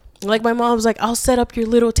out. Like my mom was like, I'll set up your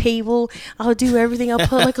little table. I'll do everything. I'll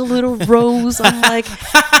put like a little rose. I'm like,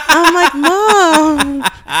 Mom.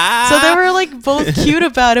 So they were like both cute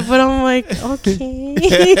about it, but I'm like, okay.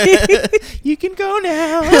 You can go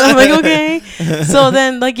now. I'm like, okay. So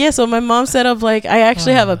then like, yeah, so my mom set up like, I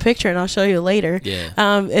actually have a picture and I'll show you later.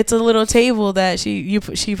 Yeah. It's a little table that she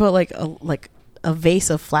put like a vase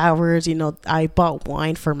of flowers, you know. I bought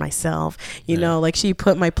wine for myself, you know, like she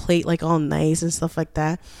put my plate like all nice and stuff like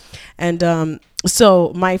that. And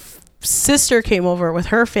so my sister came over with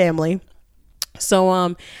her family, so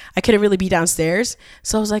I couldn't really be downstairs.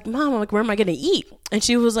 So I was like, Mom, I'm like, where am I gonna eat? And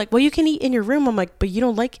she was like, well, you can eat in your room. I'm like, but we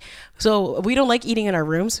don't like eating in our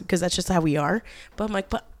rooms because that's just how we are. But I'm like,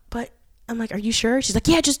 but I'm like, are you sure? She's like,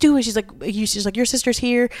 yeah, just do it. She's like, your sister's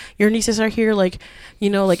here, your nieces are here, like, you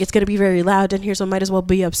know, like it's gonna be very loud in here, so might as well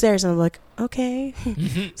be upstairs. And I'm like, okay.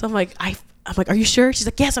 So I'm like, are you sure? She's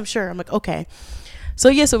like, yes, I'm sure. I'm like, okay. So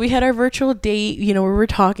yeah, so we had our virtual date, you know, we were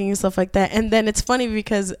talking and stuff like that. And then it's funny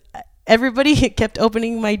because everybody kept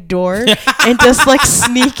opening my door and just like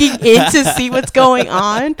sneaking in to see what's going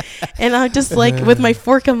on. And I just like with my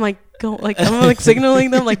fork, I'm like, I'm like signaling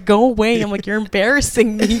them like, go away. I'm like, you're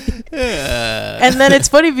embarrassing me. And then it's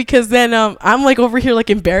funny because then I'm like over here like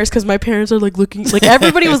embarrassed because my parents are like looking, like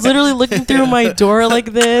everybody was literally looking through my door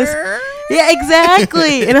like this. Yeah,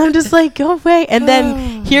 exactly. And I'm just like, go away. And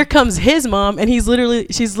then here comes his mom, and she's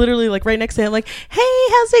literally like right next to him, like, hey,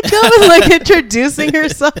 how's it going? Like introducing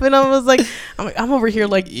herself. And I was like, I'm over here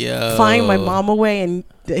like flying my mom away, and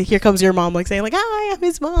here comes your mom like saying like, hi, I'm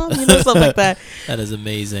his mom, you know, stuff like that. That is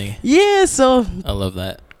amazing. Yeah, so I love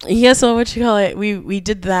that. Yeah, so what you call it, we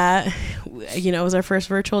did that, you know, it was our first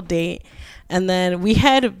virtual date. And then we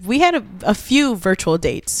had a few virtual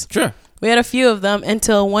dates. Sure. We had a few of them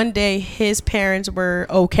until one day his parents were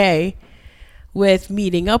okay with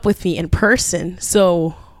meeting up with me in person.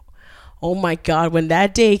 So, oh my God, when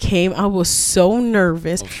that day came, I was so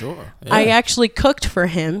nervous. Oh, sure. Yeah. I actually cooked for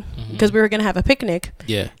him because we were going to have a picnic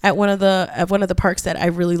at one of the parks that I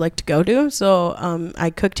really like to go to. So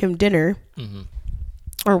I cooked him dinner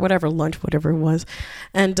or whatever, lunch, whatever it was.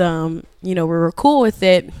 And, you know, we were cool with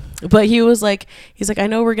it. But he's like, I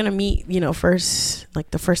know we're going to meet, you know, first,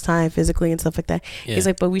 like the first time physically and stuff like that. Yeah. He's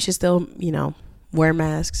like, but we should still, you know, wear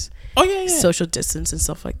masks. Oh, yeah. Social distance and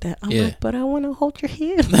stuff like that. I'm like, but I want to hold your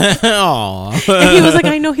hand. Aww. And he was like,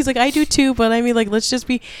 I know. He's like, I do too. But I mean, like, let's just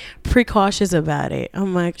be precautious about it.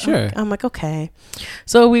 I'm like, sure. I'm like, okay.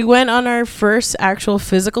 So we went on our first actual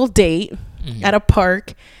physical date at a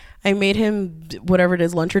park. I made him whatever it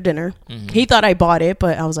is, lunch or dinner. He thought I bought it,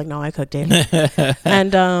 but I was like, no, I cooked it.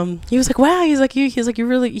 And he was like, wow. He's like, you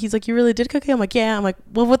really did cook it? I'm like, yeah. I'm like,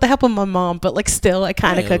 well, with the help of my mom, but like still, I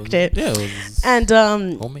kind of cooked it. Yeah, it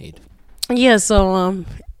was homemade. Yeah. So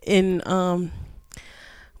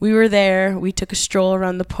we were there. We took a stroll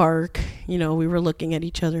around the park. You know, we were looking at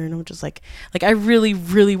each other, and I'm just like I really,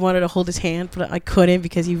 really wanted to hold his hand, but I couldn't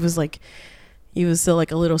because he was like, he was still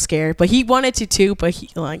like a little scared, but he wanted to too. But he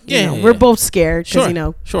like, we're both scared because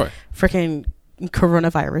freaking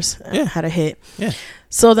coronavirus had a hit. Yeah.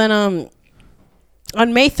 So then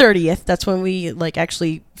on May 30th, that's when we like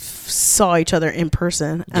actually saw each other in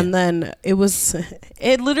person. Yeah. And then it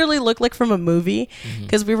literally looked like from a movie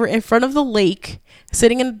because we were in front of the lake,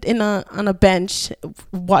 sitting on a bench,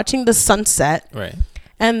 watching the sunset. Right.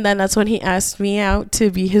 And then that's when he asked me out to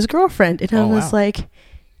be his girlfriend. And I was like,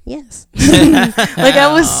 yes. Like,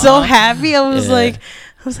 I was so happy. I was like,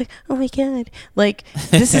 oh my God, like,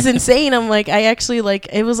 this is insane. I'm like, I actually like,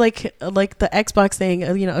 it was like the Xbox thing,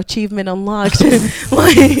 achievement unlocked.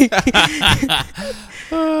 Like,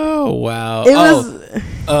 oh, wow. It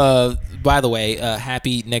was, by the way,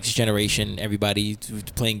 happy next generation, everybody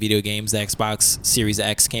playing video games. The Xbox Series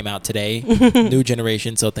X came out today. New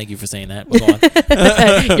generation, so thank you for saying that. But go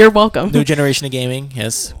on. You're welcome. New generation of gaming,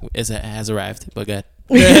 yes, has arrived, but go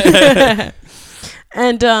ahead.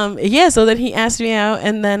 And so then he asked me out,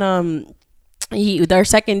 and then our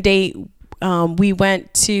second date, we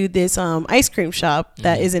went to this ice cream shop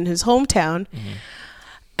that is in his hometown.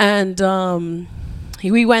 And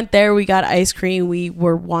we went there, we got ice cream, we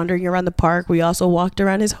were wandering around the park. We also walked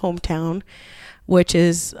around his hometown, which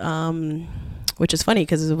is funny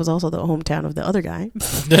because it was also the hometown of the other guy.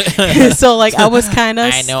 So like, I was kind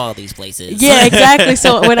of, I know all these places. Yeah, exactly.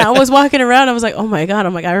 So when I was walking around, I was like, oh my God,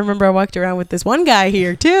 I remember I walked around with this one guy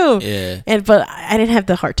here too. Yeah. But I didn't have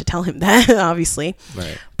the heart to tell him that, obviously.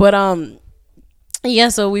 Right. But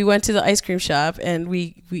so we went to the ice cream shop, and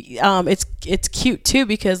we it's cute too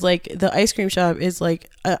because like the ice cream shop is like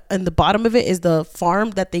and the bottom of it is the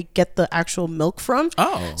farm that they get the actual milk from.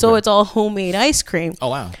 Oh. So it's all homemade ice cream. Oh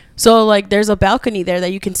wow. So like there's a balcony there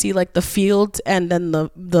that you can see like the field and then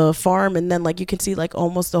the farm, and then like you can see like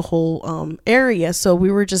almost the whole area. So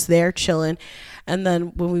we were just there chilling. And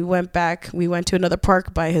then when we went back, we went to another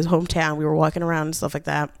park by his hometown. We were walking around and stuff like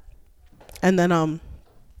that. And then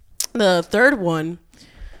the third one,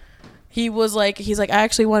 he's like, I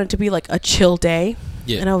actually want it to be like a chill day.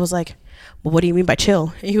 Yeah. And I was like, well, what do you mean by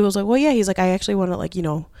chill? And he was like, well, yeah. He's like, I actually want to like,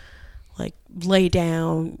 like lay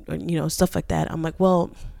down, stuff like that. I'm like,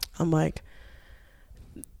 well, I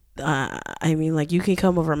mean, like, you can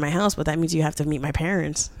come over to my house, but that means you have to meet my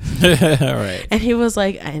parents. Right. And he was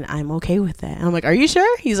like, and I'm okay with that. And I'm like, are you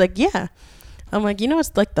sure? He's like, yeah. I'm like,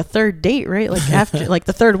 it's like the third date, right? Like after like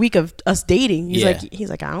the third week of us dating. He's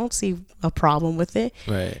like, I don't see a problem with it.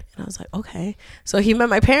 Right. And I was like, okay. So he met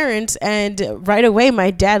my parents, and right away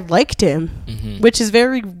my dad liked him, which is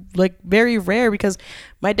very rare because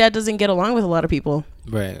my dad doesn't get along with a lot of people.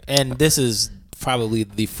 Right. And this is probably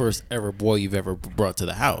the first ever boy you've ever brought to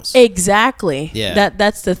the house. Exactly. Yeah.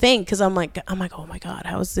 That's the thing, because I'm like, oh my God,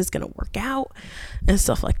 how is this gonna work out and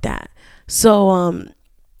stuff like that. So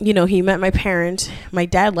he met my parents. My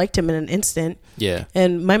dad liked him in an instant. Yeah.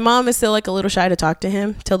 And my mom is still like a little shy to talk to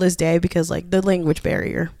him till this day because like the language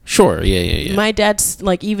barrier. Sure. Yeah. My dad's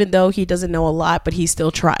like, even though he doesn't know a lot, but he still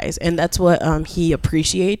tries, and that's what he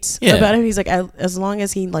appreciates about him. He's like, as long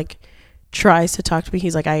as he like tries to talk to me,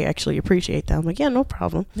 he's like, I actually appreciate that. I'm like, yeah, no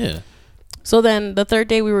problem. Yeah. So then the third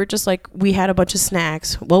day we were just like, we had a bunch of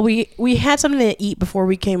snacks. Well, we had something to eat before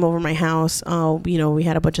we came over my house. We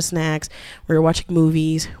had a bunch of snacks. We were watching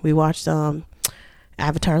movies. We watched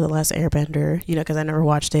Avatar: The Last Airbender, because I never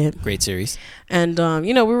watched it. Great series. And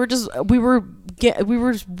we were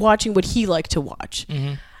watching what he liked to watch.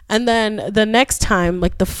 Mm-hmm. And then the next time,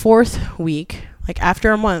 like the fourth week, like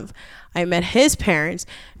after a month, I met his parents,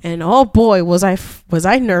 and oh boy, was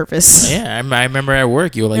I nervous. Yeah, I remember at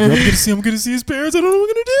work you were like, I'm gonna see his parents. I don't know what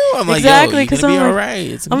I'm gonna do. I'm exactly, like, yo, you're gonna be all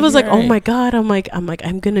right. I was like, oh my God,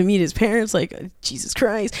 I'm gonna meet his parents. Like, Jesus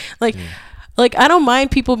Christ, like I don't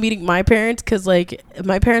mind people meeting my parents because like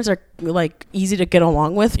my parents are like easy to get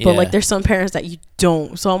along with, but like there's some parents that you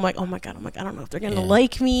don't. So I'm like, oh my God, I don't know if they're gonna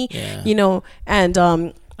like me, and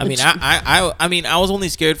I mean, I was only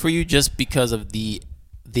scared for you just because of the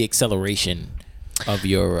acceleration of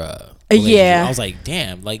your relationship. I was like,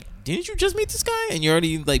 damn, like, didn't you just meet this guy and you're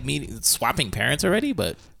already like swapping parents already?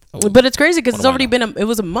 But it's crazy because it's already been it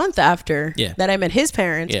was a month after that I met his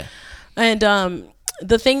parents. Yeah. And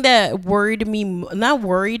the thing that not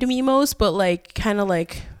worried me most, but like kind of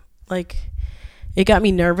like it got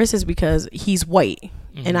me nervous is because he's white.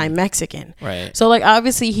 Mm-hmm. And I'm Mexican. Right. So like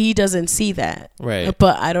obviously he doesn't see that. Right.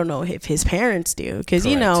 But I don't know if his parents do, because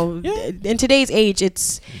in today's age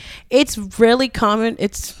it's really common.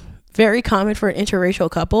 It's very common for an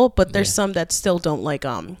interracial couple, but there's some that still don't like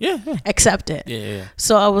accept it. Yeah.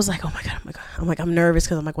 So I was like, oh my god. I'm like, I'm nervous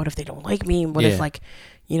because I'm like, what if they don't like me? And what if like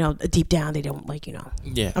you know, deep down they don't like, you know.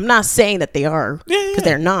 Yeah. I'm not saying that they are, because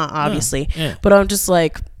they're not, obviously. Yeah. But I'm just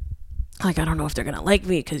like I don't know if they're gonna like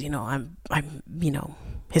me because, you know, I'm you know,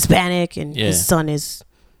 Hispanic and his son is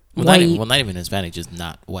white. Not even Hispanic, just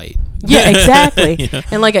not white. Yeah, exactly. You know?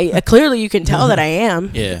 And like clearly you can tell that I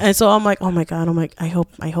am. Yeah. And so I'm like, oh my God, I'm like, I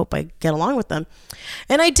hope I get along with them.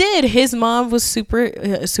 And I did. His mom was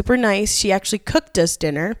super nice. She actually cooked us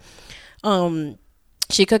dinner.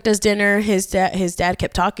 She cooked us dinner. His dad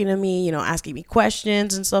kept talking to me, you know, asking me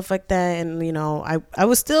questions and stuff like that. And, you know, I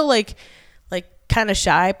was still like kind of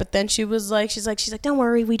shy, but then she's like, don't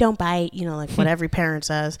worry, we don't bite, you know, like what every parent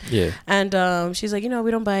says. Yeah. And she's like, you know,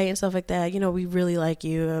 we don't bite and stuff like that. You know, we really like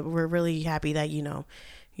you. We're really happy that, you know,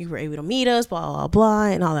 you were able to meet us, blah, blah, blah,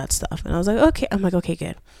 and all that stuff. And I was like, okay. I'm like, okay,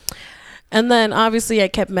 good. And then obviously I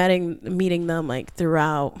kept meeting them like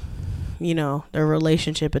throughout, you know, their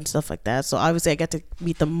relationship and stuff like that. So obviously I got to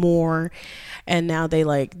meet them more, and now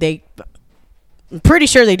I'm pretty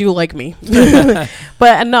sure they do like me.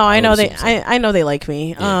 But no, I know I know they like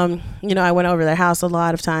me. Yeah. You know, I went over their house a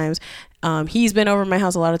lot of times. He's been over my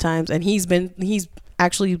house a lot of times, and he's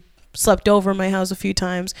actually slept over my house a few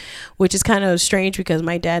times, which is kind of strange because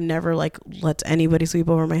my dad never like lets anybody sleep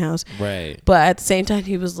over my house. Right. But at the same time,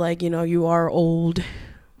 he was like, you know, you are old.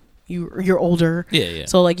 You're older. Yeah.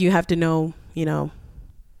 So like you have to know, you know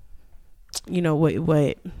what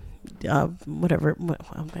whatever.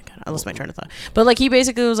 Oh my God, I lost my train of thought. But like he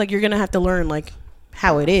basically was like, you're gonna have to learn like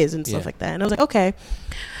how it is and stuff like that. And I was like, okay.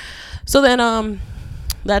 So then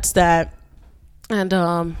that's that. And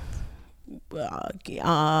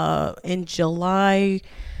in July,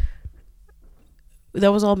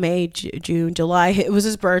 that was all May, June, July. It was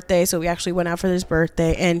his birthday, so we actually went out for his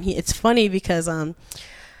birthday. And it's funny because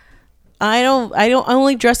I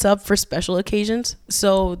only dress up for special occasions.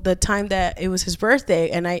 So the time that it was his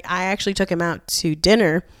birthday and I actually took him out to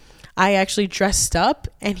dinner, I actually dressed up,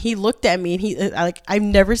 and he looked at me, and he like, I've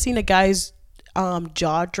never seen a guy's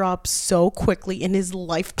jaw drop so quickly in his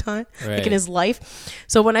lifetime, like in his life.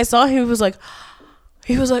 So when I saw him, he was like,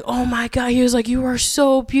 oh my God. He was like, you are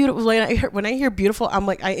so beautiful. Like when I hear beautiful, I'm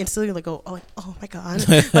like, I instantly like go, oh my God.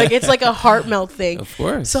 Like it's like a heart melt thing. Of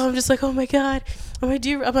course. So I'm just like, oh my God. I'm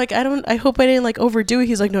like, I hope I didn't like overdo it.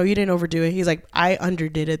 He's like, no, you didn't overdo it. He's like, I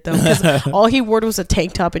underdid it though. Because all he wore was a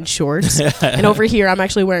tank top and shorts. And over here, I'm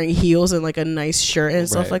actually wearing heels and like a nice shirt and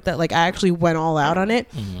stuff like that. Like I actually went all out on it.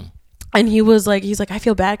 Mm-hmm. And he's like, I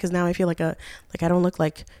feel bad because now I feel like I don't look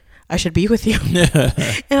like I should be with you.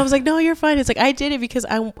 And I was like, no, you're fine. It's like, I did it because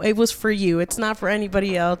it was for you. It's not for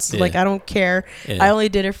anybody else. Yeah. Like, I don't care. Yeah. I only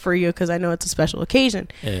did it for you because I know it's a special occasion.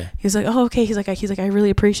 Yeah. He's like, oh, okay. He's like, I really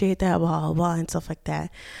appreciate that, blah, blah, blah, and stuff like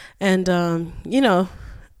that. And, you know,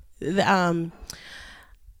 that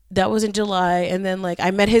was in July. And then like,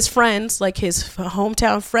 I met his friends, like his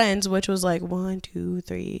hometown friends, which was like 1, 2,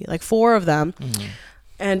 3, like 4 of them. Mm-hmm.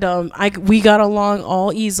 And, we got along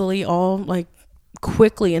all easily, all like,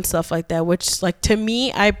 quickly and stuff like that, which like to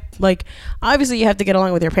me, I like, obviously you have to get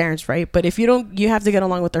along with your parents, right? But if you don't, you have to get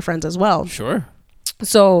along with their friends as well. Sure.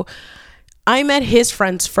 So I met his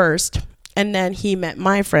friends first, and then he met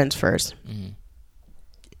my friends first. Mm-hmm.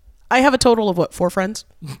 I have a total of 4 friends,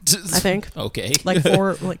 I think. Okay. Like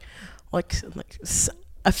 4, like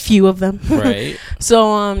a few of them. Right.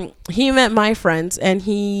 So he met my friends, and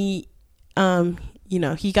he you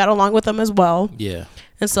know, he got along with them as well. Yeah.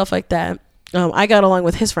 And stuff like that. I got along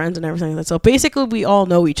with his friends and everything like that. So basically, we all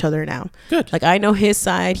know each other now. Good. Like I know his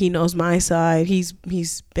side, he knows my side. He's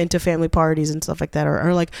been to family parties and stuff like that,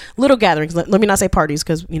 or like little gatherings. Let me not say parties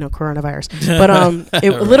because you know coronavirus, but right.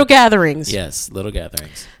 Little gatherings. Yes, little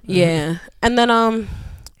gatherings. Yeah, and then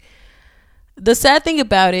the sad thing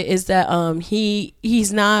about it is that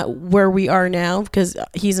he's not where we are now because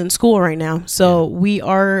he's in school right now. So we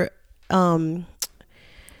are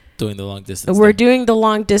doing the long distance. We're doing the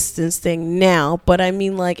long distance thing now, but I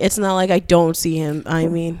mean, like, it's not like I don't see him. I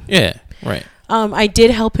mean, yeah, right. I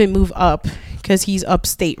did help him move up because he's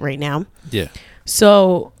upstate right now. Yeah.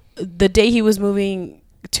 So the day he was moving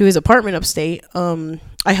to his apartment upstate, I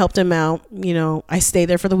helped him out. You know, I stayed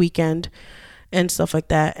there for the weekend and stuff like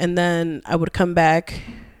that, and then I would come back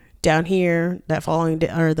down here the following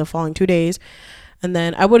 2 days. And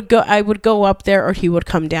then I would go up there, or he would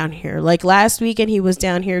come down here. Like last weekend, he was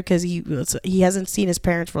down here because he hasn't seen his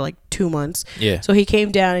parents for like 2 months. Yeah. So he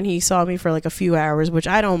came down and he saw me for like a few hours, which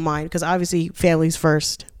I don't mind because obviously family's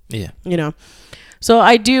first. Yeah. You know. So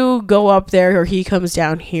I do go up there, or he comes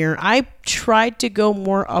down here. I tried to go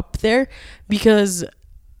more up there because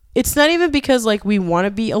it's not even because like we want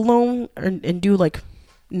to be alone and do like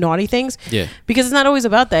naughty things. Yeah. Because it's not always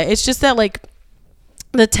about that. It's just that like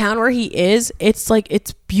the town where he is, it's like,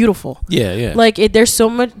 it's beautiful. Yeah. Like there's so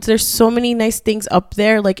many nice things up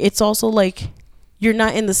there. Like it's also like you're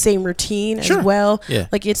not in the same routine as well. Yeah.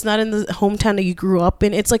 Like it's not in the hometown that you grew up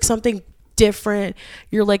in. It's like something different.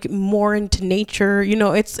 You're like more into nature. You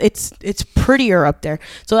know, it's prettier up there.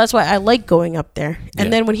 So that's why I like going up there.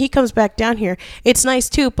 And then when he comes back down here, it's nice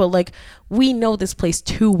too. But like we know this place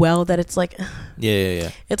too well that it's like,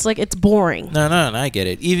 yeah. It's like it's boring. No, I get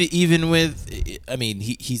it. Even with, I mean,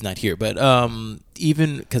 he's not here, but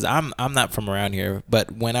even because I'm not from around here,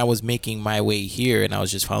 but when I was making my way here and I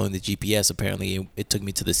was just following the GPS, apparently it took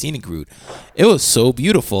me to the scenic route. It was so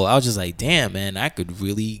beautiful. I was just like, damn, man, I could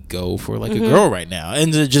really go for like a girl right now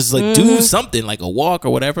and just like do something like a walk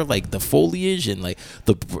or whatever, like the foliage and like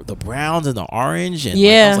the browns and the orange, and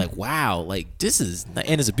like, I was like, wow, like this is,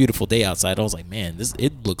 and it's a beautiful day outside. I was like, man, this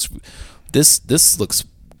looks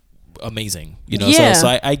amazing, you know.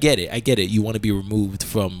 So I get it. You want to be removed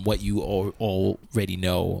from what you already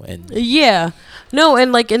know, and no,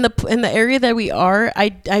 and like in the area that we are,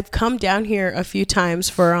 I've come down here a few times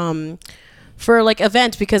for like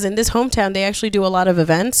events, because in this hometown they actually do a lot of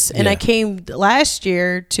events, and I came last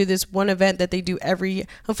year to this one event that they do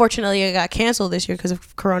unfortunately it got canceled this year because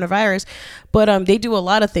of coronavirus, but they do a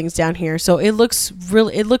lot of things down here, so it looks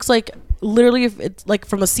like literally it's like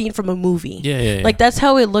from a scene from a movie. Like that's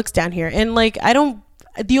how it looks down here. And like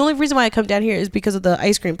the only reason why I come down here is because of the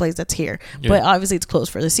ice cream place that's here, but obviously it's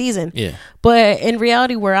closed for the season. But in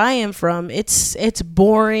reality, where I am from, it's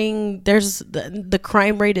boring. There's the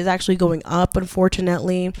crime rate is actually going up,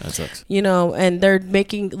 unfortunately. That sucks. You know, and they're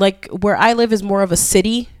making, like, where I live is more of a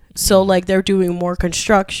city. So like they're doing more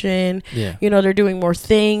construction, you know, they're doing more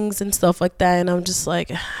things and stuff like that, and I'm just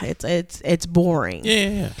like, it's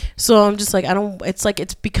boring. So I'm just like, it's like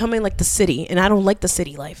it's becoming like the city, and I don't like the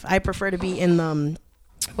city life. I prefer to be in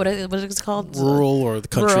what is it called, rural or the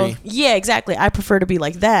country. Rural. Yeah, exactly. I prefer to be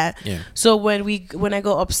like that. So when I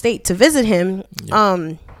go upstate to visit him,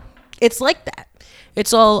 it's like that.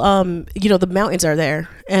 It's all, you know, the mountains are there,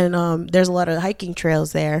 and there's a lot of hiking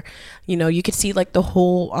trails there. You know, you can see like the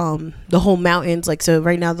whole mountains. Like, so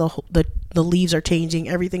right now the leaves are changing.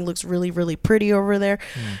 Everything looks really, really pretty over there.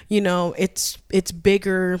 You know, it's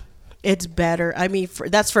bigger, it's better. I mean,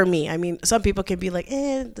 that's for me. I mean, some people can be like,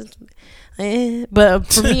 but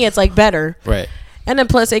for me, it's like better. Right. And then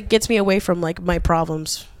plus it gets me away from like my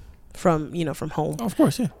problems from home. Oh, of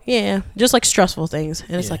course, yeah. Just like stressful things,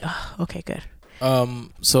 and it's like, oh, okay, good.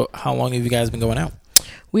 So how long have you guys been going out?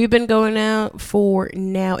 We've been going out for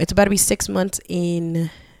now. It's about to be 6 months in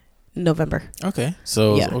November. Okay.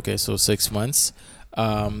 So 6 months.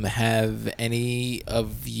 Have any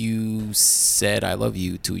of you said "I love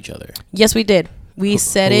you" to each other? Yes, we did. We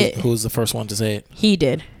said it. Who was the first one to say it? He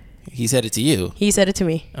did. He said it to you. He said it to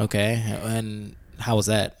me. Okay. And how was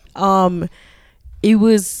that? It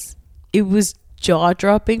was jaw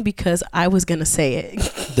dropping because I was gonna say it.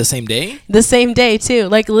 The same day? The same day too.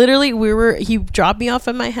 Like literally, he dropped me off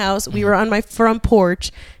at my house. We were on my front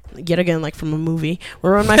porch. Yet again, like from a movie.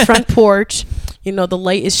 We're on my front porch. You know, the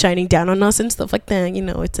light is shining down on us and stuff like that. You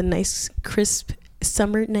know, it's a nice crisp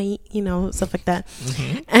summer night, you know, stuff like that.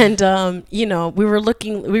 And you know, we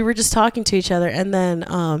were just talking to each other, and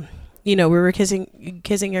then you know, we were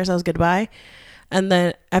kissing ourselves goodbye. And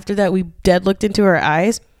then after that, we dead looked into our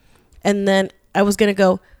eyes, and then I was gonna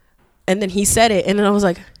go, and then he said it, and then I was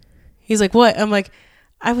like, he's like, what? I'm like,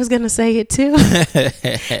 I was gonna say it too.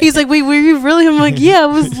 He's like, wait, were you really? I'm like, yeah, I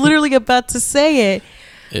was literally about to say it.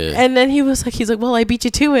 And then he's like, well, I beat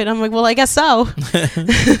you to it. I'm like, well, I guess so.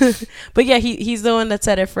 But yeah, he's the one that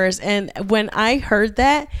said it first. And when I heard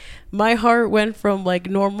that, my heart went from like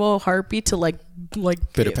normal heartbeat to like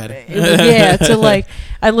pitter patter. Yeah, to like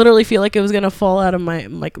I literally feel like it was gonna fall out of my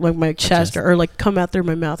my chest or like come out through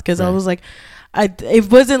my mouth, because I was like, it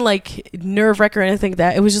wasn't like nerve wreck or anything like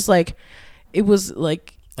that. It was just like, it was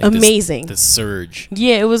like amazing. The surge.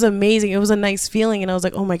 Yeah, it was amazing. It was a nice feeling, and I was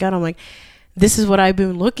like, oh my god. I'm like, this is what I've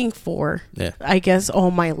been looking for. Yeah. I guess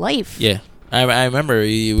all my life. Yeah, I remember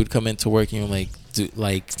you would come into work and you were like,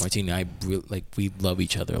 like Martina, we love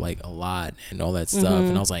each other like a lot and all that stuff.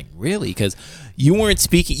 And I was like, really? Because you weren't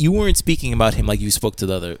speaking about him like you spoke to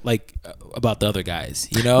the other, like about the other guys,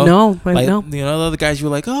 you know? No, like, no. You know, the other guys, you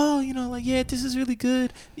were like, oh, you know, like, yeah, this is really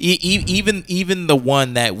good. Even the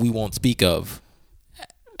one that we won't speak of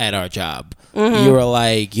at our job, you were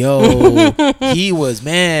like, yo, he was,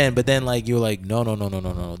 man. But then like you were like,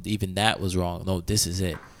 no, even that was wrong. No, this is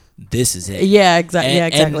it. Yeah, exactly.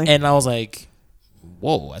 Exactly. And I was like,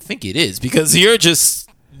 whoa, I think it is, because you're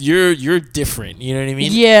different. You know what I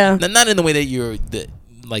mean? Yeah. Not in the way that you're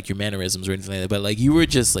like your mannerisms or anything like that, but like you were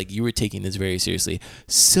just like you were taking this very seriously,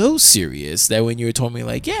 so serious that when you were told me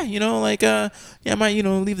like, yeah, you know, like yeah, I might, you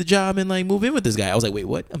know, leave the job and like move in with this guy. I was like, wait,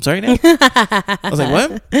 what? I'm sorry now. I was like,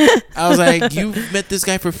 what? I was like, you met this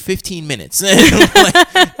guy for 15 minutes and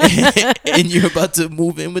you're about to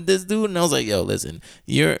move in with this dude, and I was like, yo, listen,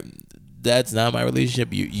 that's not my relationship.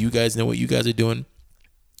 You guys know what you guys are doing.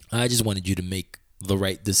 I just wanted you to make the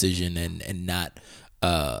right decision and not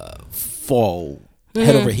fall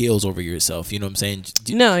head over heels over yourself. You know what I'm saying?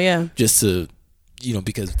 No, yeah. Just to, you know,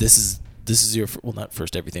 because this is your, well, not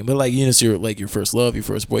first everything, but like, you know, it's your, like your first love, your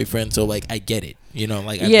first boyfriend. So like, I get it, you know,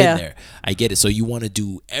 like I've been there. I get it. So you want to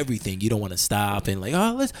do everything. You don't want to stop and like,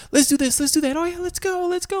 oh, let's do this. Let's do that. Oh yeah, let's go.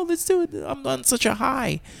 Let's do it. I'm on such a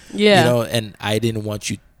high. Yeah. You know, and I didn't want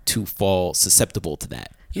you to fall susceptible to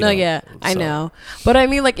that. I know. But I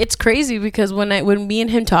mean, like, it's crazy because when me and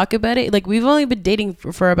him talk about it, like, we've only been dating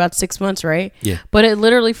for about 6 months, right? Yeah. But it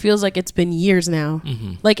literally feels like it's been years now.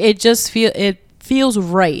 Like, it feels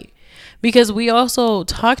right. Because we also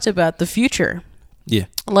talked about the future. Yeah.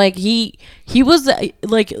 Like, he was,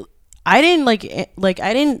 like, I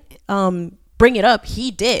didn't bring it up.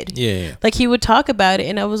 He did. Yeah. Like, he would talk about it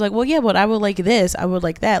and I was like, well, yeah, but I would like this, I would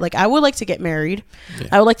like that, like I would like to get married.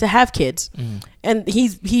 I would like to have kids. And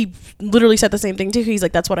he literally said the same thing too. He's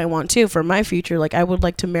like, that's what I want too for my future. Like, I would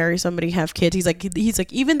like to marry somebody, have kids. He's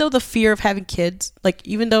like even though the fear of having kids, like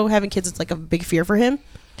even though having kids is like a big fear for him.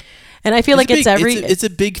 And I feel like it's a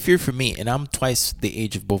big fear for me, and I'm twice the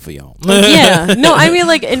age of both of y'all. Yeah, no, I mean,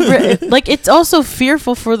 like, like it's also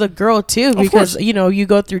fearful for the girl too, because you know you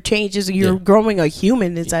go through changes, you're growing a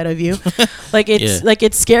human inside of you. Like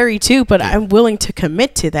it's scary too, but I'm willing to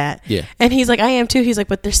commit to that. Yeah, and he's like, I am too. He's like,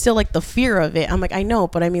 but there's still like the fear of it. I'm like, I know,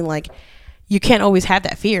 but I mean, like, you can't always have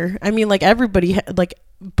that fear. I mean, like everybody, like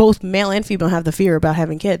both male and female have the fear about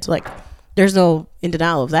having kids. Like, there's no in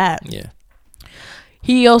denial of that. Yeah.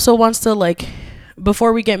 He also wants to, like,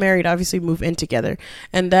 before we get married, obviously move in together.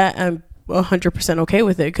 And that I'm 100% okay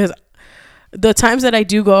with it. Because the times that I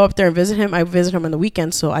do go up there and visit him, I visit him on the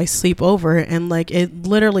weekends. So I sleep over. And, like, it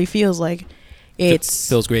literally feels like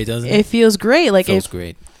feels great, doesn't it? It feels great. Like, it feels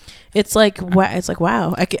great. It's like,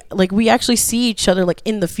 wow. Like, we actually see each other, like,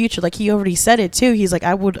 in the future. Like, he already said it, too. He's like,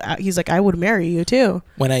 I would marry you, too.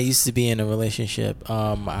 When I used to be in a relationship,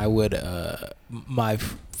 I would, my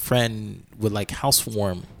friend would like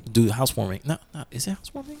do housewarming. No, is it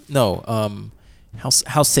housewarming? No,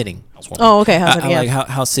 house sitting. Oh, okay, house sitting. Like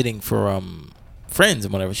house sitting for friends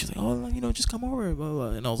and whatever. She's like, oh, you know, just come over, blah, blah.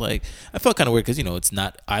 And I was like, I felt kind of weird because, you know, it's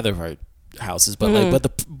not either of our houses, but like,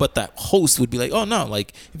 but that host would be like, oh no,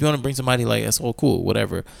 like if you want to bring somebody, like that's all cool,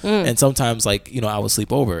 whatever. And sometimes, like, you know, I would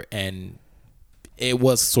sleep over, and it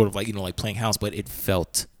was sort of like, you know, like playing house, but it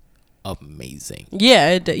felt amazing.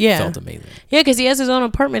 It felt amazing. Yeah, because he has his own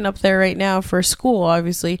apartment up there right now for school,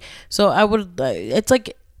 obviously. So I would it's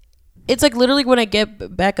like literally when I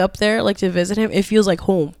get back up there, like, to visit him, it feels like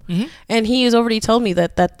home. And he has already told me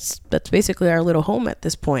that's basically our little home at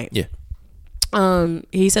this point.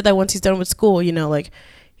 He said that once he's done with school, you know, like,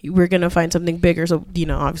 we're gonna find something bigger, so, you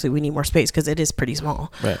know, obviously we need more space because it is pretty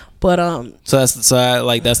small, right? But that's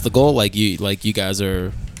the goal. Like, you guys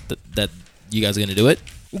are you guys are gonna do it.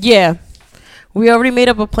 Yeah, we already made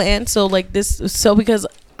up a plan. So, like, because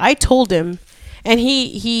I told him, and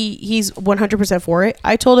he's 100% for it.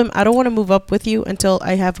 I told him I don't want to move up with you until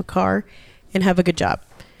I have a car and have a good job.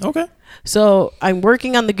 Okay. So I'm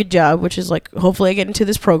working on the good job, which is like, hopefully I get into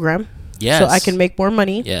this program. Yes. So I can make more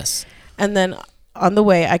money. Yes. And then on the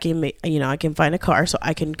way, I can I can find a car so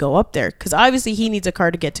I can go up there, because obviously he needs a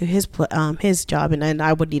car to get to his job, and then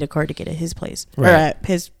I would need a car to get at his place, right?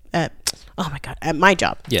 Or at my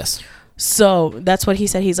job. Yes. So that's what he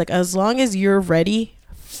said. He's like, as long as you're ready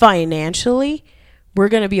financially, we're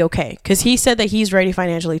gonna be okay. Because he said that he's ready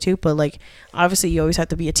financially too, but like, obviously you always have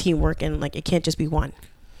to be a teamwork, and like, it can't just be one.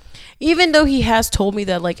 Even though he has told me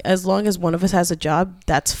that, like, as long as one of us has a job,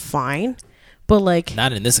 that's fine. But like,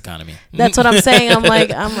 not in this economy. That's what I'm saying. I'm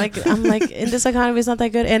like, in this economy, it's not that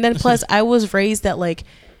good. And then plus, I was raised that, like,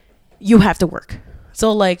 you have to work.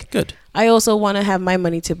 So like, good. I also want to have my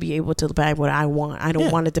money to be able to buy what I want. I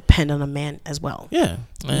don't want to depend on a man as well. Yeah,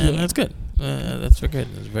 that's good. That's very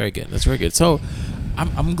good. That's very good. That's very good. So,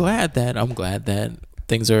 I'm glad that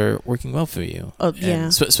things are working well for you. Oh, yeah.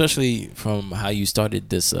 Especially from how you started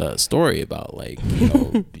this story about, like,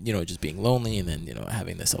 you know, just being lonely, and then, you know,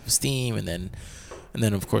 having the self-esteem, and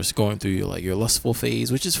then of course going through your lustful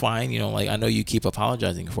phase, which is fine. You know, like, I know you keep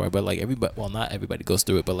apologizing for it, but like, everybody, well, not everybody goes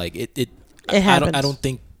through it, but like, it happens. I don't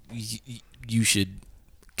think you should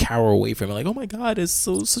cower away from it, like, oh my god, it's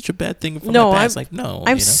such a bad thing from my past.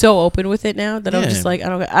 I'm so open with it now that I'm just like,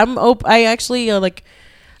 I'm open. I actually like,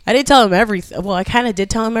 I didn't tell him everything. Well, I kind of did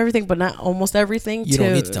tell him everything, but not almost everything. You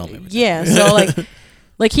don't need to tell him everything. Yeah, so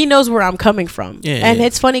like he knows where I'm coming from. And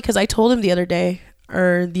it's funny because I told him the other day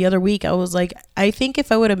or the other week, I was like, I think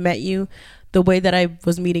if I would have met you the way that I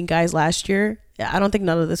was meeting guys last year, I don't think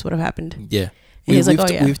none of this would have happened. Yeah.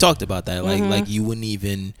 We've talked about that. Like you wouldn't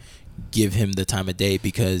even give him the time of day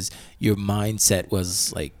because your mindset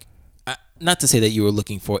was like, not to say that you were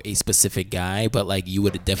looking for a specific guy, but like you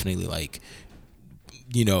would have definitely like,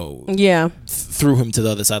 threw him to the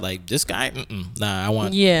other side. Like, this guy, nah, I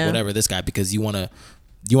want whatever this guy, because you want to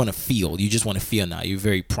feel. You just want to feel now. You're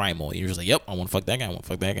very primal. You're just like, yep, I want to fuck that guy. I want to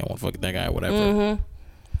fuck that guy. I want to fuck that guy. Whatever. Mm-hmm.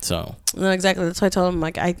 So no, exactly. That's why I told him,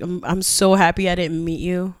 like, I'm so happy I didn't meet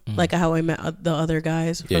you like how I met the other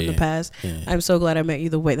guys from the past. Yeah. I'm so glad I met you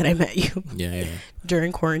the way that I met you.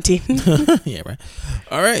 During quarantine. Yeah, right.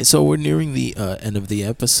 All right, so we're nearing the end of the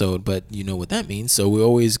episode, but you know what that means. So we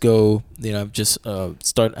always go. I've just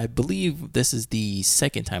start. I believe this is the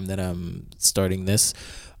second time that I'm starting this.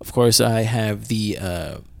 Of course, I have the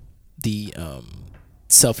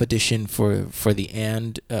self edition for the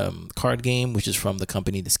And card game, which is from the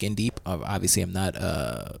company The Skin Deep. Obviously, I'm not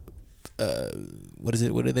what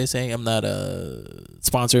do they say? I'm not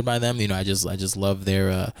sponsored by them. I just love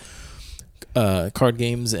their card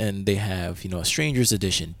games, and they have a Strangers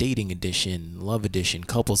Edition, Dating Edition, Love Edition,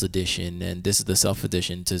 Couples Edition, and this is the self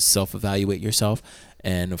edition to self evaluate yourself.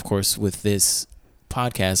 And of course, with this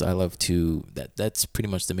podcast, I love to that's pretty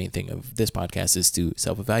much the main thing of this podcast, is to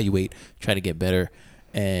self evaluate, try to get better.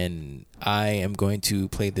 And I am going to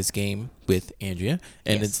play this game with Andrea,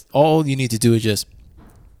 and it's all you need to do is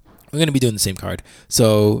we're going to be doing the same card.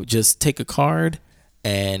 So just take a card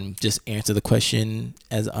and just answer the question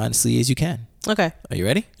as honestly as you can. Okay. Are you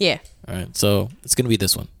ready? Yeah. All right. So it's going to be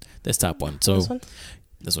this one, this top one. So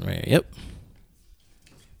this one right here. Yep.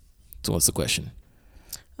 So what's the question?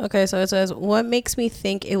 Okay. So it says, what makes me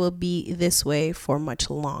think it will be this way for much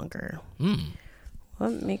longer?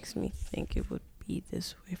 What makes me think it would be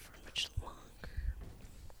this way for much longer?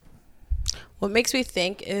 What makes me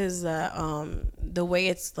think is that the way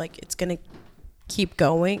it's gonna keep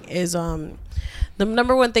going is the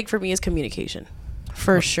number one thing for me is communication,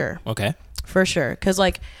 for sure. Okay. For sure, because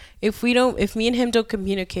if me and him don't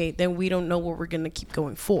communicate, then we don't know what we're gonna keep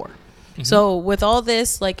going for. Mm-hmm. So with all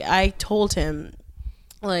this, I told him,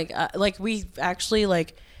 we actually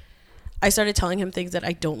I started telling him things that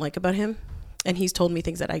I don't like about him. And he's told me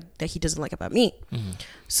things that he doesn't like about me. Mm-hmm.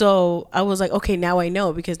 So I was like, okay, now I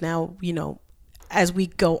know, because now, as we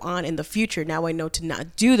go on in the future, now I know to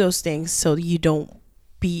not do those things, so you don't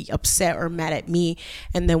be upset or mad at me.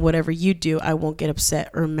 And then whatever you do, I won't get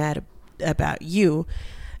upset or mad about you.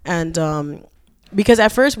 And because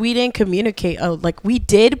at first we didn't communicate, we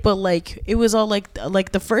did, but it was all like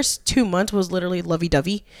the first 2 months was literally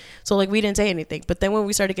lovey-dovey. So we didn't say anything. But then when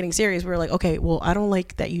we started getting serious, we were like, okay, well, I don't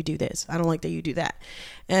like that you do this. I don't like that you do that.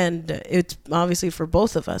 And it's obviously for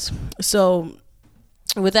both of us. So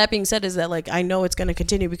with that being said, is that I know it's going to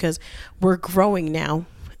continue because we're growing now.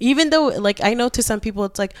 Even though I know to some people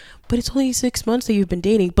it's but it's only 6 months that you've been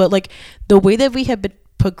dating. But the way that we have been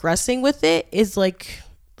progressing with it is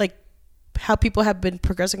how people have been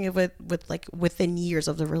progressing with within years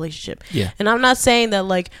of the relationship. Yeah. And I'm not saying that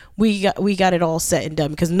we got it all set and done,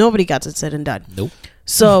 because nobody got it set and done. Nope.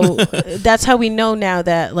 So that's how we know now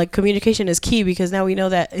that communication is key, because now we know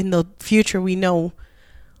that in the future we know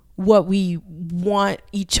what we want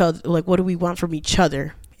each other, what do we want from each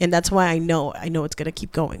other, and that's why I know it's gonna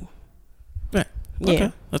keep going. Right. Okay.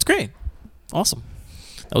 Yeah. That's great. Awesome.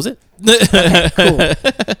 That was it. Okay, cool.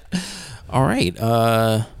 All right.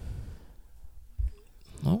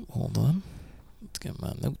 Oh, hold on. Let's get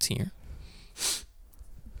my notes here.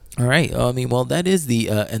 All right. Well, that is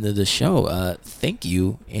the end of the show. Thank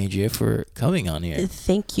you, Andrea, for coming on here.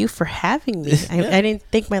 Thank you for having me. I didn't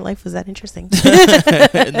think my life was that interesting.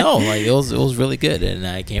 No, it was really good, and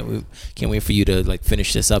I can't wait for you to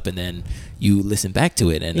finish this up, and then you listen back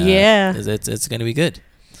to it, and it's gonna be good.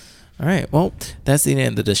 All right. Well, that's the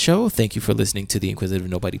end of the show. Thank you for listening to the Inquisitive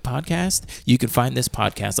Nobody podcast. You can find this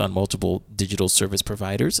podcast on multiple digital service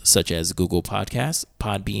providers such as Google Podcasts,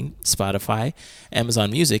 Podbean, Spotify, Amazon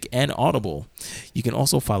Music, and Audible. You can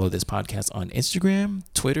also follow this podcast on Instagram,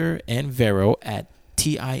 Twitter, and Vero at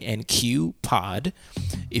TINQ Pod.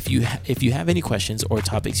 If you have any questions or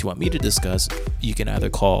topics you want me to discuss, you can either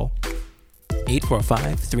call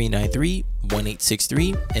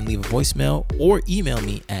 845-393-1863 and leave a voicemail or email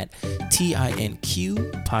me at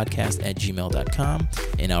tinqpodcast@gmail.com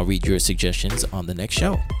and I'll read your suggestions on the next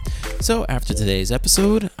show. So after today's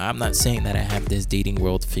episode, I'm not saying that I have this dating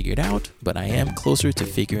world figured out, but I am closer to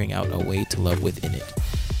figuring out a way to love within it.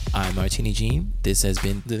 I'm Martini Jean. This has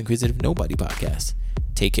been the Inquisitive Nobody Podcast.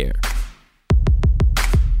 Take care.